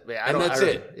 That's it. But yeah, And that's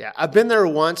it. Yeah, I've been there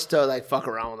once to like fuck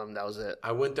around with them. That was it.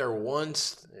 I went there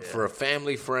once for a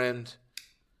family friend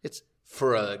It's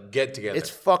for a get together. it's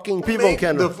fucking people in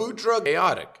Kendall. The food truck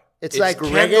chaotic. It's like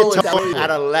Kendall and reggaeton Winwood. at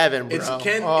 11, bro.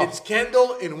 It's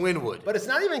Kendall and Winwood. But it's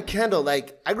not even Kendall.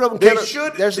 Like I grew up in They Kendall.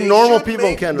 should. There's they normal should people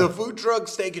in make Kendall. The food truck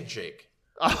Steak and Shake.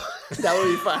 Oh, that would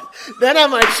be fine. Then I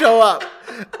might show up.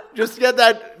 Just get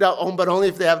that. No, but only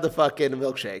if they have the fucking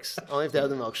milkshakes. Only if they have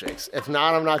the milkshakes. If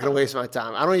not, I'm not going to waste my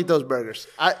time. I don't eat those burgers.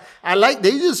 I like. They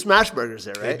do smash burgers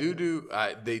there, right?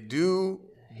 They do.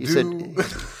 He do. said-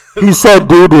 He said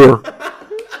doo-doo.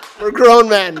 We're grown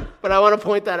men, but I want to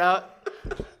point that out.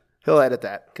 He'll edit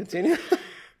that. Continue.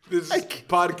 This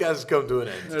podcast has come to an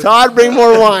end. Todd, bring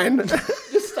more wine.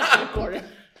 Just stop recording.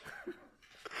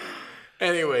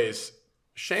 Anyways,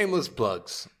 shameless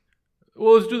plugs.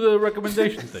 Well, let's do the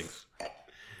recommendation things.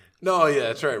 No, yeah,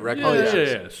 that's right. Yeah,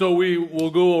 Recommendations. yeah. So we will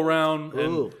go around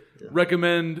and Ooh.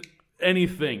 recommend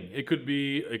anything. It could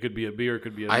be a beer. It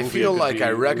could be a movie. I feel it could like be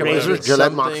I recommend Razor,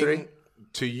 Gillette, something Moxie.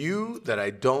 to you that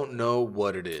I don't know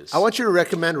what it is. I want you to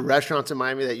recommend restaurants in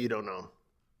Miami that you don't know.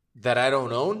 that I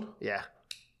don't own. Yeah.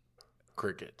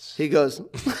 Crickets. He goes,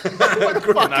 Not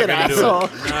fucking gonna do asshole.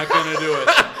 it. Not gonna do it.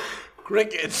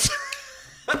 Crickets.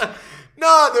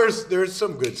 No, there's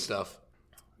some good stuff.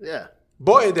 Yeah.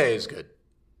 Boyade is good.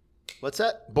 What's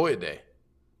that? Boyade.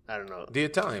 I don't know. The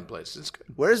Italian place. It's good.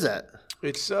 Where is that?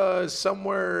 It's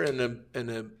somewhere in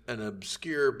an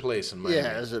obscure place in Miami.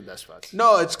 Yeah, those are the best spots.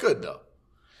 No, it's good though.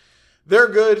 They're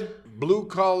good. Blue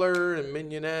Collar and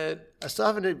Mignonette. I still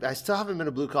haven't been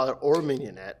to Blue Collar or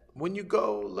Mignonette. When you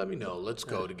go, let me know. Let's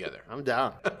go together. I'm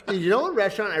down. Dude, you know what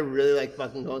restaurant I really like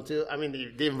fucking going to? I mean,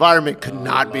 the environment could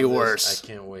not be worse. I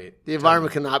can't wait. The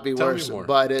environment could not be worse.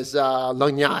 But it's Long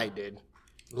Nhai, dude.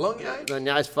 Long Nhai? Long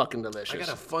Nhai is fucking delicious. I got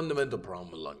a fundamental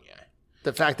problem with Long Nhai.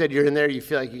 The fact that you're in there, you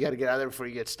feel like you got to get out of there before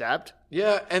you get stabbed.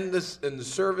 Yeah, and the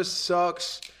service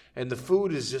sucks, and the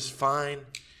food is just fine.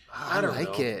 I don't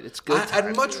like know. it. It's good.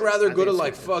 I'd much rather go to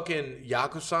like fucking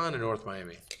Yakusan in North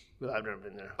Miami. Well, I've never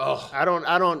been there. Oh, I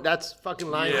don't. That's fucking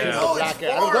lying. Yeah. no, it's far.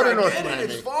 I don't go to North I get Miami.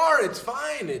 it. It's far. It's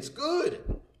fine. It's good.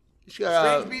 Strange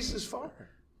Strange Beast is far.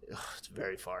 It's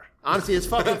very far. Honestly, it's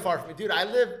fucking far from me. Dude, I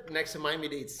live next to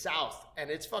Miami-Dade South, and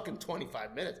it's fucking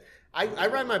 25 minutes. I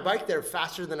ride my bike there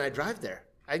faster than I drive there.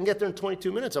 I can get there in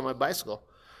 22 minutes on my bicycle.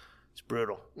 It's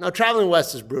brutal. No, traveling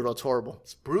west is brutal. It's horrible.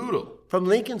 It's brutal. From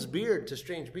Lincoln's Beard to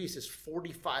Strange Beast is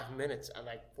 45 minutes at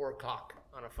like 4 o'clock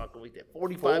on a fucking weekday.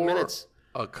 45 minutes.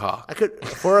 A cock. I could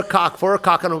 4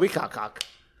 o'clock on a week cock.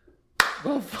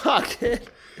 Oh, fuck it.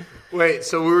 Wait,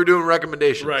 so we were doing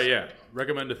recommendations. Right, yeah.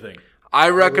 Recommend a thing. I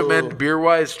recommend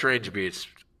beer-wise Strange Beast.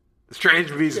 Strange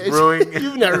Beast Brewing.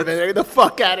 You've never been there. Get the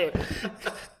fuck out of here.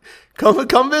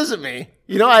 Come visit me.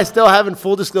 You know, I still haven't,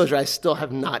 full disclosure, I still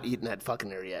have not eaten that fucking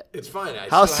there yet. It's fine.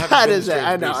 How sad is that?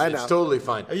 I know. It's totally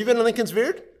fine. Have you been to Lincoln's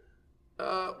Beard?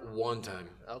 One time.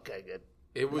 Okay, good.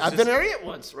 It was. I've been there yet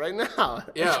once right now.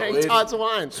 Yeah, Drank tons of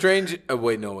wine. Strange.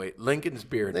 Wait. Lincoln's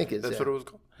Beard. Lincoln's, That's yeah. what it was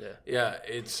called. Yeah. Yeah.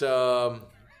 It's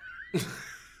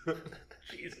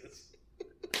Jesus.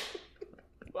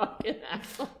 Fucking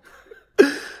asshole.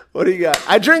 What do you got?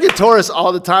 I drink at Taurus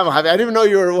all the time. I didn't even know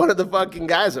you were one of the fucking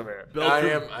guys over here.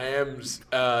 I am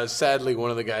sadly one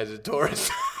of the guys at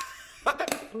Taurus.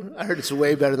 I heard it's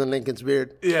way better than Lincoln's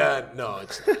Beard. Yeah, no,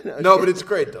 it's no, but it's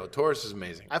great though. Taurus is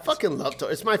amazing. I fucking love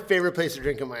Taurus. It's my favorite place to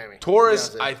drink in Miami.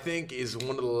 Taurus, I think, is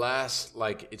one of the last.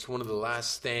 Like, it's one of the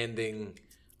last standing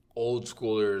old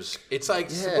schoolers. It's like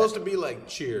supposed to be like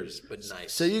Cheers, but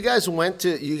nice. So you guys went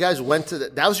to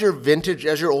that was your vintage,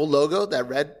 as your old logo, that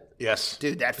red. Yes,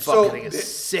 Dude, that fucking thing is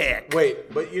sick.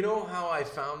 Wait, but you know how I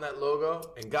found that logo?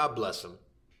 And God bless him,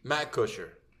 Matt Kusher.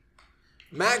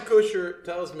 Matt Kusher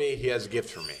tells me he has a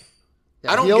gift for me.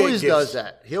 Yeah, I don't. He always get gifts. does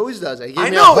that. He always does that. I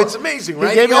know, it's amazing,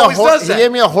 right? He always does that. He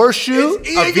gave me a horseshoe.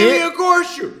 He gave me a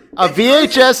horseshoe. A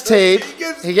VHS tape.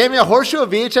 He He gave me a horseshoe, a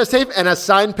VHS tape, and a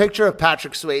signed picture of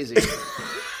Patrick Swayze.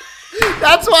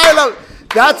 That's why I love.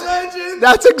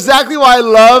 That's exactly why I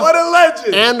love. What a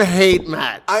legend! And hate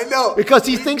Matt. I know, because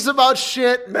he thinks about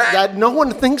shit that no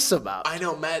one thinks about. I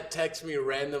know. Matt texts me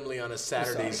randomly on a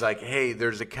Saturday. He's like, "Hey,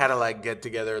 there's a Cadillac get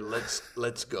together.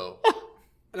 Let's go."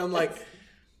 And I'm like,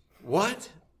 "What?"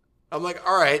 I'm like,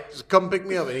 "All right, just come pick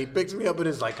me up." And he picks me up in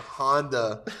his like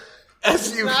Honda SUV.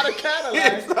 It's not a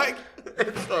Cadillac.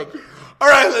 It's like, all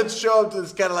right, let's show up to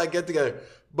this Cadillac get together.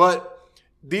 But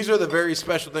these are the very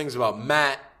special things about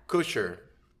Matt Kusher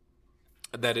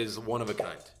that is one of a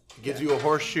kind. He gives you a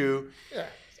horseshoe. Yeah,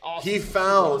 it's awesome. He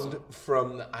found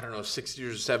from the, 60s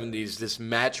or 70s this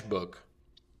matchbook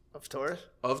Of Taurus?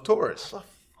 of Taurus. What the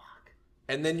fuck?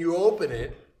 And then you open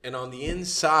it, and on the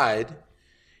inside,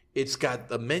 it's got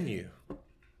the menu.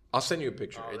 I'll send you a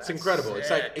picture. It's incredible. It's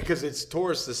like, because it's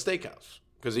Taurus the steakhouse.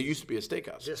 Because it used to be a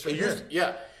steakhouse.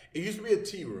 It used to be a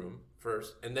tea room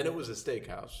first, and then it was a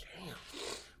steakhouse. Damn.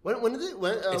 When did it?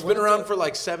 It's been around for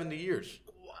like 70 years.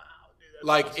 Wow, dude,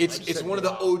 Like, awesome. it's one of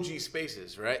the OG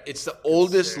spaces, right? It's the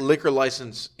oldest liquor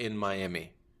license in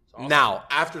Miami. Now,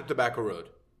 after Tobacco Road.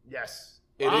 Yes.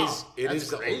 It is. It That's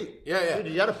is great. Yeah. Dude,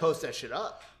 you got to post that shit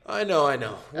up. I know. That's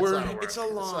a lot of work. It's a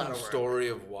It's a lot long of work. story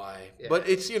of why, but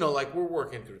it's like we're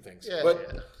working through things. Yeah,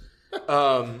 but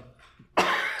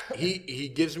he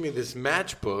gives me this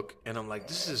matchbook, and I'm like,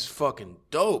 this is fucking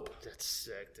dope. That's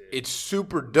sick, dude. It's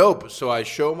super dope. So I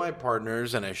show my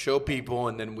partners and I show people,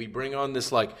 and then we bring on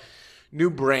this like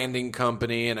new branding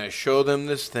company, and I show them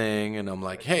this thing, and I'm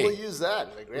like, hey, We'll use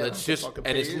that. Like, yeah, let's just, fucking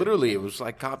and pay it's you. literally, it was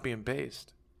like copy and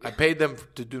paste. I paid them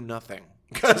to do nothing.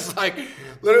 Because, like,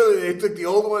 literally, they took the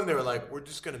old one. They were like, "We're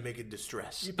just gonna make it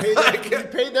distress." You paid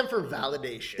them for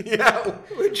validation. Yeah,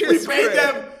 we is paid great.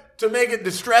 them to make it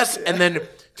distress, and then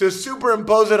to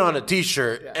superimpose it on a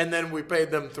T-shirt, and then we paid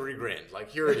them $3,000.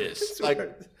 Like, here it is.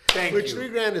 Like, thank Which you.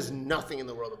 $3,000 is nothing in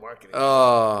the world of marketing.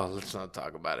 Oh, let's not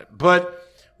talk about it. But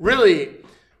really,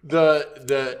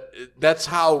 that's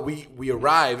how we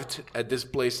arrived at this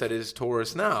place that is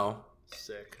Taurus now.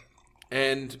 Sick.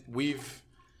 And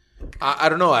I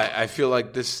don't know. I feel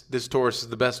like this Taurus is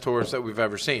the best Taurus that we've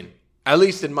ever seen. At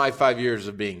least in my 5 years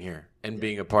of being here and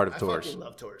being a part of Taurus. I fucking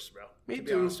love Taurus, bro. Me to too.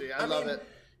 Be honest with you. I love it.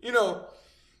 You know,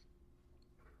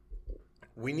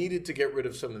 we needed to get rid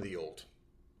of some of the old.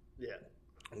 Yeah.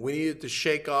 We needed to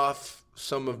shake off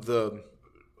some of the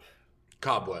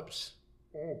cobwebs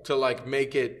to like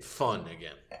make it fun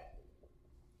again.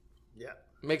 Yeah.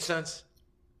 Make sense?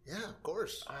 Yeah, of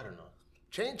course. I don't know.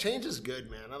 Change is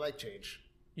good, man. I like change.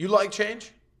 You like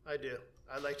change? I do.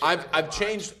 I like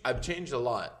change. I've changed a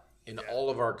lot in all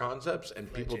of our concepts,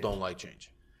 and people don't like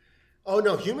change. Oh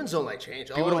no, humans don't like change.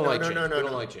 People don't like change. People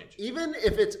don't like change. Even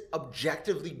if it's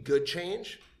objectively good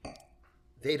change,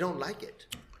 they don't like it.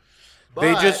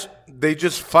 But They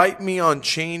just fight me on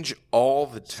change all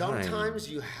the time. Sometimes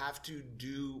you have to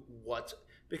do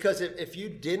because if you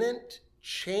didn't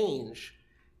change,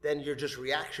 then you're just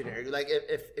reactionary. Like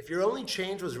if your only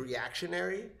change was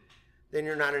reactionary, then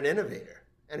you're not an innovator.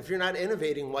 And if you're not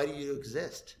innovating, why do you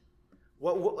exist?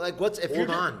 The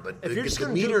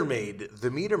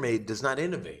meter maid does not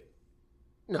innovate.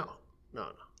 No.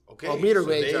 Okay, meter so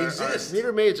maids they exist.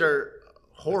 Meter maids are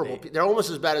horrible. They're almost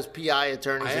as bad as PI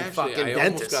attorneys and fucking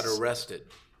dentists.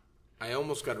 I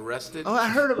almost got arrested. Oh, I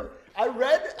heard of. I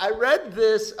read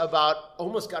this about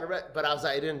almost got arrested, but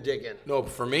I didn't dig in. No,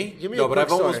 for me? Give me no, a but quick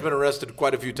I've almost story. been arrested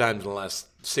quite a few times in the last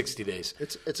 60 days.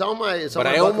 It's on my. But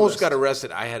I almost got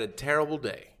arrested. I had a terrible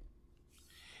day.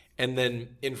 And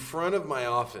then in front of my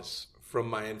office,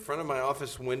 in front of my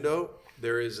office window,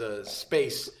 there is a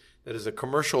space that is a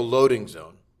commercial loading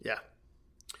zone. Yeah.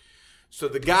 So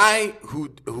the guy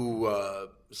who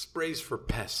sprays for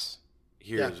pests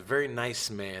here is a very nice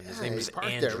man. His name is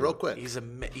Andrew. There real quick. He's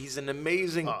an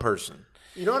amazing person.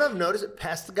 You know what I've noticed?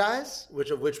 Pest guys,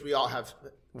 which we all have.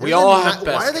 We all have pest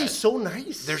Why are they guys. so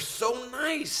nice? They're so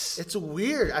nice. It's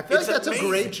weird. I feel It's like that's amazing. a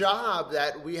great job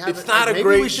that we have. It's not a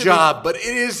great job, but it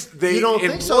is. You don't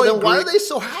think so? Then why are they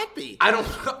so happy? I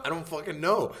don't fucking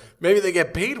know. Maybe they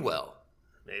get paid well.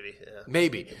 Maybe. Yeah.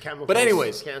 Maybe. Chemicals, But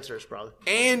anyways, cancers probably.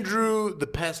 Andrew, the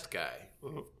pest guy,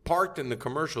 parked in the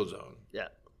commercial zone. Yeah.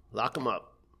 Lock them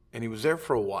up. And he was there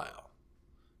for a while.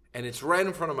 And it's right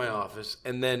in front of my office.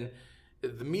 And then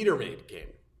the meter maid came.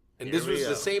 And this was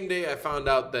the same day I found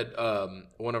out that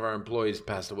one of our employees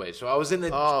passed away. So I was in a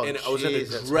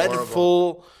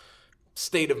dreadful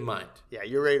state of mind. Yeah,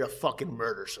 you're ready to fucking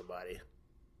murder somebody.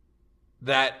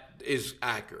 That is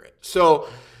accurate. So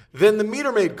then the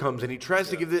meter maid comes and he tries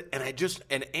to give it, and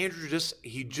Andrew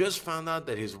just found out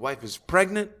that his wife is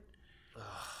pregnant.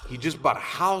 He just bought a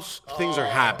house. Things are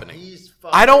happening.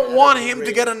 I don't want him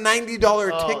to get a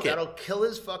 $90 ticket. That'll kill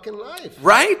his fucking life.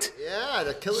 Right? Yeah,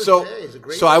 that'll kill his day. He's a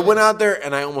great So I man. went out there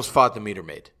and I almost fought the meter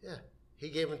maid. Yeah. He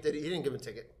didn't give him a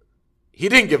ticket. He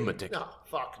didn't give him a ticket. No,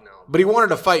 fuck no. But he wanted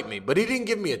to fight me, but he didn't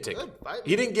give me a ticket. Good, fight.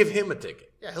 He didn't give him a ticket.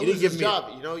 Yeah, he didn't give his me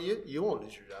job. You know, you won't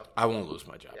lose your job. I won't lose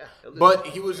my job. Yeah, he'll lose but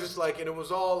he was just like, and it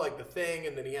was all like the thing,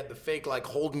 and then he had the fake like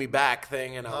hold me back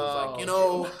thing, and I was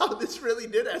like, Wow, this really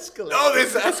did escalate. No,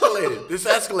 this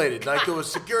escalated. Like there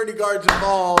was security guards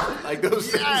involved. Like those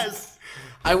things.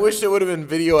 I wish there would have been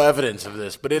video evidence of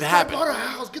this, but it happened. Bought a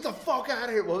house. Get the fuck out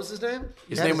of here. What was his name?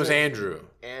 His name was Andrew.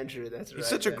 Andrew, that's right. He's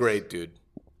such a great dude.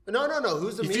 No.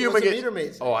 Who's the meter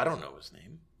maid? Oh, I don't know his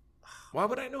name. Why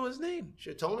would I know his name?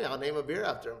 Should have told me. I'll name a beer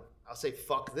after him. I'll say,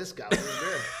 fuck this guy with his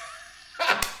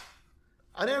beer.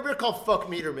 I named a beer called Fuck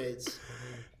Meter Maids.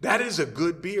 That is a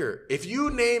good beer. If you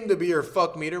named the beer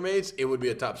Fuck Meter Maids, it would be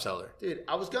a top seller. Dude,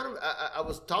 I was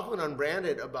talking with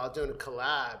Unbranded about doing a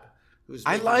collab.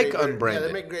 I like Unbranded. Yeah,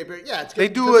 they make great beer. Yeah, it's they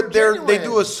good. They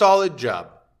do a solid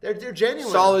job. They're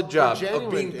genuine. Solid job They're genuine,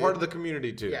 of being dude. part of the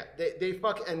community too. Yeah, they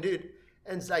fuck and dude,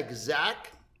 and it's like Zach's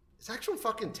from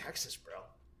fucking Texas, bro.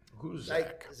 Who's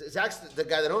Zach? Zach's the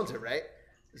guy that owns it, right?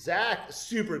 Zach,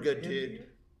 super good dude.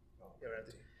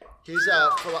 He's a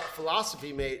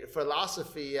philosophy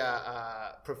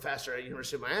professor at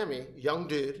University of Miami. Young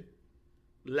dude,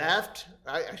 left.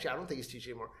 Actually, I don't think he's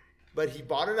teaching anymore. But he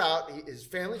bought it out. His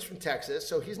family's from Texas,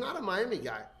 so he's not a Miami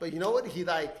guy. But you know what? He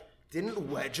didn't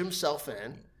wedge himself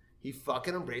in. He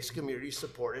fucking embraced the community,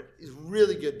 supported. He's a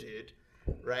really good dude,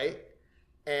 right?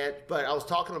 But I was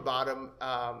talking about him,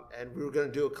 and we were going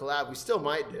to do a collab. We still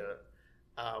might do it,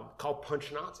 called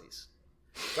Punch Nazis.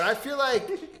 But I feel like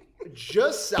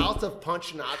just south of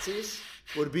Punch Nazis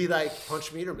would be like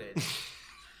Punch Meter Maids.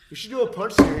 We should do a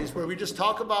Punch series where we just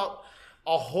talk about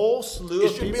a whole slew of people.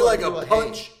 It should be like a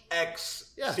Punch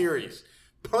X series.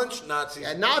 punch Nazis.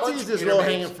 Yeah, Nazis is low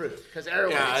hanging fruit because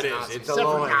everyone hates Nazis. It's a except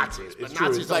low for hanging Nazis. fruit. It's But true.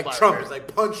 Nazis It's don't like buy Trump. beer. It's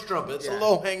like punch Trump. It's a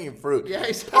low hanging fruit. Yeah,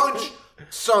 exactly. Punch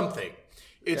something.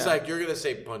 It's like you're gonna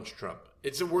say punch Trump.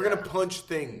 We're gonna punch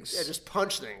things. Yeah, just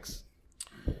punch things.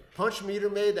 Punch Meter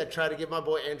Maid that tried to get my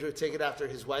boy Andrew a ticket after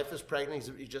his wife is pregnant.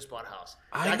 He just bought a house.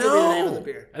 That could be the name of the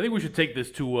beer. I think we should take this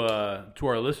to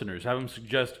our listeners. Have them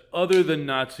suggest, other than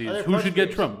Nazis, who should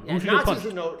get Trump? Yeah, who should get punched?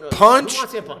 Punch? Who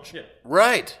wants to get punched? Yeah.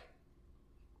 Right.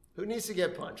 Who needs to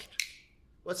get punched?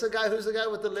 Who's the guy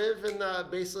with the live and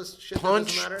baseless shit Punch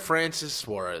that doesn't matter? Francis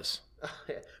Suarez.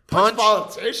 Punch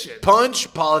politicians.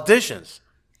 Punch politicians.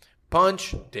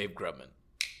 Punch Dave Grubman.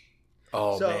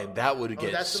 Oh, So- man, that would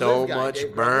get that's the so live guy, much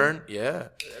Dave burn. Yeah.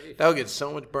 That would get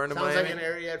so much burn in Sounds Miami. like an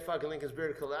area at fucking Lincoln's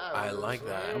Beer to collab. I like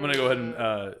that. I'm gonna go ahead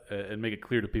and make it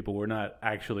clear to people we're not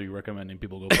actually recommending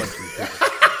people go punch these people.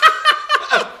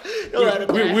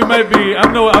 we might be.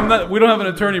 I'm not. We don't have an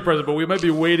attorney present, but we might be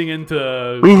wading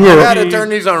into. We had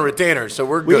attorneys on retainer, so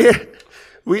we're good.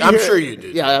 I'm sure you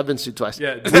did. Yeah, I've been sued twice.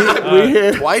 Yeah,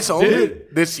 Twice only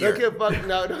this year.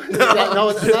 No,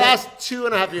 the last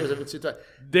 2.5 years I've been sued twice.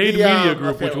 Dade Media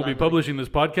Group, which will be publishing this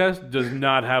podcast, does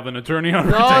not have an attorney on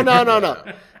retainer.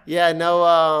 No. Yeah,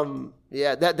 no.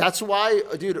 Yeah, that's why,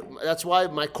 dude. That's why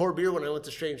my core beer when I went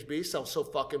to Strange Beasts, I was so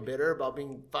fucking bitter about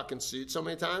being fucking sued so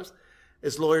many times.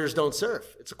 Is lawyers don't serve.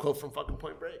 It's a quote from fucking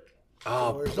Point Break.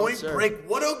 Oh, Point Break!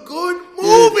 What a good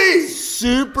movie!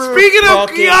 Super. Speaking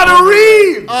of Keanu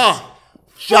Reeves,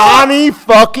 Johnny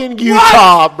fucking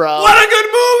Utah, bro. What a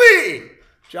good movie!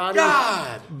 Johnny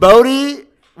God, Bodhi,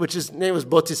 which his name was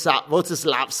Botislav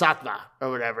Sattva or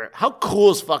whatever. How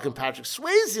cool is fucking Patrick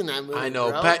Swayze in that movie? I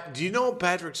know. Bro? Do you know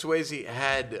Patrick Swayze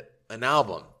had an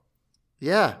album?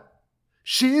 Yeah.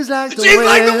 She's like the She's wind.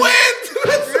 like the wind.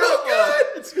 It's so good.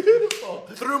 It's beautiful.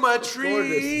 Through my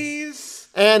trees.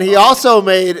 And he also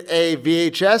made a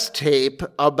VHS tape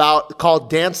called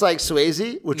Dance Like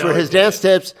Swayze, which were his dance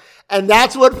tips. And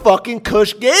that's what fucking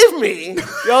Kush gave me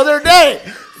the other day.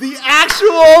 The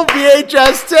actual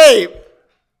VHS tape.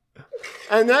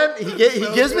 And then he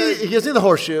gives me the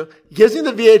horseshoe. He gives me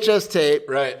the VHS tape.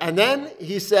 Right. And then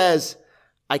he says,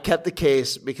 I kept the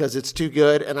case because it's too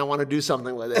good and I want to do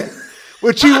something with it.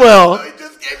 Which he will. He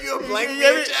just gave you a blank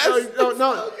VHS.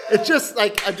 No. It's just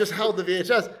like I just held the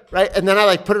VHS, right? And then I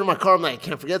like put it in my car. I'm like, I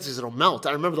can't forget this because it'll melt.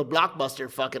 I remember the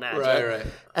Blockbuster fucking ads. Right.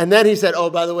 And then he said,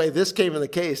 oh, by the way, this came in the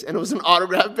case. And it was an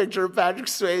autographed picture of Patrick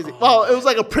Swayze. Well, it was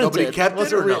like a printed. Nobody kept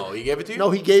it or real. no? He gave it to you?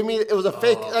 No, he gave me, it was a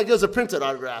fake, like it was a printed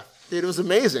autograph. Dude, it was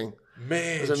amazing.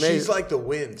 Man, amazing. she's like the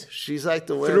wind. She's like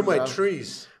the wind. Through my bro.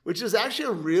 trees. Which is actually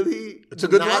a really It's a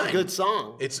good not line. good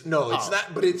song. It's not,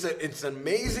 but it's an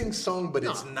amazing song, but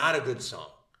it's not a good song.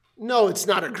 No, it's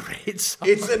not a great song.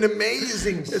 It's an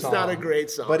amazing song. It's not a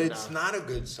great song, But it's not a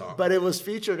good song. But it was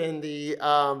featured in the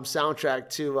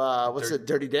soundtrack to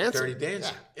Dirty Dancing. Dirty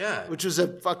Dancing. Yeah. Which was a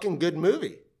fucking good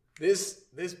movie. This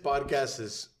podcast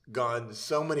has gone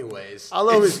so many ways.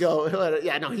 I'll always go.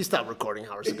 Yeah, no, he stopped recording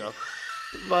hours ago.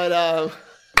 But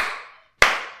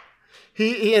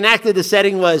he enacted the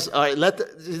setting was all right.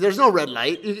 There's no red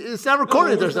light. It's not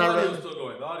recording. There's not red. Still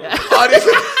going. The audio. Audio-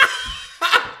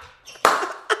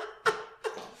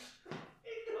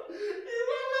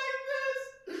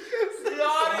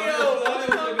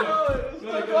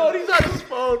 He's on his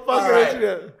phone.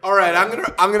 All right.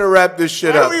 I'm gonna wrap this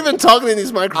shit Why up. are we even talking in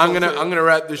these microphones? I'm gonna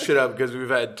wrap this shit up because we've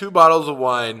had 2 bottles of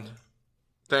wine,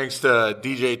 thanks to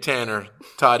DJ Tanner,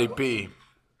 Toddy P.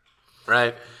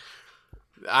 Right?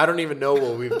 I don't even know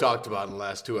what we've talked about in the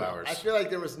last 2 hours. I feel like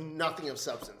there was nothing of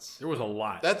substance. There was a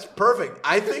lot. That's perfect.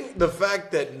 I think the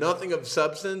fact that nothing of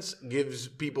substance gives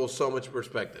people so much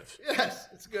perspective. Yes,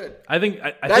 it's good. I think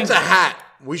That's a hat.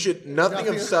 We should. Nothing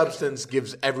of substance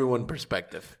gives everyone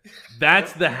perspective.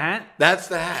 That's the hat. That's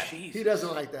the hat. He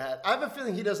doesn't like the hat. I have a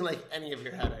feeling he doesn't like any of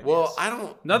your hat ideas. Well, I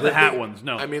don't. Not the hat ones.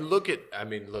 No. I mean, look at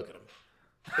him.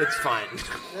 It's fine.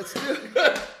 That's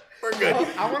good. We're good.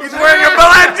 He's wearing a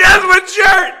Belen Jesuit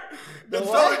shirt. That's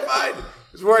totally fine.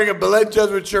 He's wearing a Belen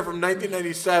Jesuit shirt from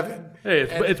 1997. Hey,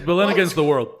 it's Belen against the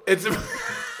world. It's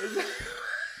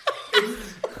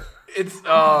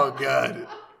oh god.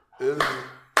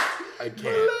 I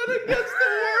can't. Against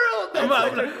the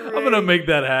world. I'm gonna make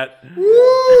that hat.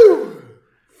 Woo!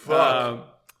 Fuck.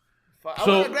 I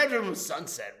want to graduate from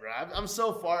Sunset, bro. I'm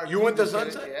so far. You went to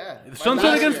Sunset? Yeah.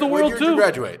 Sunset against the What world year did too. you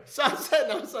graduate? Sunset,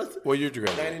 no, Sunset. What year did you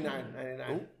graduate?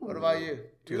 99. What about you?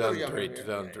 2003.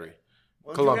 2003. When did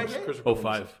you Columbus. graduate? Christopher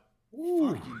Columbus. 05. Fuck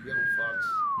you, young fucks.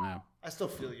 Yeah. I still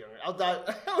feel younger. I'll die.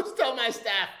 I always tell my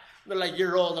staff, they're like,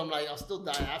 you're old. I'm like, I'll still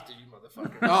die after you,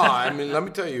 motherfucker. No, I mean, let me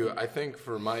tell you, I think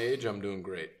for my age, I'm doing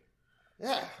great.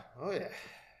 Yeah. Oh, yeah.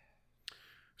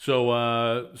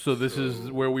 So this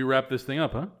is where we wrap this thing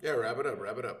up, huh? Yeah, wrap it up.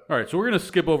 All right, so we're going to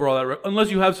skip over all that, unless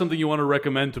you have something you want to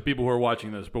recommend to people who are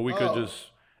watching this, but we could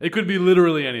just, it could be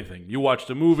literally anything. You watched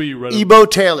a movie, you read Ebo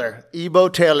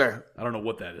Taylor. I don't know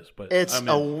what that is, but it's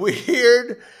a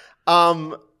weird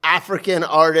African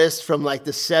artist from like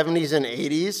the 70s and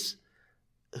 80s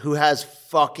who has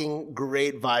fucking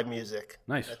great vibe music.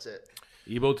 Nice. That's it.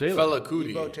 Ebo Taylor. Fela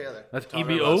Kuti. Ebo Taylor. That's Talking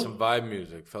about EBO? some vibe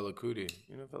music. Fela Kuti.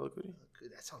 You know Fela Kuti?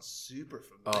 That sounds super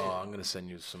familiar. Oh, I'm going to send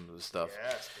you some of the stuff.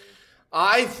 Yes, dude.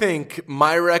 I think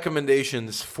my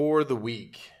recommendations for the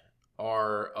week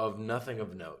are of nothing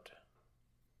of note.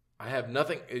 I have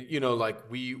nothing,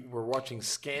 like we were watching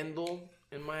Scandal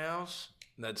in my house.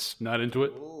 That's Not into it?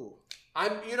 Ooh.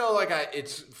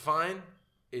 it's fine.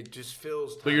 It just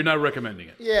feels. But you're not recommending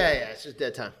it. Yeah, it's just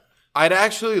dead time. I'd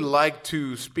actually like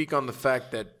to speak on the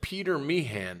fact that Peter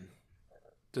Meehan.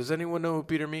 Does anyone know who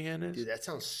Peter Meehan is? Dude, that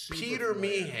sounds super Peter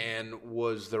familiar. Meehan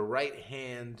was the right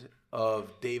hand of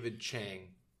David Chang.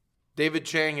 David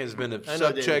Chang has been a I know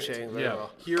David subject Chang very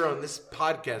well. here on this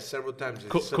podcast several times.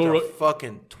 He's such a co-wrote-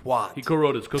 fucking twat. He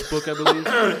co-wrote his cookbook, I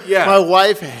believe. Yeah, My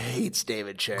wife hates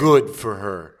David Chang. good for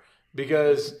her.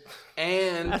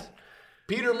 And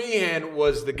Peter Meehan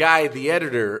was the guy, the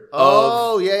editor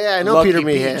Oh, of yeah, I know Lucky Peter Peach,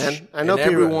 Meehan. I know and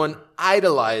Peter. everyone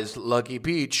idolized Lucky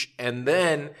Peach. And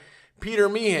then Peter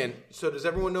Meehan. So does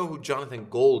everyone know who Jonathan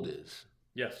Gold is?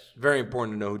 Yes. Very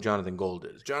important to know who Jonathan Gold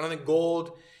is. Jonathan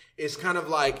Gold is kind of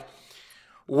like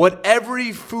what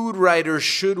every food writer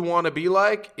should want to be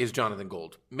like is Jonathan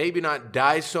Gold. Maybe not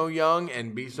die so young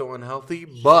and be so unhealthy,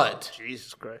 but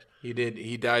Jesus Christ.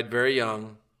 he died very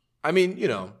young. I mean,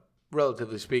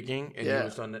 relatively speaking, and Yeah. he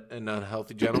was an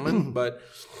unhealthy gentleman, but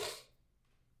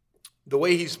the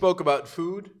way he spoke about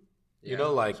food,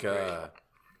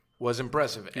 was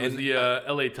impressive. He was And the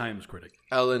LA Times critic.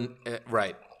 Ellen,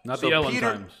 right. Not So the Ellen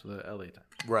Peter- Times, the LA Times.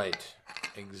 Right.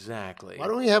 Exactly. Why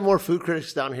don't we have more food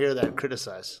critics down here that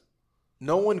criticize?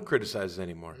 No one criticizes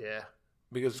anymore Yeah.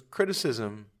 because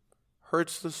criticism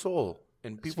hurts the soul,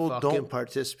 and people Fucking don't.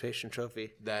 participation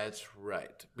trophy. That's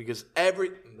right. Because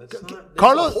that's not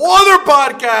Carlos- a whole other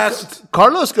podcast.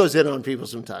 Carlos goes in on people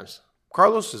sometimes.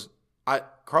 Carlos is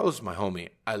my homie.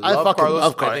 I love fucking Carlos.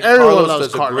 love I Carlos. think Everyone Carlos loves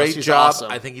does a Carlos. great He's job.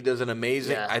 awesome. I think he does an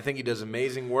amazing. Yeah. I think he does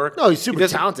amazing work. No, he's super He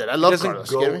doesn't- talented. I love he doesn't Carlos.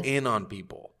 go Give me- in on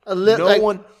people. No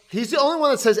one. He's the only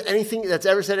one that says anything that's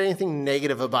ever said anything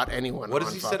negative about anyone. What has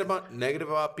on he fuck. said about negative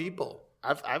about people?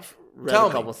 I've read Tell a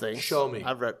me. couple things. Show me.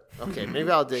 I've read. Okay, maybe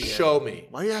I'll dig. Show in. me.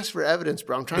 Why do you ask for evidence,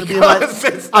 bro? I'm trying to be. Because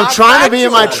it's I'm not trying to be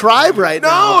in my factual. tribe right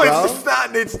now. No, bro. it's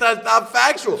not. It's not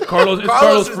factual. Carlos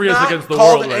has Frias not against the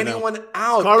called world right now. anyone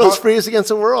out. Carlos Frias against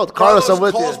the world. Carlos, I'm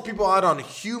with calls you. people out on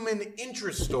human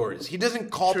interest stories. He doesn't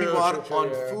call people out true,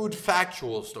 on yeah. food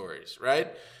factual stories, right?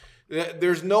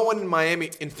 There's no one in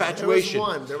Miami. Infatuation.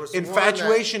 There was one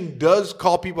Infatuation does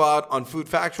call people out on food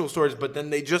factual stories, but then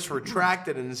they just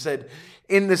retracted and said,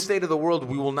 "In the state of the world,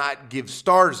 we will not give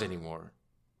stars anymore.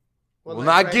 We'll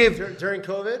not give during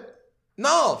COVID.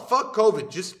 No, fuck COVID.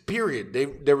 Just period. They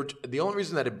were the only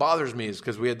reason that it bothers me is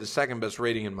because we had the second best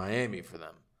rating in Miami for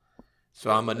them.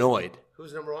 So I'm annoyed.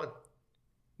 Who's number one?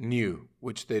 New,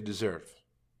 which they deserve.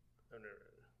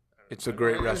 It's a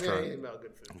great restaurant.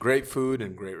 Great food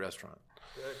and great restaurant.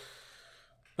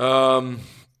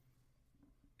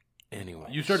 Anyway.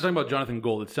 You started talking about Jonathan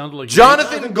Gold. It sounded like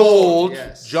Jonathan Gold.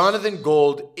 Yes. Jonathan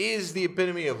Gold is the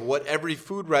epitome of what every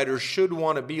food writer should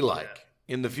want to be like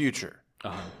in the future.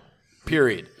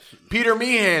 Period. Peter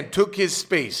Meehan took his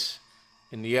space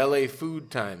in the LA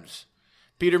Food Times.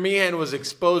 Peter Meehan was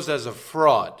exposed as a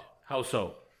fraud. How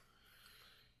so?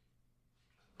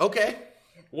 Okay.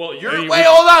 Well, Wait,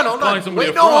 hold on.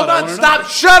 Wait, no, hold on. Stop.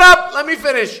 Shut up. Let me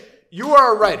finish. You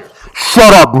are a writer.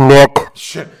 Shut up, Nick.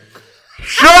 Shut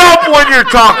up when you're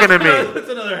talking to me. That's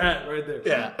another hat right there.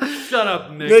 Yeah. Shut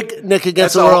up, Nick. Nick against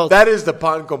That's the all. world. That is the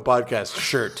Pancom Podcast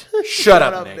shirt. Shut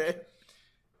up, Nick.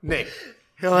 Nick.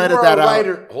 He'll You edit are that a out.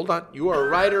 writer. Hold on. You are a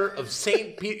writer of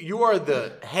St. Pete. You are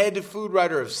the head food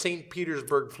writer of St.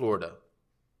 Petersburg, Florida.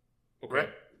 Okay.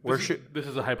 Where This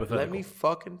is a hypothetical. Let me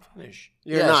fucking finish.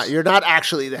 You're not. You're not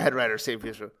actually the head writer of St.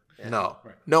 Petersburg. No.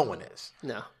 No one is.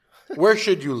 No. Where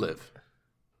should you live?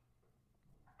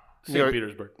 St.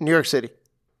 Petersburg. New York City.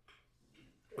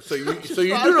 So you do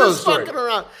I'm know the just story. fucking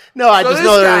around. No, I So just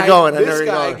this know they're guy- going. I This never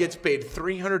guy go. gets paid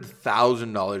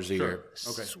 $300,000 a year.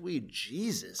 Okay. Sweet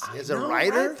Jesus. I As a know,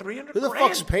 writer? right? 300 Who the grand.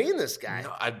 fuck's paying this guy?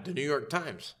 No, the New York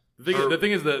Times. The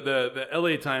thing is, the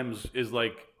LA Times is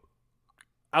like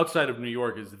outside of New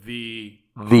York is the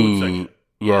food section.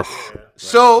 Yes.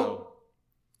 So,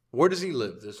 where does he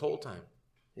live this whole time?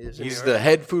 He's the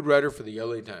head food writer for the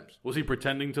LA Times. Was he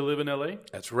pretending to live in LA?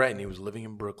 That's right, and he was living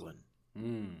in Brooklyn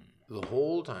the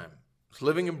whole time. He was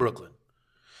living in Brooklyn,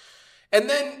 and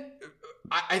then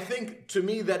I think to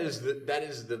me that is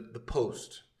the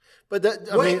post. But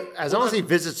I mean, as long as he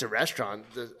visits a restaurant,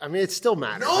 it still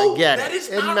matters. No, I get that it. is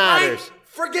It not matters. right.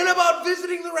 Forget about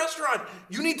visiting the restaurant.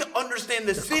 You need to understand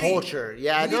the city. Culture.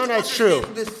 Yeah, You need no, to that's true.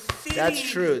 understand the city That's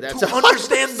true. That's to 100%.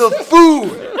 understand the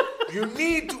food. You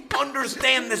need to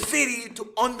understand the city to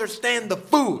understand the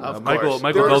food. Michael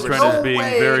There's Beltran is being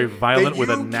way very violent that with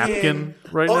a you napkin can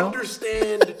right now.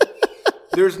 Understand.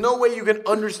 There's no way you can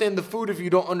understand the food if you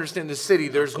don't understand the city.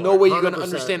 There's no way you're going to 100%.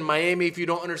 understand Miami if you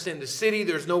don't understand the city.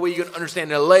 There's no way you can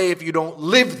understand LA if you don't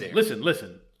live there.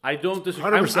 Listen. I don't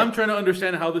disagree. I'm trying to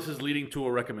understand how this is leading to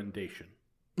a recommendation.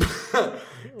 It's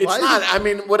not. I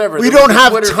mean, whatever. We There was don't a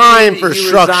have Twitter time feed, for he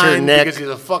structure, resigned Nick. because he's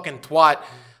a fucking twat.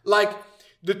 Like,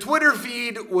 the Twitter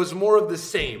feed was more of the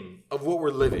same of what we're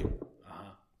living.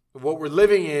 What we're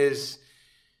living is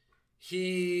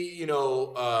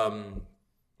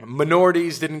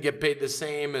minorities didn't get paid the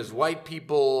same as white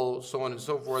people, so on and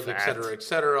so forth, et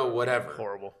cetera, whatever.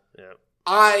 Horrible.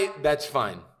 Yeah. That's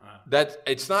fine.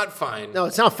 It's not fine. No,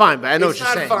 it's not fine, but I know what It's you're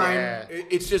not saying. fine. Yeah.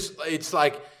 It's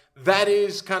like that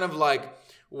is kind of like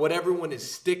what everyone is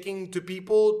sticking to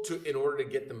people in order to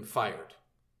get them fired,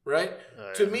 right?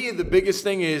 To me, the biggest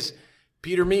thing is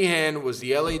Peter Meehan was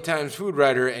the LA Times food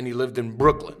writer, and he lived in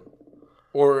Brooklyn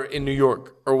or in New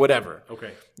York or whatever.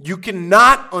 Okay. You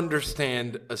cannot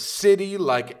understand a city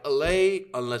like LA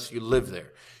unless you live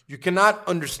there. You cannot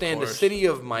understand the city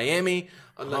of Miami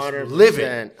unless you live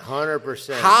in.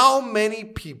 100%. How many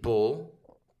people,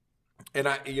 and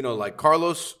like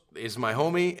Carlos is my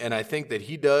homie, and I think that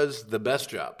he does the best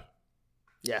job.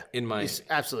 Yeah. In Miami.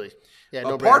 Absolutely. Yeah,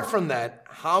 no Apart brainer. from that,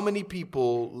 how many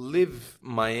people live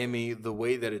Miami the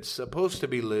way that it's supposed to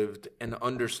be lived and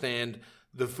understand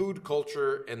the food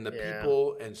culture and the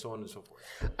people and so on and so forth?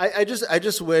 I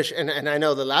just wish, and I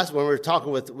know the last one we were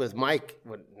talking with Mike,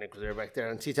 when Nick was there back there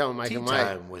on Tea Time with Mike and Mike. Tea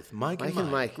Time with Mike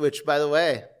and Mike. Which, by the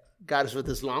way, got us with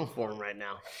this long form right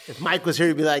now. If Mike was here,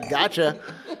 he'd be like, gotcha.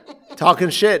 Talking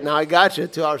shit. Now I gotcha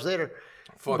 2 hours later.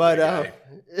 Fuck that guy.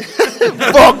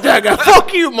 Fuck that guy.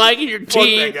 Fuck you, Mike, and your Fuck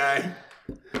team. that guy.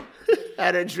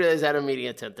 I didn't realize I had a meeting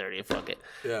at 10:30. Fuck it.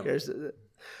 Yeah.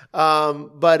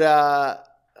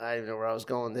 I don't know where I was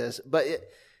going with this. But,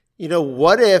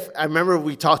 what if, I remember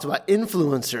we talked about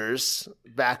influencers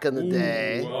back in the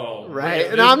day. Whoa. Right?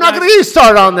 Wait, And I'm not going to get you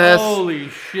started on this. Holy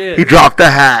shit. He dropped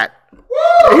the hat.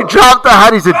 He dropped the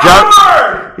hat. He's a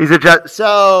judge. He's a judge.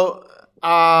 So,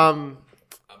 I'm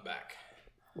back.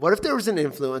 what if there was an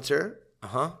influencer?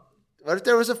 Uh-huh. What if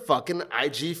there was a fucking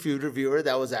IG food reviewer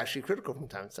that was actually critical from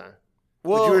time to time?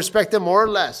 Well, Would you respect them more or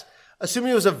less?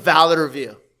 Assuming it was a valid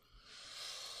review.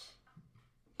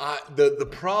 the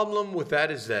problem with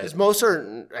that is that Because most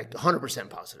are like 100%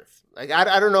 positive. Like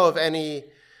I don't know if any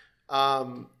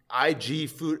IG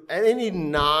food, any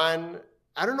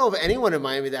I don't know of anyone in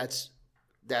Miami that's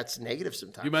negative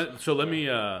sometimes. So let me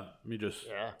just.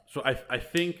 Yeah. So I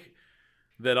think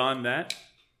that on that,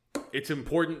 it's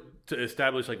important to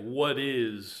establish like what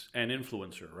is an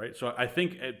influencer, right? So I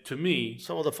think to me,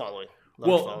 Some of the following.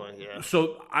 Yeah.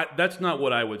 So that's not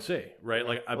what I would say, right?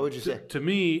 Like, What would you say? To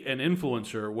me, an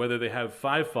influencer, whether they have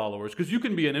 5 followers, because you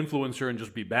can be an influencer and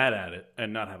just be bad at it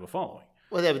and not have a following.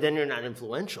 Well, yeah, but then you're not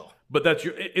influential. But that's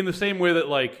in the same way that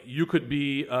like you could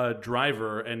be a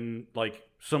driver and like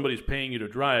somebody's paying you to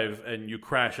drive and you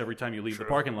crash every time you leave the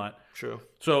parking lot. True.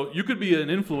 So you could be an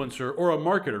influencer or a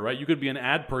marketer, right? You could be an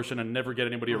ad person and never get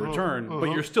anybody a return,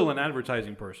 but you're still an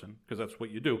advertising person because that's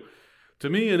what you do. To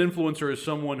me, an influencer is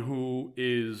someone who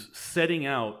is setting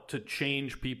out to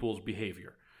change people's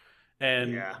behavior.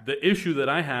 And the issue that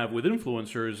I have with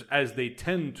influencers, as they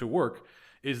tend to work,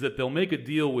 is that they'll make a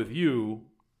deal with you,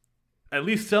 at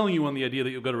least selling you on the idea that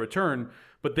you'll get a return,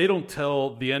 but they don't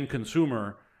tell the end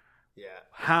consumer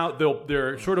how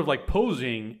they're sort of like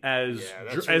posing as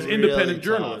really independent tough.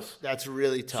 journalists. That's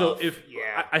really tough. So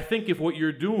I think if what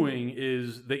you're doing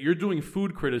is that you're doing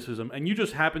food criticism and you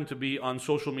just happen to be on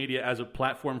social media as a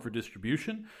platform for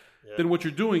distribution, then what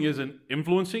you're doing isn't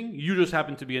influencing. You just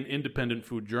happen to be an independent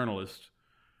food journalist.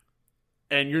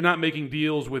 And you're not making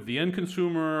deals with the end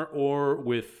consumer or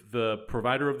with the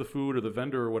provider of the food or the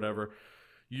vendor or whatever.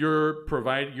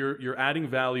 You're adding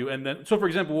value. And then, so for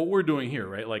example, what we're doing here,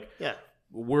 right? Like,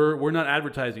 we're not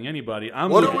advertising anybody.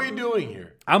 What are we doing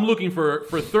here? I'm looking for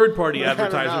third-party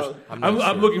advertisers.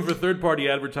 I'm looking for third-party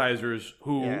advertisers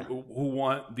who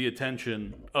want the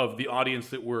attention of the audience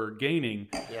that we're gaining.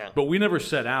 Yeah. But we never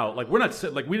set out. Like we're not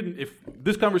we didn't. If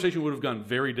this conversation would have gone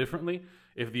very differently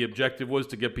if the objective was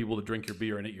to get people to drink your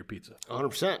beer and eat your pizza.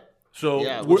 100%. So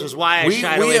Yeah, which is why I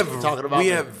shied away from talking about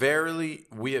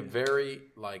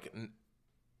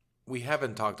we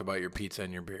haven't talked about your pizza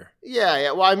and your beer.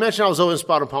 Yeah. Well, I mentioned I was over in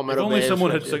Spot on if Palmetto only Bay.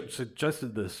 someone had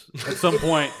suggested this at some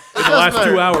point in the last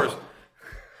 2 hours.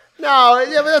 No,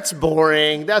 yeah, but that's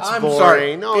boring. I'm boring.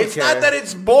 sorry. No one it's cares. not that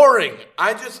it's boring.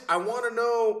 I want to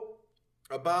know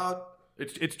about.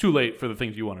 It's too late for the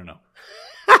things you want to know.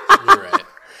 You're right.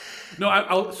 No,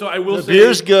 I will The say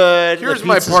beer's good. Here's the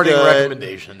my pizza's parting good.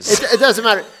 recommendations. It doesn't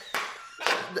matter.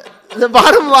 The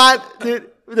bottom line, dude.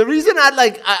 The reason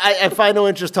I find no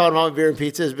interest talking about beer and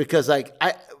pizza is because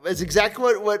it's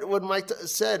exactly what Mike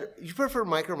said. You prefer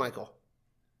Mike or Michael?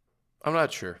 I'm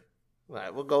not sure. All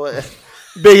right, we'll go with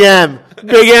Big M.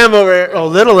 Big M over here. Oh,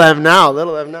 little M now.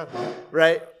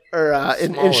 Right? Or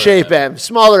in shape M.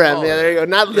 Smaller M. Yeah, there you go.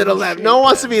 Not little M. No one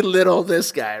wants to be little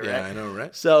this guy, right? Yeah, I know,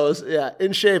 right? So, yeah,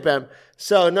 in shape M.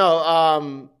 So,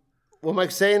 no, what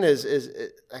Mike's saying is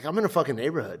I'm in a fucking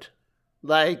neighborhood.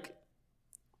 Like,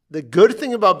 the good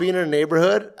thing about being in a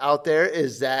neighborhood out there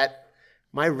is that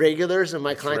my regulars and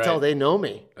my clientele, they know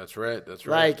me. That's right.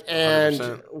 Like, 100%.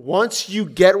 and once you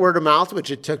get word of mouth,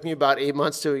 which it took me about 8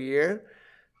 months to a year,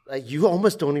 like, you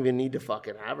almost don't even need to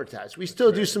fucking advertise. We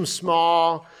still do some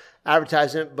small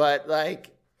advertisement, but like,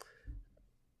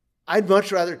 I'd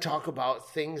much rather talk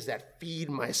about things that feed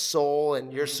my soul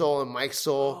and your soul and Mike's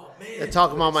soul than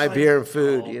talk about my beer and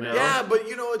food, you know? Yeah, but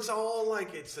it's all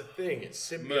like, it's a thing. It's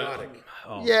symbiotic.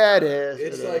 Oh. Yeah, it is.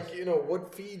 It's like,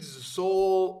 what feeds the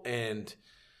soul. And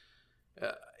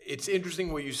it's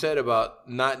interesting what you said about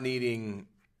not needing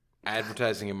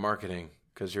advertising and marketing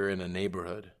because you're in a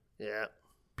neighborhood. Yeah.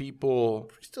 People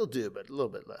We still do, but a little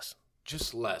bit less.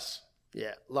 just less.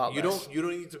 Yeah, a lot You less. don't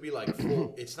need to be like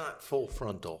full. It's not full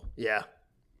frontal, Yeah.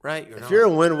 right? If you're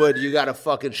in Wynwood, you got to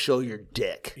fucking show your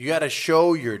dick. You got to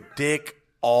show your dick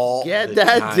all Get the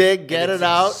that time. dick, get And it it's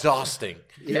out. Exhausting.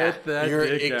 Yeah. You're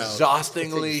dick out.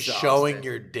 exhaustingly It's exhausting. showing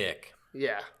your dick.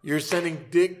 Yeah. You're sending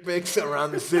dick pics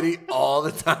around the city all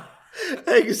the time.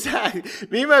 Exactly.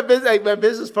 Me and my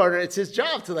business partner, it's his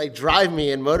job to like drive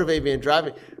me and motivate me and drive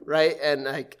me, right? And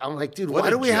like I'm like, dude, What why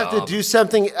a do we have to job. do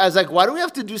something? I was like, why do we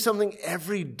have to do something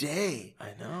every day? I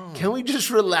know. Can we just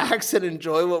relax and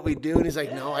enjoy what we do? And he's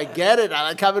like, no, I get it. I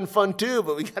like having fun too,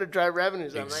 but we got to drive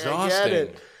revenues. I'm like, I get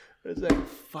it. It's like,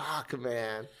 fuck,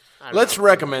 man. I don't Let's know.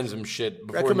 recommend some shit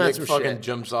before Recommend Nick some fucking shit.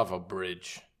 jumps off a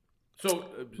bridge. So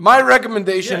My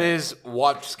recommendation is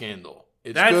watch Scandal.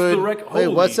 It's that's good. the Wait, holy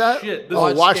what's that? shit. This Oh,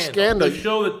 is watch Scandal. Scandal. the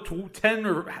show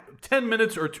that 10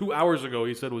 minutes or 2 hours ago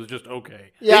he said was just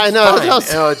okay. Yeah, It's I know. fine.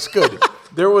 That's- No, it's good.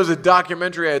 There was a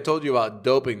documentary I told you about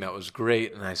doping that was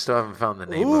great, and I still haven't found the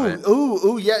name of it.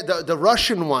 Ooh, yeah, the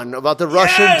Russian one about the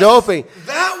Russian doping.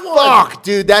 That one. Fuck,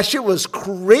 dude, that shit was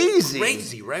crazy.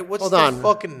 Crazy, right? What's Hold the on.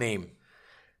 fucking name?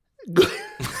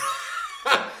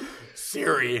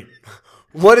 Siri.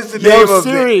 What is the name Yo, of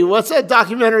Siri, what's that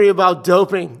documentary about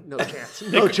doping? No chance.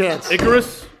 No chance.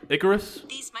 Icarus? Icarus.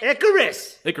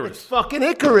 Icarus. Fucking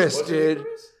Icarus, dude.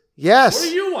 Yes. What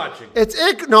are you watching?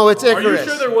 It's No, it's Are Icarus. you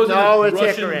sure there wasn't no, a it's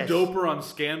Russian Icarus. doper on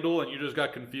Scandal and you just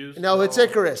got confused? No, it's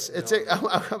Icarus. I'm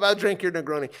about to drink your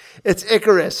Negroni. It's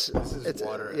Icarus. It's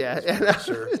water. Yeah,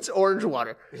 it's orange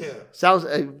water. Yeah. Sounds.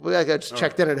 I got just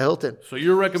checked in at Hilton. So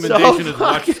your recommendation is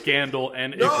watch fucking- Scandal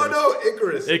and No, Icarus. no,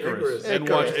 Icarus. Icarus. And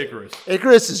watch Icarus.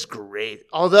 Icarus is great,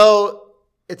 although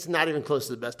it's not even close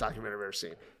to the best documentary I've ever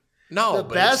seen. No, The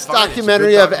but best it's fine. It's a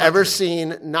documentary good I've ever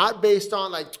documentary. seen, not based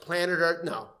on like Planet Earth,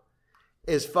 no,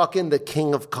 is fucking The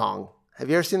King of Kong. Have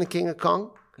you ever seen The King of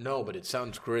Kong? No, but it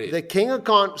sounds great. The King of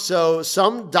Kong. So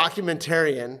some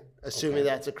documentarian, assuming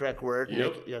that's a correct word.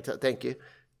 Yep. Thank you.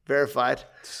 Verified.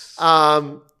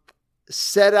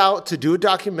 Set out to do a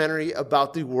documentary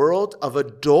about the world of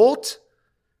adult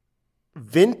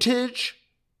vintage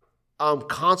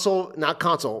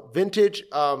vintage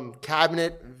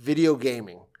cabinet video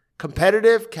gaming.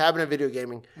 Competitive cabinet video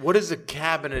gaming. What is a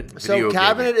cabinet video So game?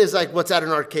 cabinet is like what's at an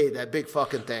arcade, that big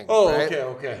fucking thing. Oh, right?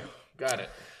 okay. Got it.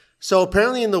 So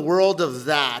apparently in the world of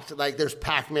that, like there's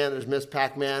Pac-Man, there's Miss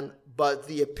Pac-Man, but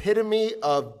the epitome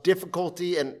of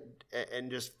difficulty and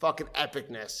just fucking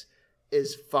epicness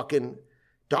is fucking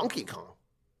Donkey Kong.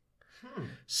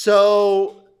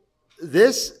 So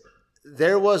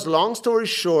there was, long story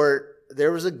short,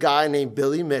 there was a guy named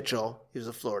Billy Mitchell. He was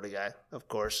a Florida guy, of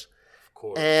course.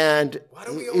 And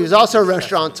he was also a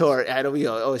restaurateur. I know we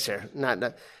always hear,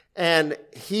 not. And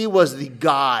he was the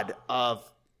god of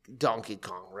Donkey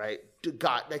Kong, right?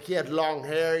 God, like he had long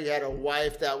hair. He had a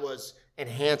wife that was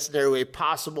enhanced in every way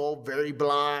possible, very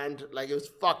blonde. Like, it was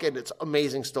fucking, it's an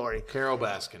amazing story. Carol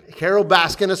Baskin. Carol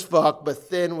Baskin as fuck, but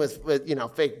thin with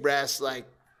fake breasts, like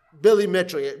Billy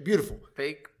Mitchell, beautiful.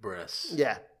 Fake breasts.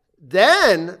 Yeah.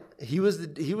 Then he was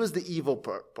the evil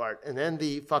part, and then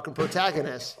the fucking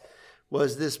protagonist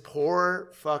was this poor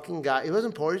fucking guy. He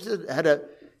wasn't poor.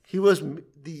 He was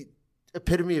the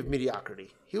epitome of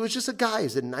mediocrity. He was just a guy.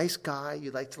 He's a nice guy.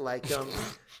 You like to like him.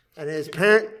 And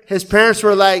his parents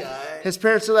were like,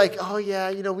 oh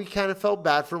yeah, we kind of felt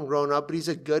bad for him growing up, but he was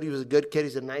a good kid.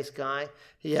 He's a nice guy.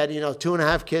 He had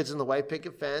 2.5 kids in the white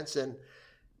picket fence,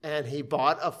 and he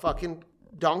bought a fucking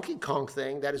Donkey Kong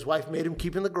thing that his wife made him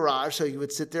keep in the garage so he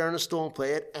would sit there on a stool and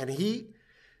play it. And he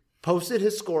posted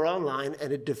his score online,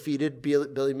 and it defeated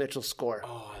Billy Mitchell's score.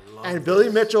 Oh, I love And Billy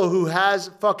Mitchell, who has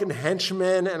fucking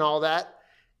henchmen and all that,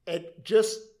 it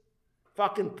just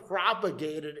fucking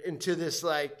propagated into this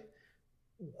like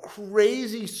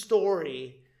crazy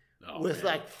story with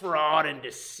like fraud and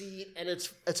deceit, and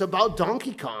it's about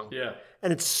Donkey Kong. Yeah.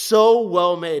 And it's so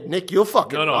well made. Nick, you'll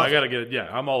fucking No, love I gotta get it. Yeah,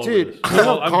 I'm all Dude, over this.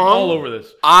 I'm all over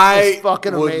this. I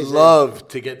fucking would amazing. love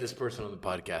to get this person on the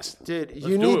podcast. Dude, you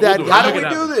do need it. that We'll do it. guy. How do we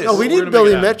do this? No, we We're need gonna Billy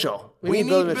make it happen. Mitchell. We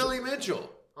need Billy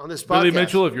Mitchell. on this podcast. Billy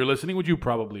Mitchell, if you're listening, which you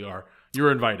probably are,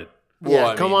 you're invited. Yeah, Well,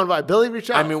 I come mean- on by. Billy, reach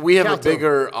out. I mean, we have Reach a out to him.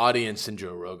 bigger audience than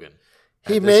Joe Rogan.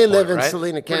 He at may this live point, in right?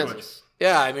 Salina, Pretty Kansas.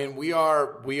 Yeah, I mean, we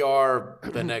are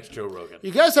the next Joe Rogan. You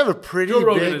guys have a pretty Joe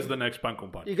Rogan big. is the next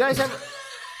Pancon podcast. You guys have.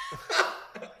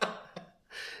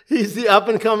 He's the up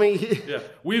and coming. Yeah,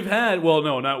 we've had, well,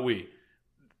 no, not we.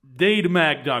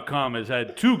 DadeMag.com has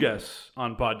had 2 guests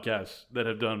on podcasts that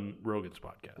have done Rogan's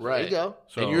podcast. Right. There you go.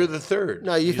 So- And you're the third.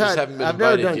 No, you've You just had. haven't been I've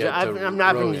never invited done. yet to I've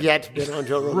not Rogan. been yet been on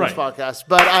Joe Rogan's Right. podcast,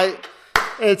 but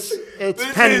it's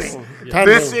This pending. is pending.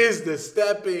 this is the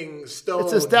stepping stone.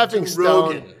 It's a stepping to stone.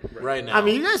 Rogan right now. I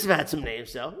mean, you guys have had some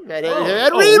names, though. Ed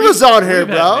Oh, Reed was on here, we've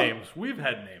bro. Had names. We've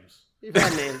had names. You've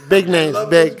had names, big names, Love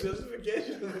big. this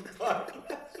justification of the podcast.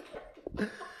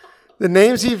 The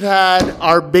names you've had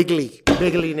are bigly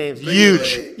names,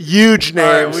 huge names.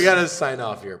 All right, we got to sign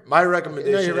off here. My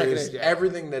recommendation is recommendation, yeah.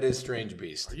 everything that is Strange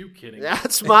Beast. Are you kidding?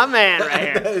 That's my man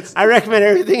right here. I recommend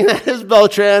everything that is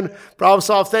Beltran. Problem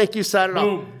solved. Thank you. Sign it off.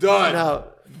 Boom. Done. No.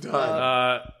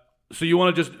 Done. So you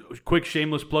want to just quick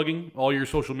shameless plugging all your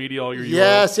social media, all your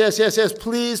Yes.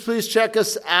 Please check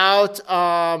us out.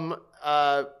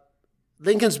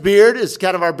 Lincoln's Beard is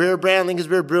kind of our beer brand. Lincoln's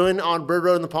Beard Brewing on Bird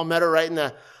Road in the Palmetto, right in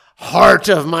the heart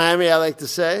of Miami, I like to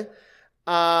say.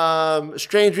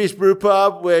 Strange Beast Brew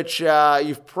Pub, which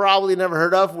you've probably never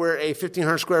heard of. We're a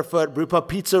 1,500 square foot brew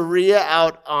pub pizzeria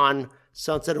out on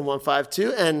Sunset and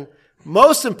 152. And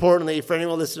most importantly, for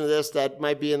anyone listening to this that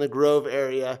might be in the Grove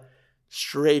area,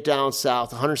 straight down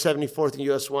south, 174th and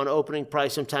US 1, opening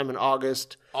price sometime in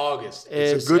August. August.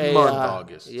 Is It's a good month,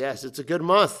 August. Yes, it's a good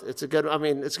month. It's a good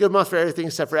month for everything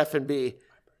except for F&B.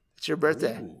 It's your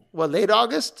birthday. Ooh. What, late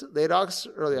August, early August?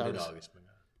 Mid-August. my God.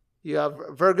 You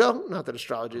have Virgo? Not that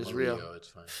astrology is I'm a real. Leo, it's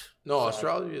fine. No,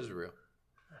 astrology is real.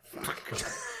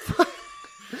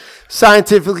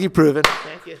 Scientifically proven.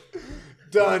 Thank you.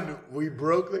 Done. We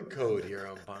broke the code here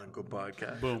on Bonko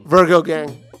Podcast. Boom. Virgo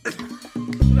gang.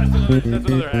 That's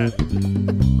another ad.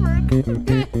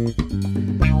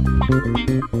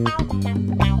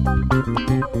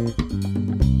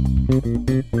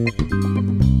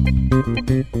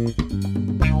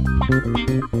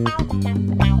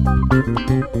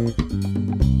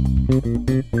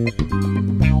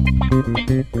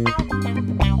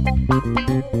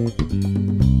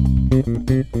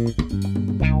 Thank you.